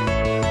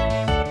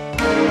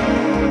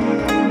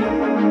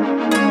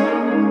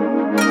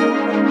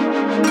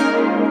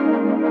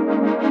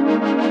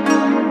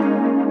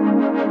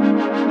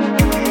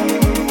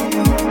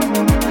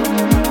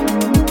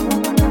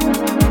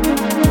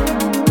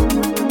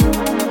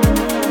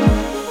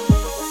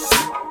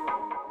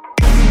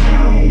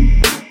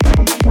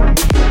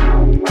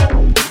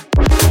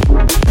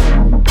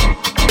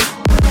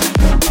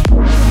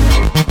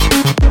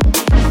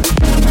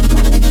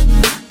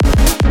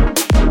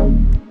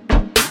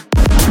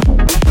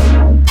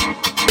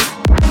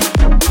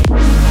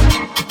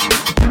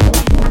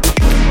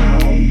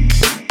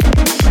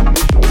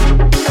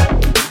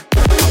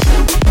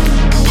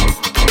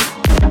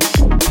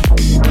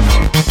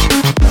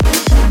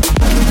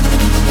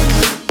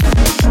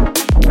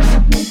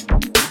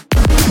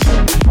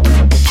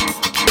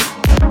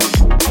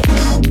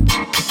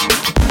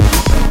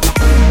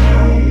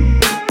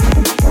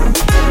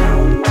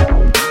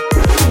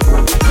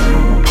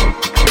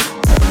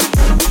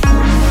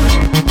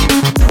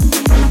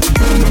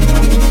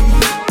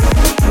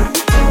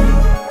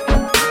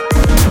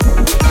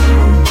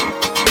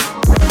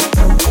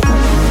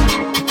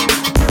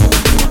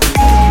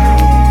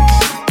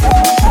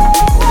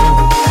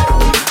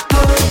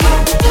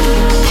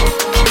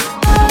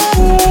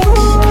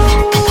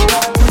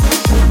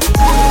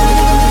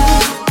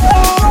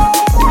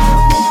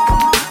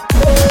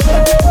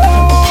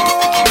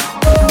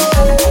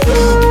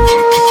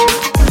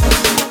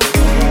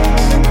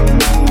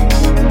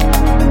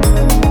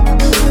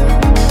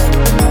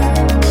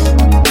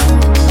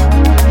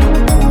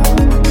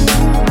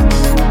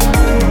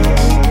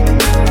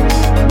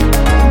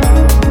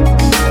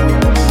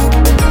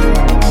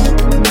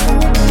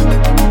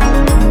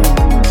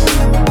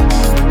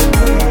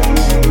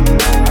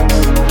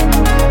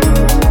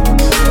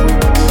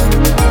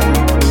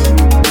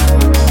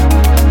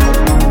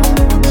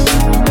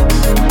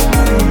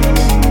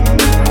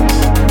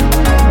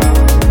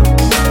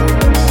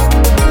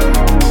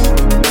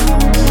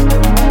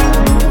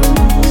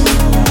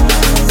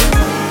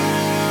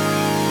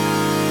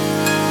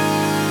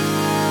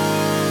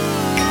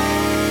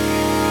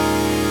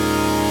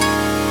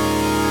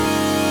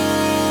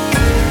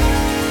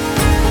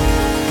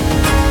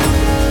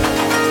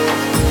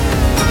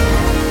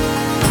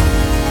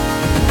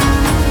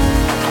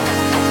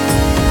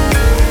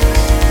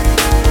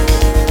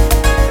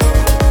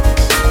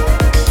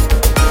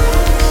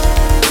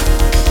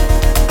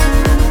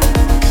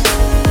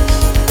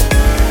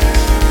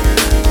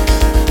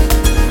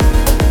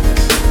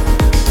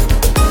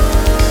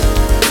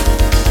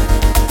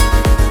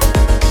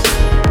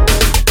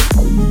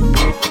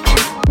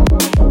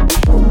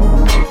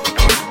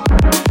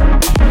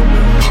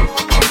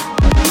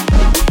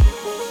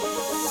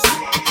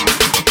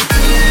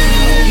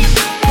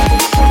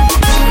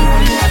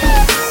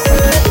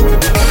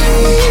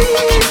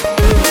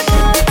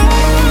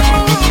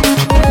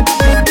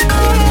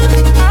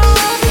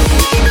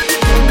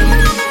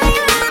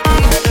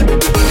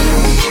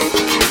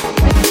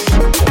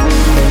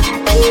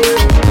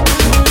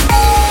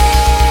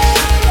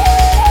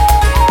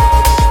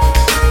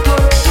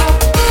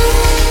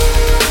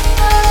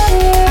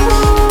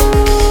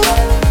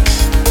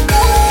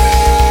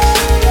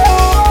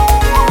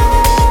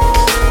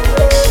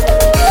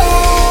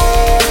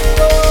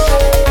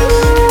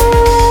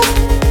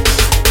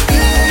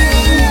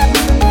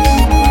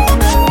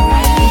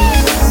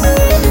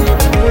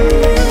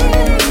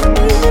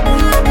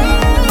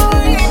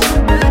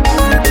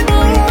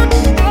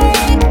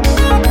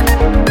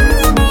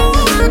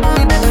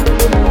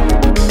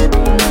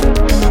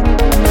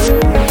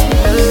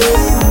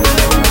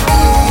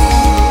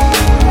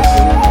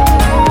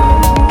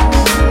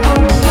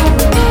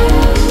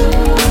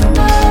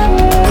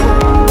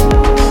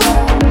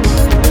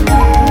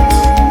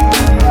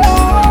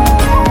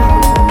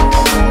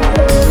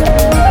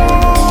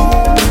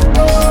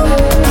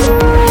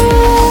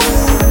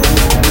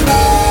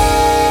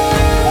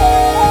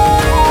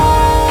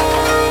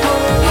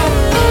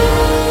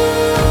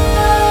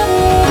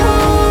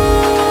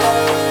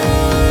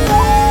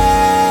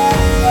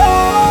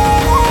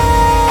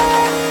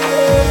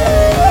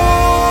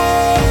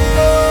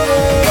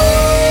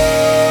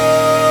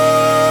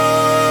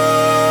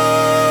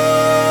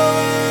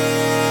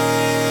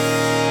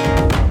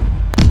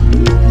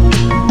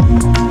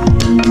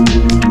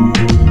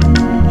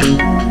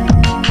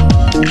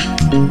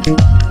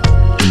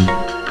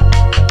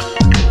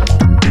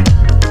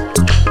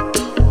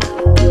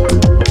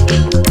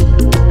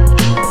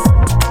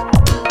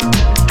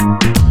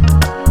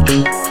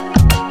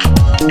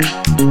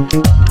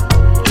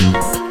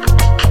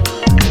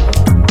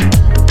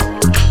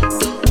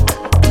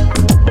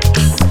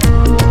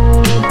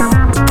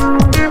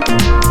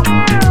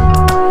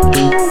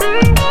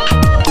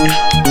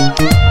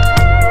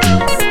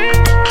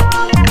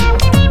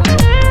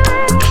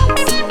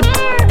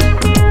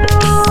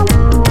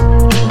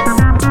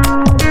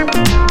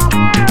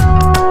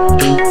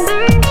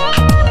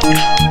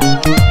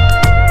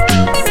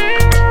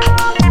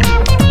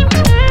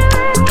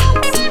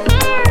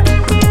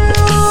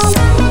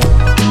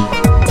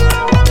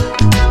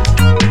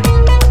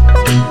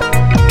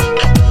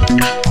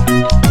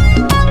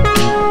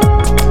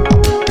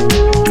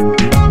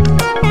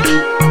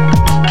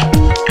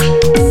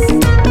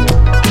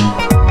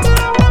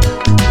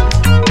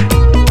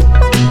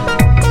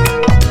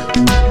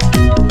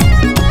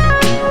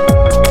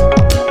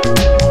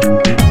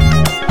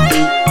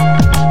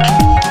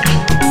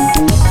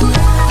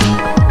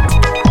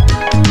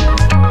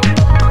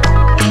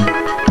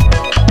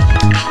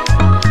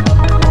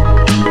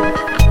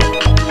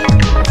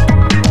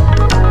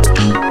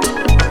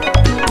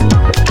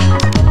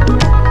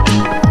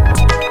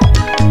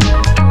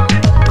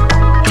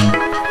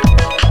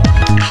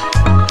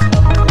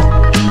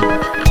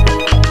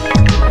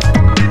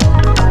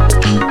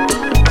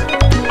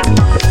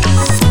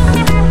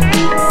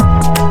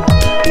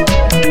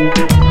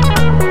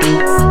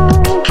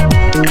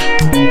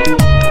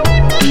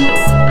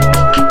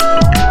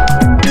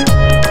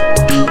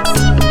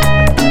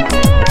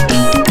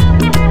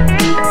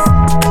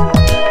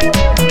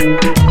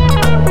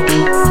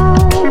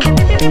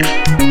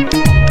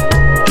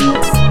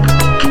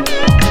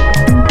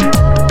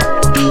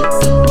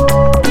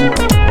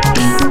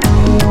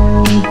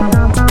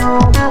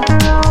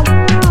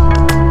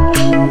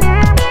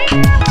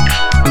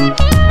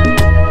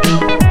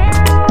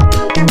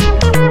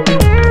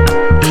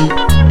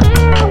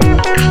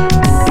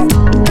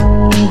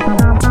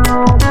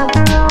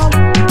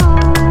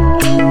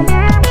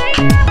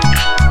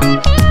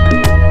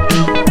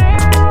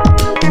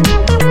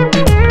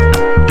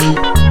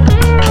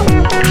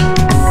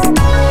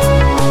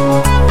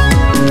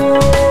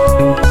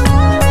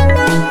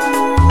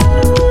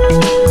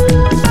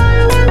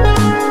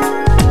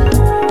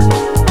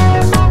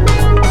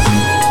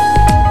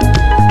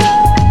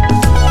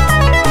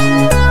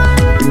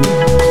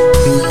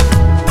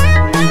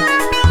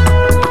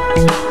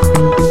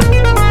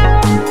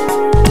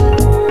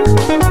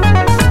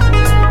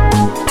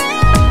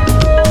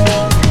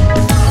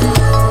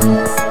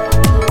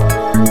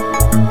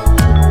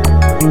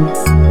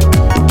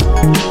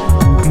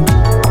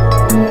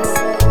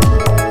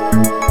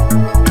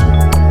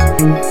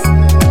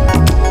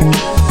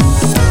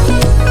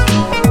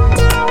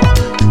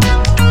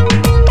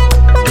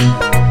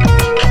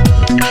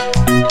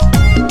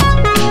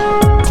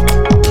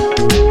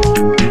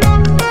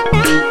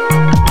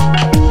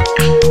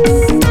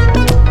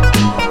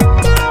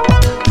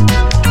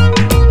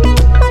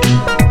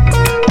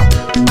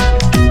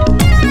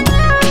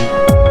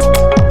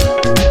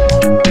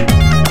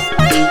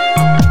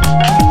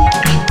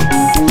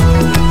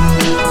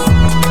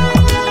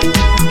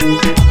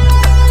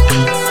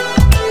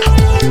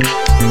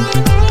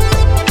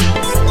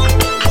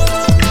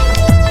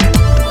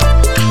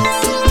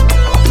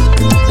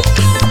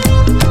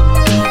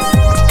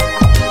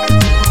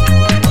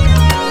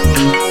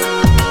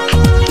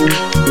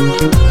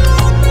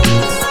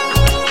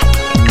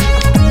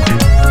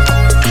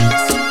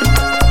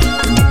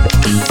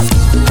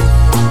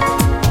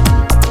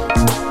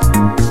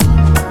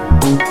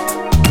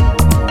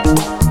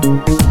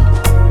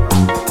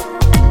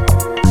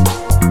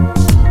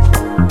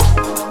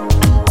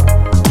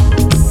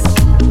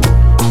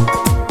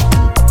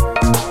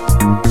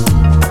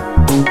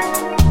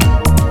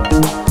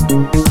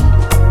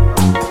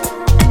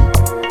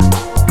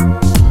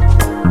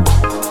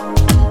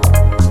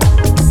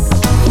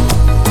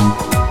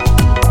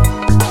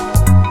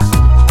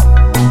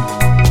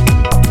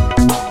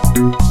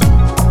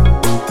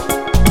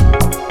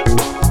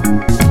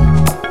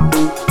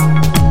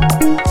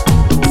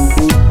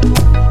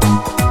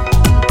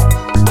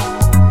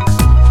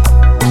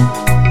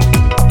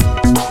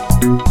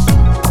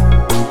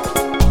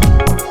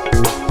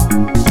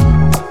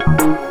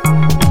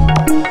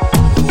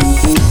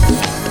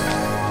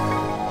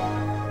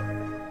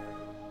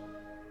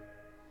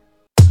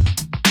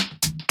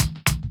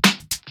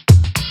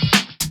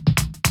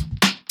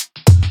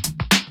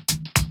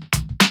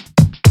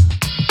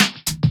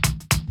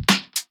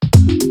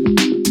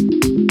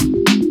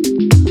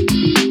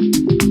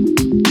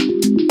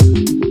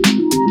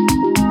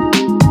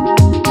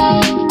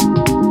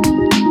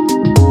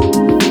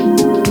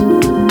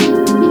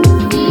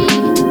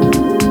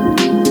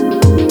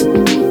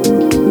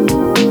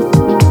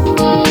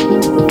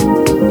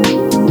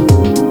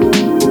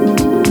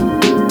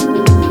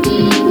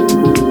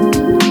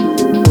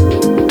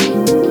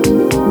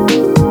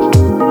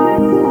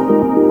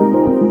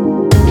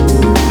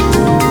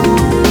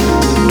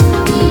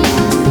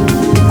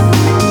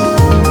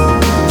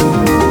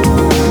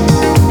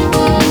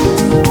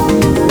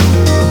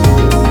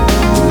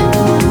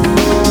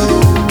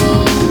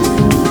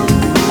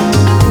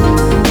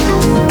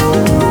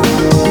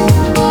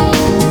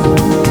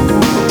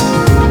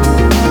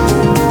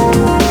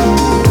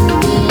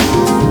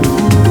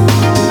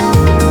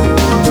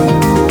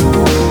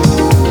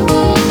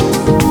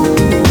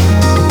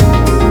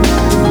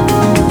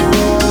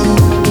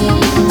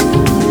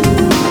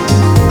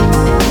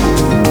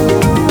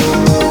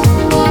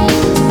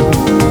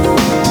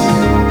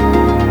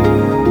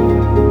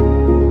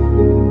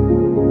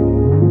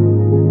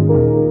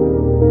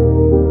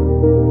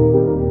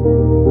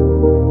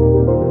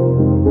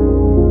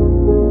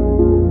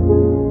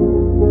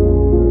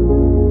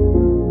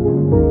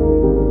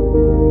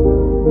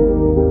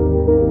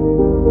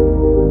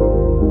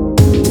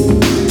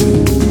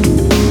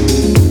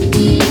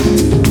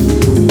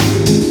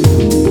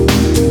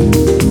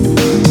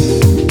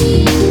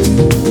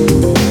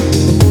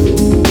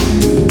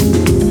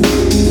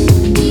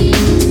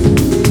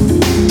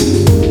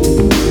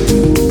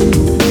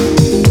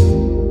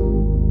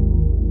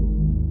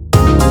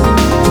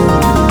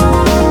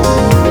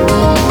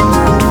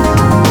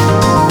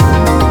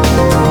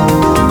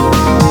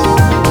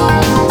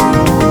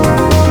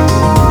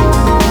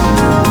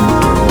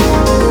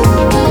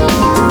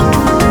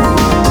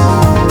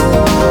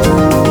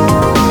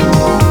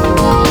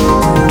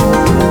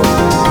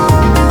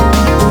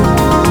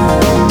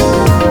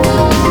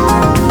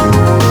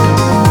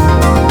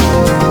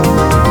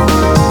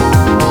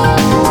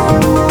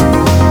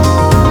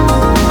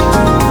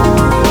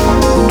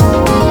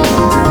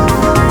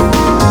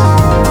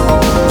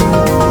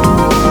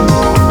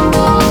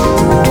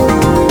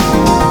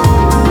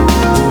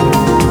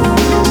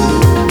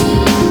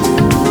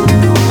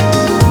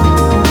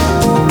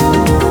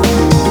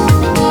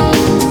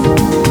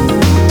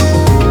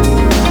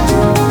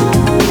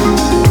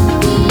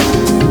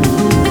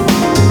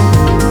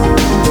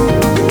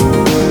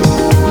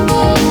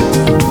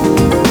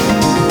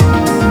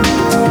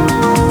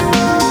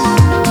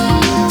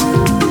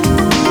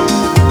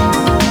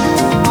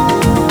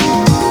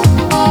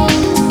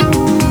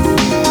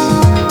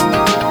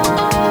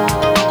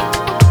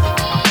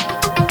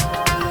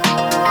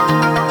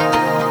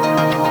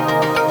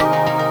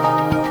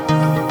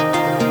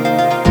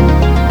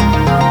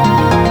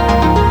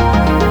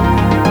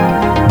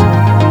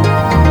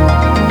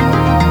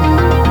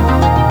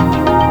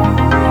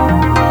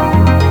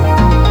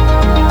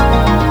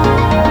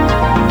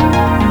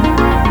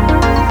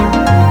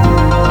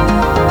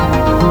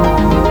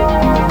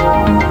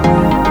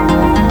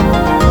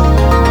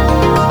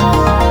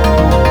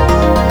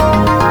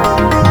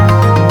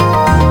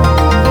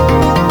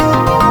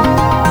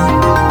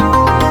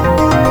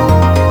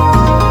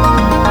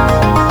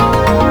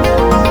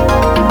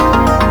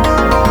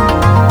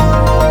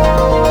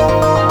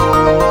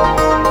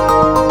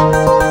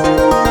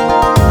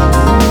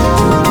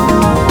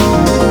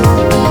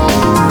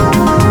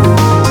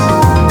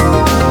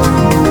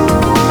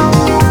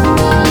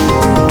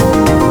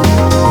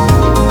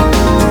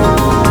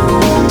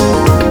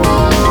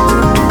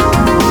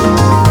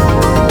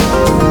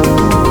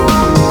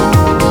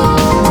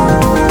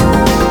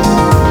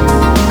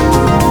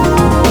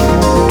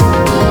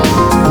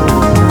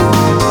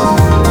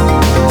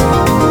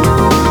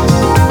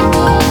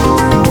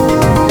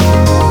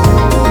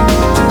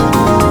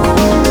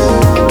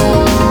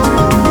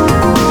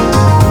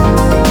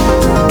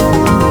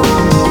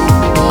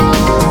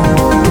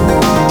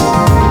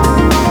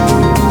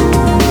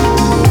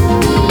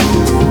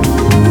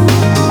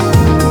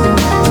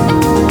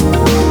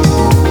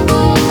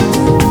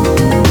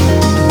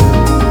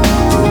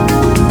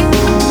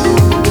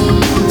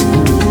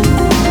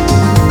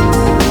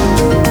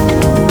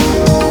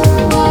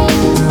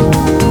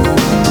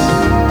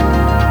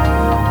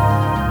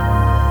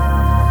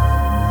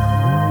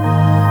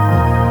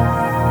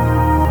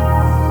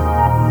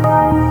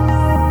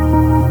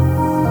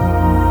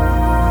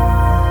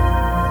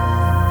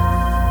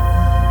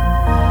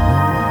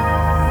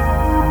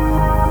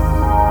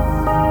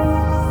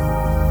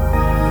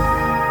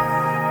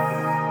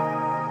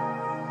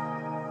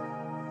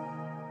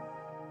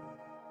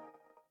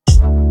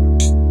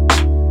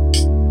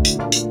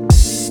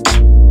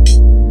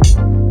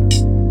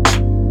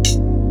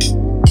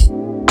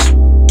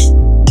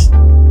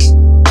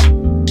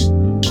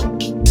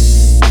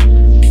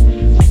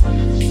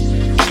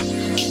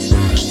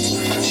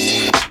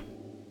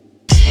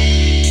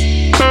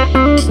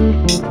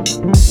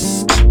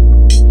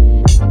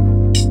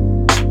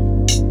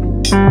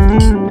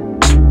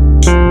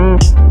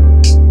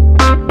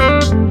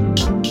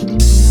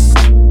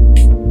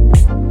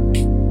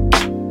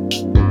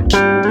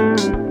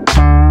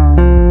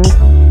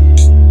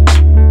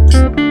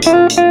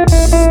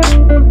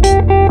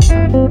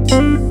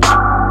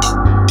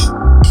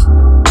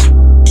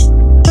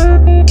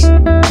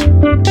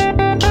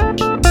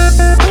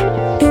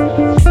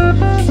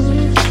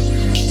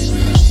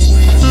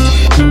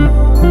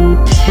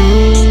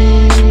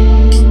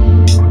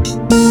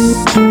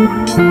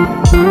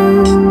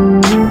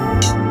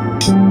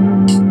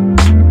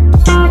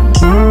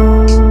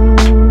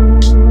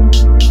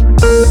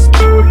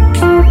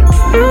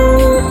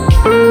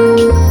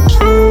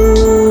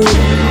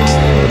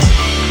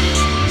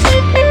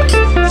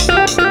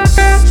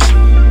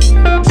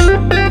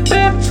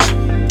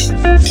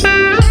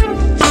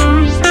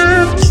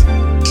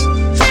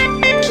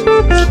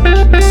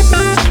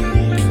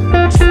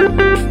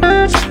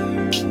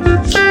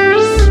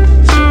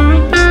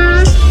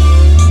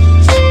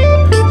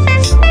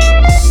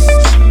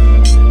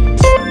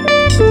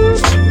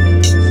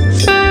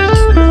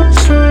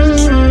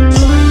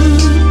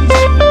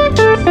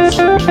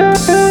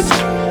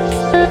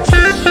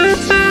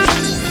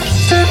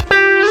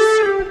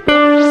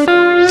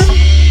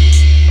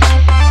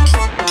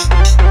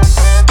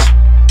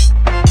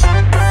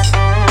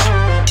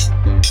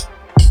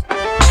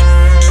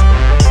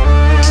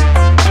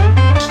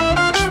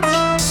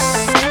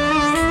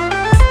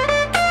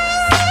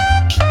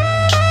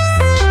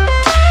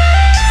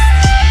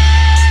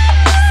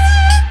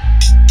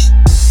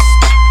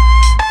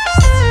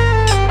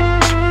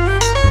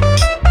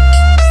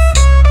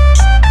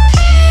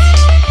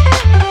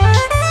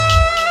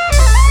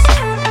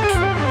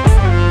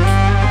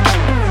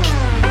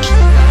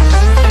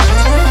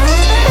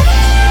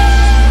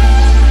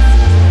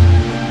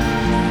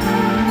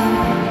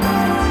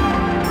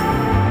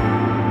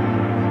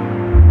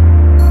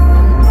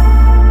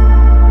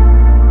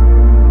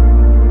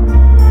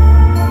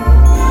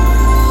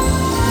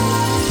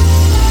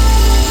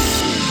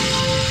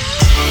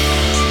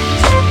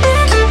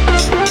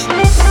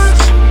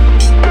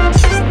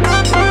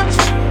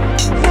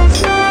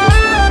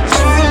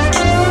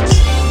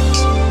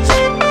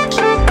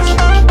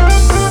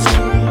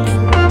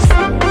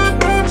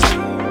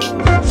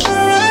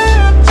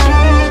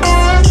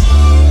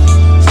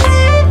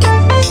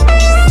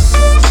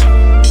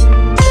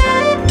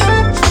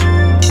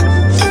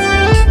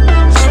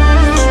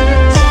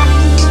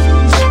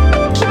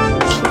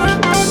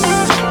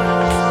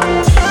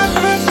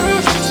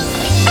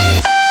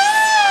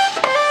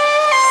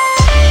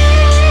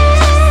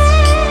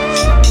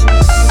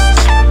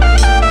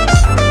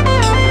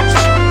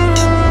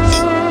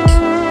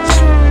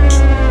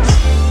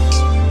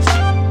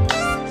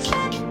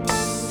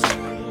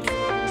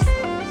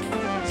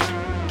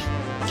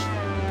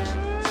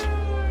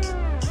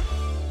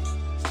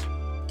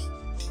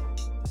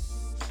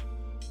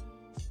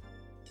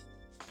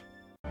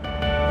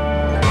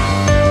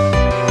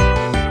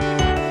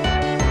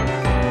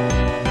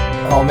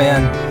 Oh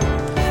man,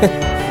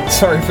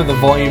 sorry for the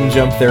volume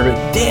jump there,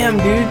 but damn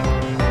dude,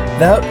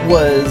 that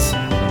was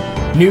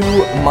new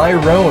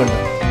Myron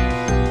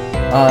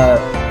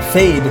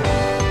Fade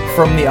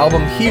from the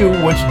album Hue,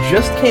 which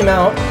just came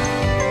out,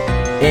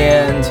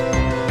 and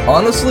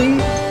honestly,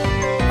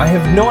 I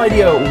have no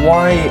idea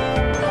why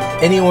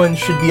anyone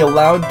should be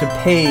allowed to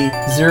pay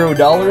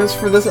 $0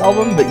 for this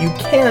album, but you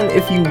can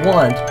if you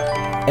want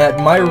at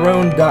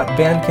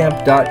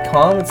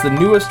myron.bandcamp.com. It's the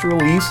newest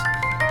release.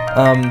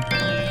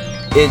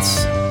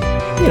 It's,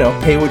 you know,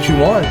 pay what you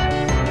want,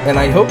 and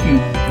I hope you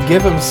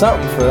give him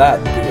something for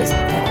that, because,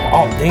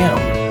 oh damn,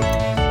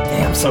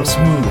 so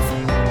smooth.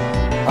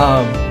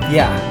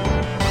 Yeah.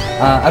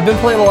 I've been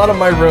playing a lot of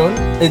Myron.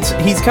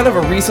 He's kind of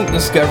a recent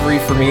discovery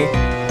for me.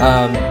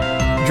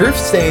 Drift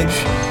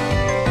Stage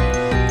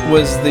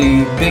was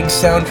the big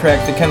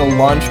soundtrack that kind of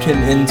launched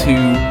him into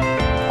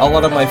a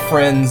lot of my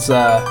friends'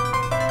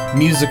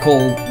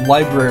 musical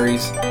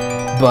libraries,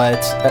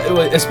 but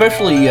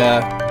especially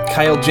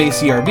Kyle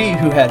JCRB,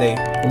 who had a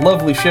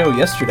lovely show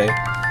yesterday.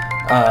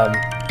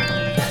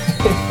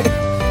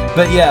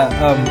 But yeah,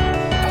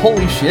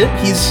 holy shit,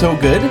 he's so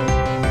good.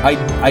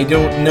 I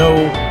don't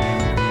know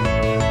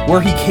where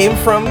he came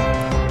from,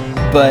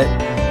 but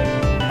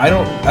I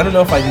don't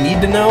know if I need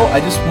to know. I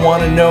just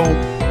want to know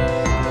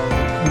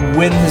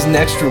when his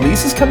next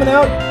release is coming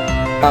out.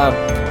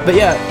 But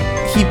yeah,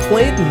 he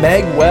played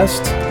Mag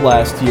West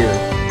last year,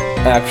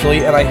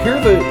 actually, and I hear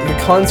the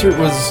concert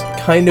was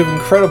kind of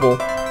incredible,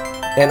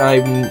 and I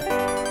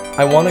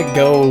want to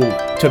go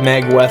to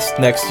Mag West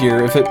next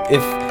year.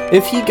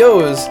 If he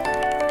goes,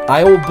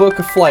 I will book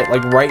a flight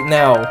like right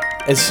now.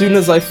 As soon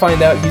as I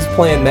find out he's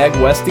playing Mag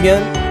West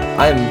again,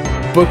 I'm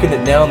booking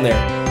it down there.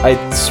 I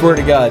swear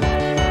to God.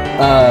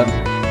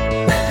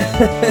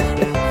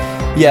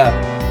 Yeah.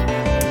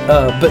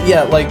 But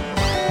yeah, like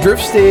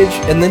Drift Stage,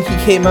 and then he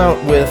came out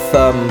with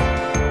a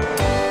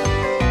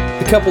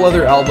couple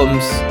other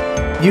albums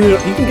You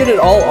can get it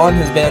all on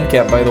his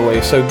Bandcamp, by the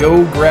way, so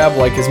go grab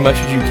like as much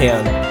as you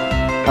can.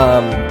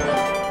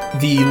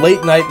 The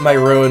Late Night My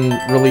Roan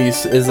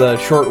release is a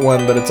short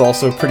one, but it's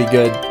also pretty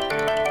good.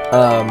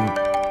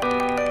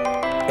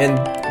 And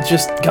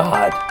just,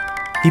 God,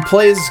 he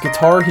plays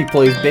guitar, he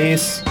plays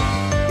bass,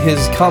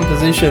 his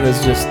composition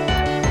is just,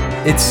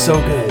 it's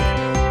so good.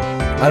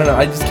 I don't know,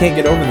 I just can't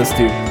get over this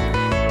dude.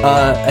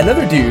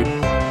 Another dude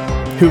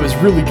who is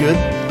really good,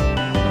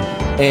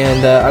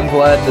 and I'm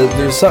glad that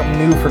there's something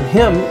new from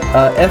him.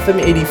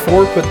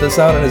 FM84 put this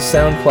out on his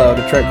SoundCloud,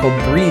 a track called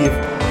Breathe,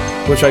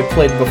 which I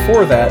played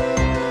before that.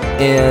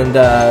 And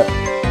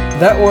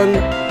that one,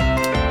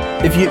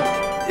 if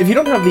you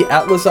don't have the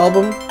Atlas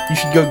album, you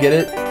should go get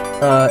it.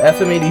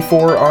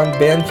 FM84 on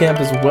Bandcamp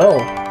as well.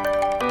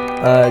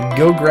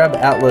 Go grab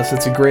Atlas,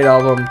 it's a great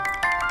album.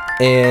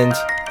 And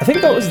I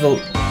think that was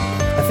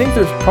I think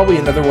there's probably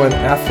another one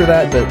after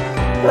that, but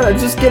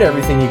just get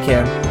everything you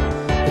can.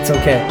 It's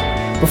okay.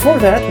 Before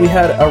that, we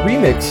had a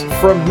remix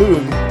from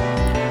Moog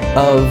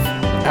of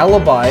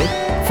Alibi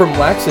from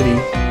Laxity.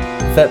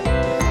 Let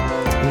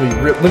me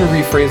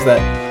rephrase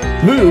that.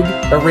 Moog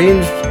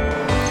arranged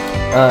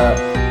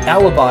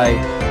Alibi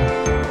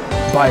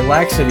by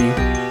Laxity,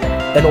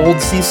 an old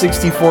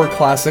C64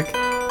 classic,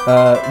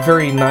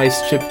 very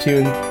nice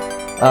chiptune.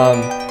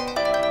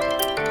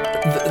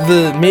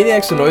 The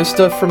Maniacs and Noise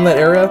stuff from that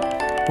era,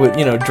 with,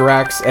 you know,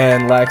 Drax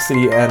and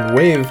Laxity and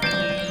Wave,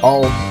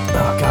 all,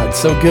 oh god,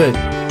 so good.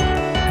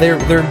 They're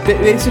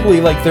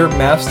basically like they're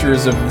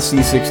masters of the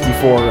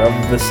C64,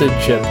 of the SID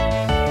chip,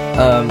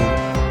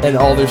 and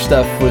all their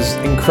stuff was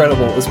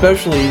incredible,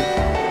 especially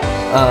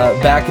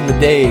back in the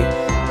day.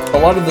 A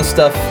lot of the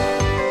stuff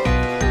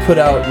put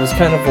out was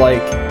kind of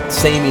like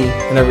samey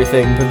and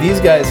everything, but these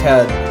guys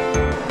had,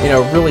 you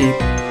know, really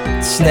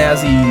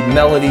snazzy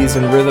melodies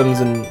and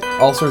rhythms and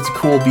all sorts of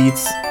cool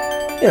beats.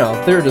 You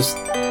know, they're just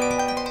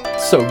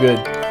so good.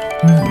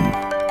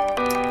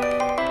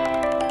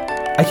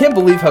 I can't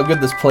believe how good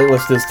this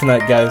playlist is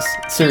tonight, guys.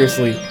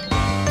 Seriously.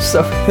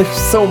 There's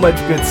so much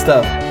good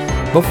stuff.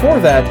 Before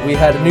that, we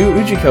had a new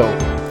Ujiko.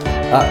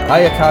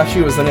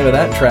 Ayakashi was the name of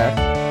that track.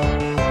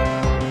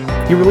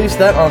 He released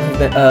that on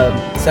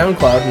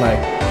SoundCloud, and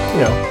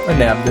I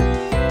nabbed it.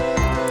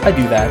 I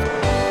do that.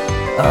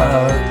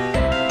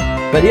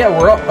 But yeah,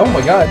 oh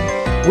my god.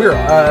 We're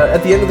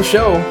at the end of the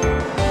show.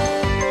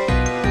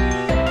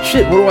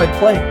 Shit, what do I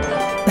play?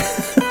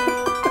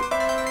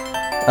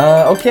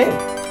 Okay.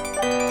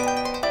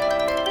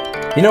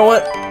 You know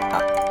what?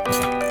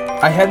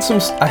 I had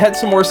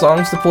some more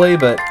songs to play,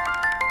 but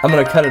I'm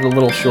gonna cut it a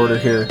little shorter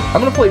here.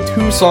 I'm gonna play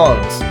 2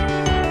 songs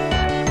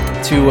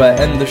to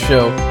end the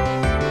show.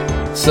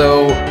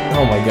 So,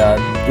 oh my god.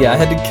 Yeah, I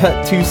had to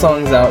cut 2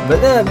 songs out, but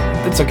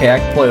it's okay, I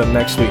can play them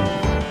next week.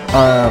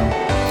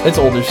 It's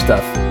older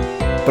stuff.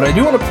 But I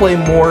do want to play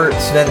more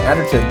Sven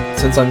Adderton,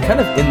 since I'm kind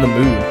of in the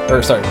mood,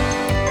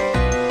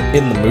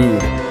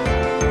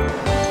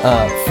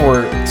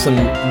 for some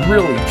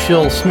really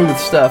chill, smooth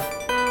stuff.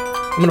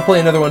 I'm gonna play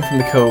another one from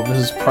The Cove. This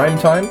is Prime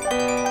Time.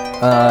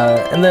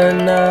 And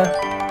then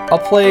I'll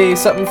play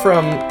something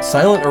from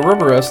Silent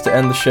Ouroboros to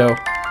end the show.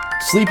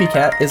 Sleepy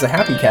Cat is a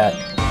Happy Cat.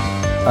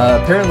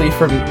 Apparently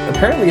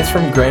it's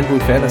from Grand Blue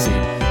Fantasy.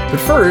 But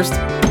first,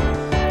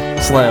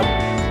 Slam.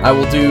 I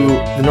will do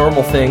the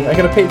normal thing. I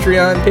got a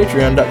Patreon,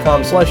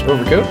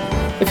 patreon.com/overcoat.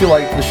 If you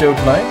liked the show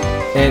tonight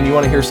and you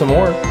want to hear some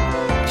more,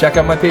 check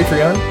out my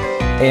Patreon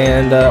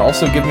and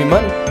also give me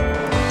money.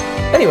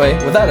 Anyway,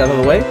 with that out of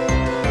the way,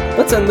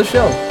 let's end the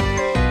show.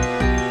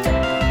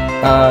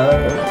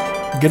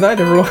 Good night,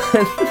 everyone.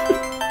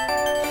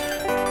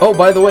 Oh,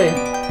 by the way,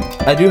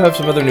 I do have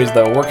some other news,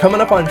 though. We're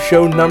coming up on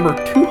show number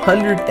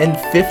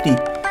 250,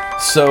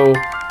 so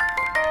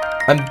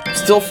I'm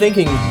still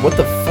thinking, what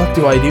the fuck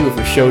do I do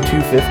for show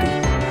 250?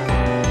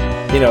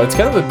 You know, it's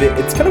kind of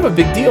a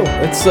big deal.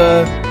 It's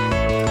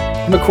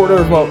I'm a quarter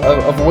of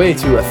a way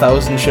to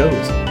 1,000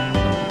 shows.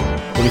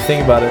 When you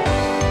think about it,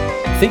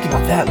 think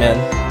about that, man.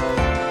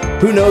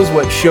 Who knows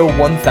what show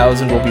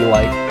 1,000 will be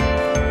like?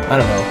 I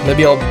don't know.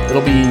 Maybe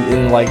it'll be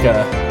in like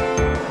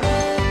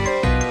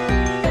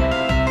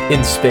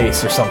in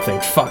space or something.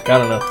 Fuck, I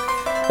don't know.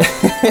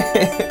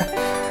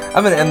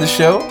 I'm gonna end the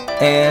show,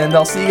 and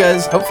I'll see you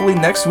guys hopefully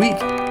next week.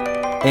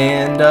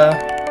 And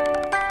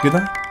good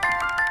night.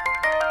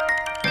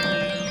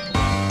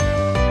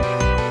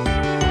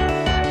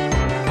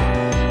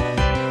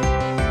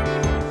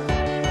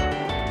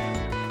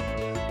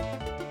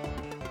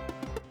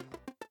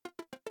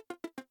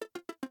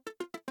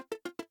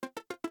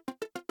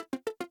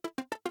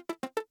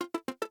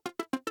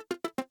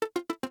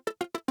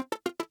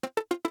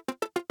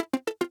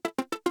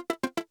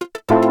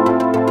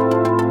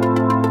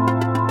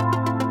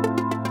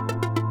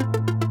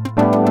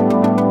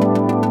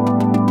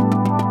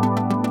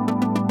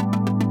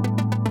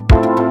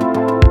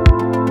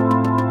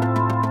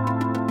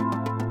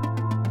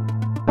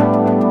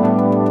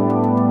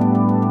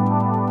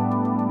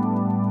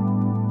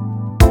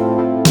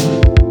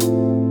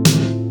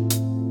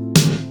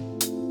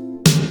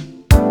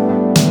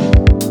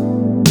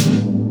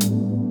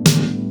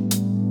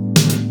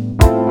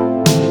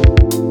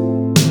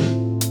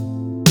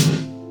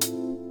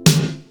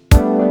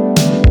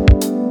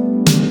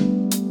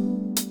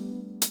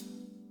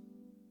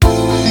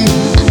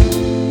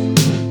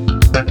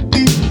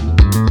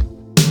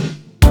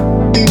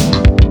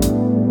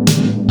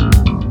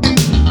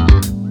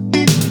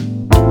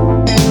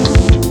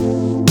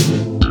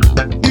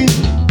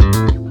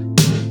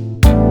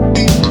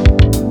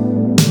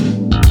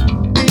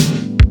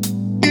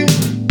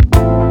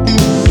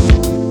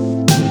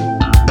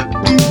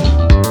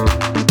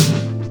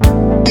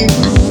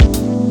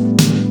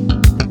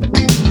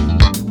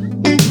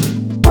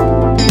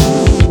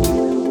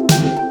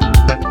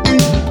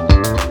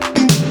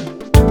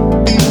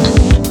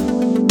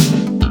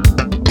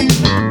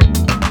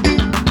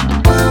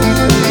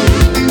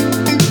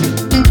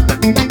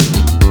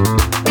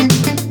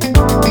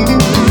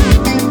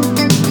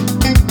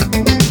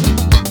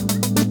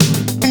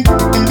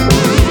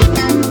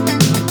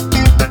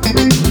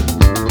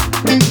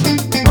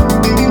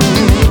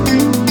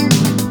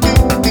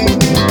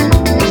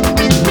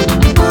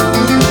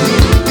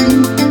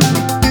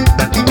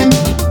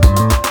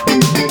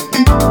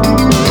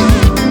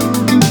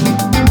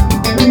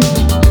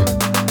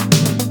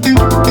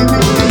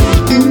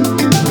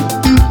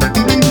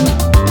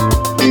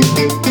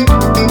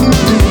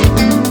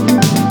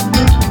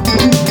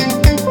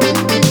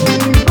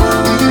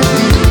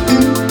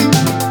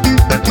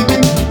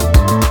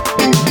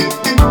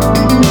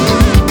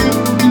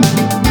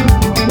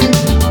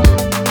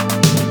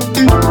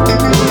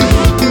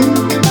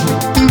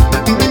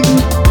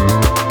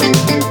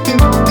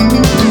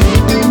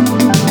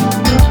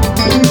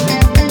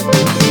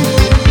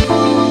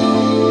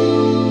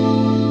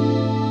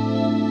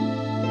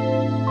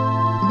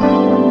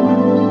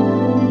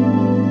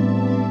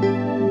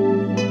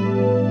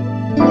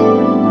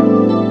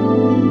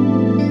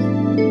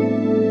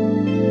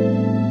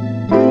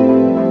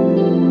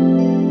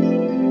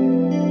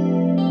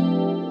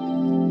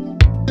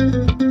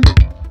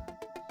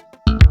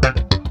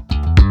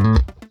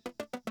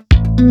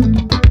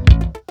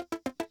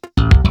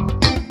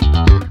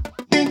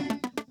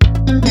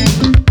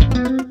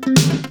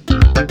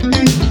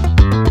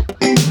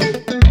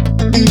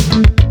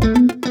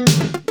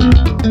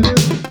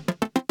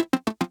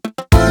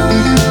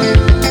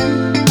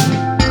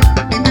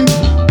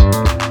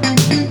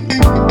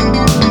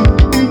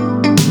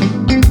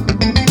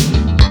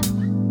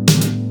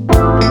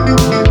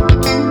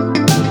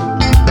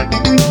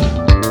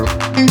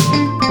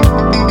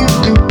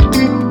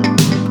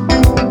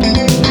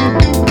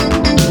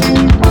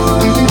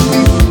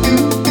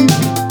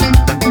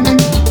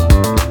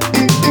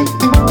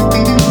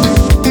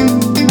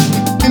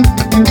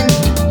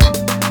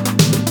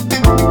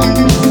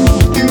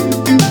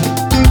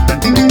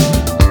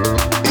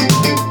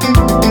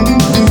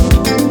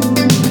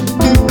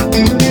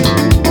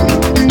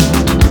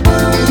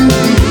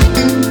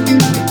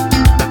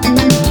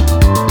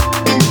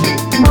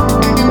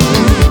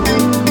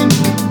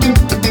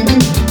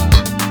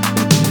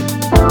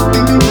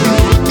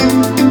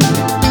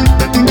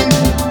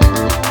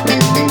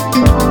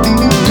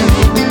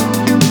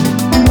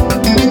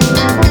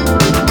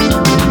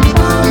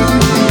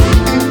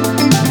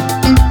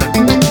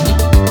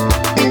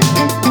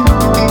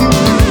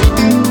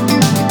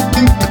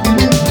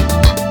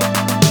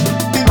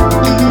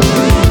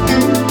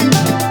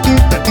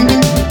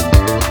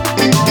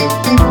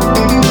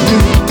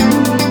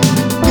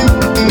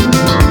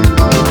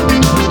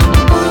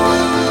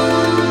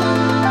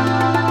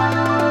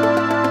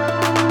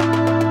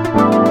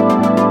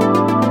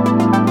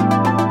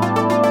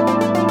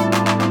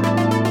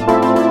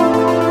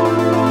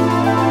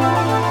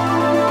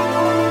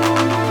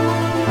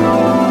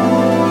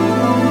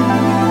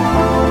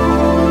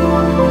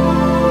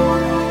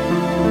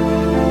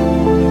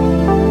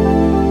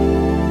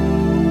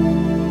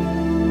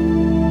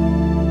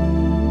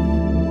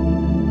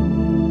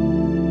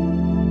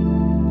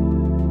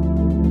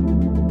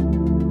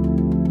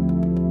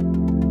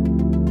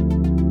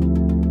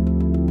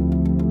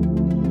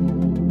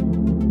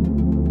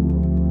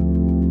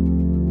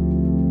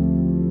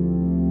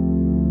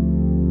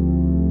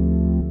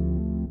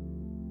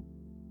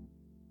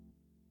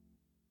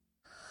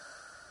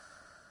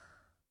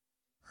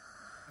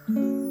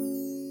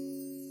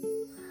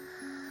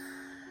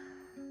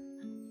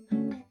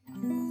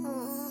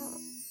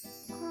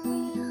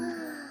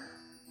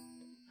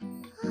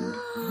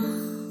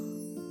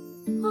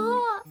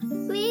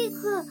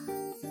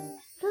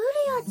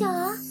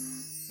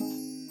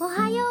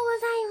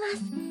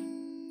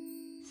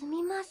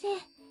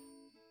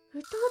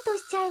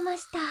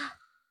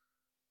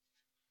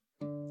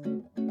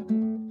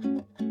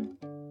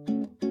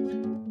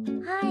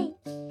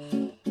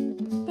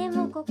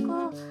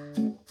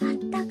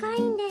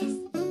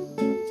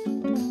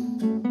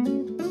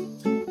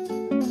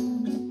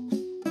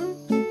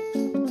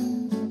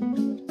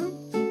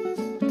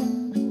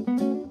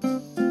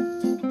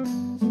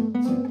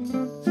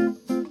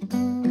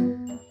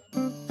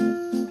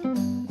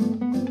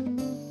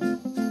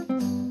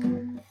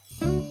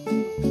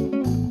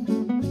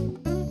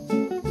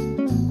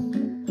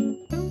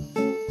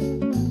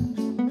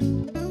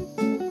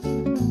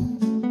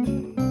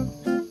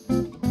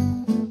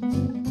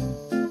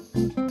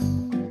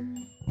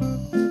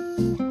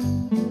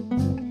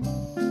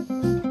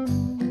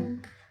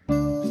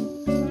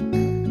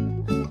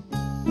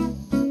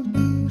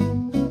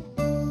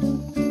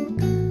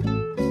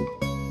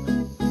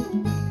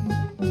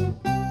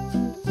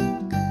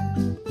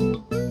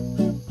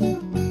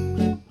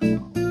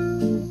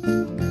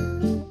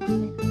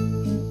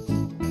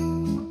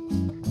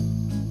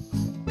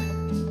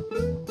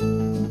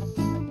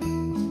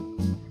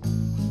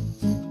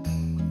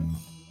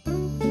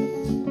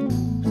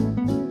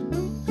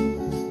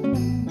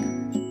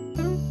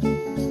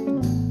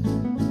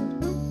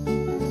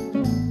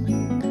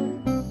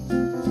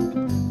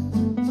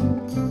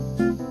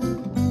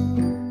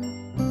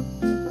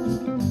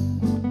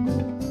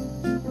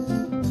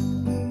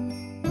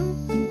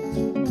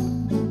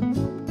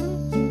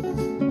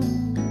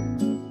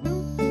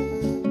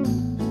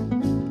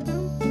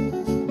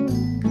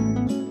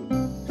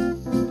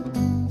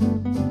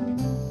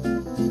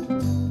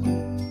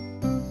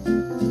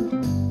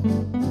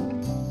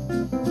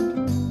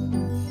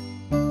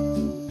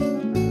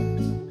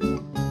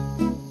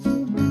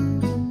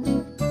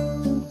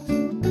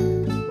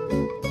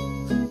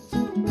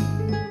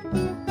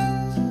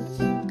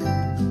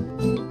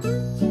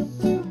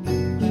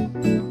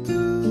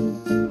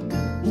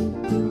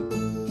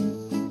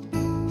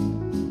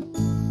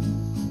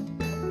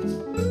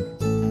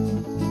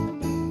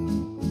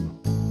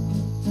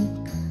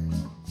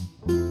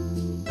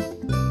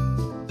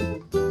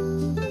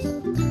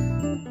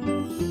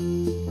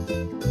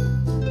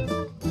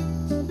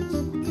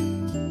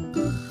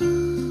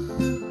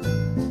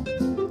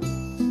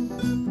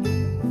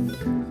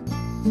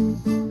 はい、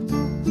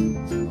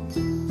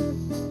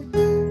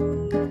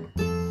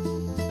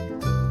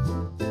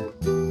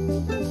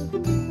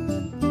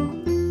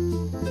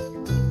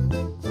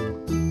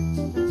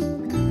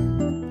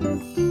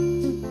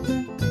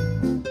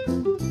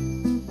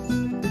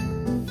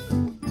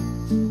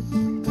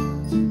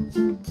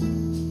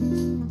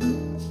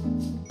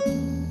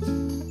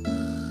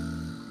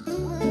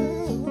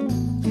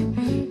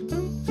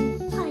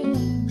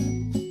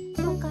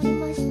わかり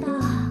ました。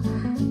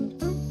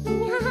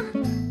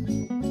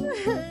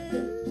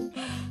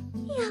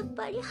にゃやっ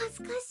ぱり恥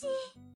ずかしい。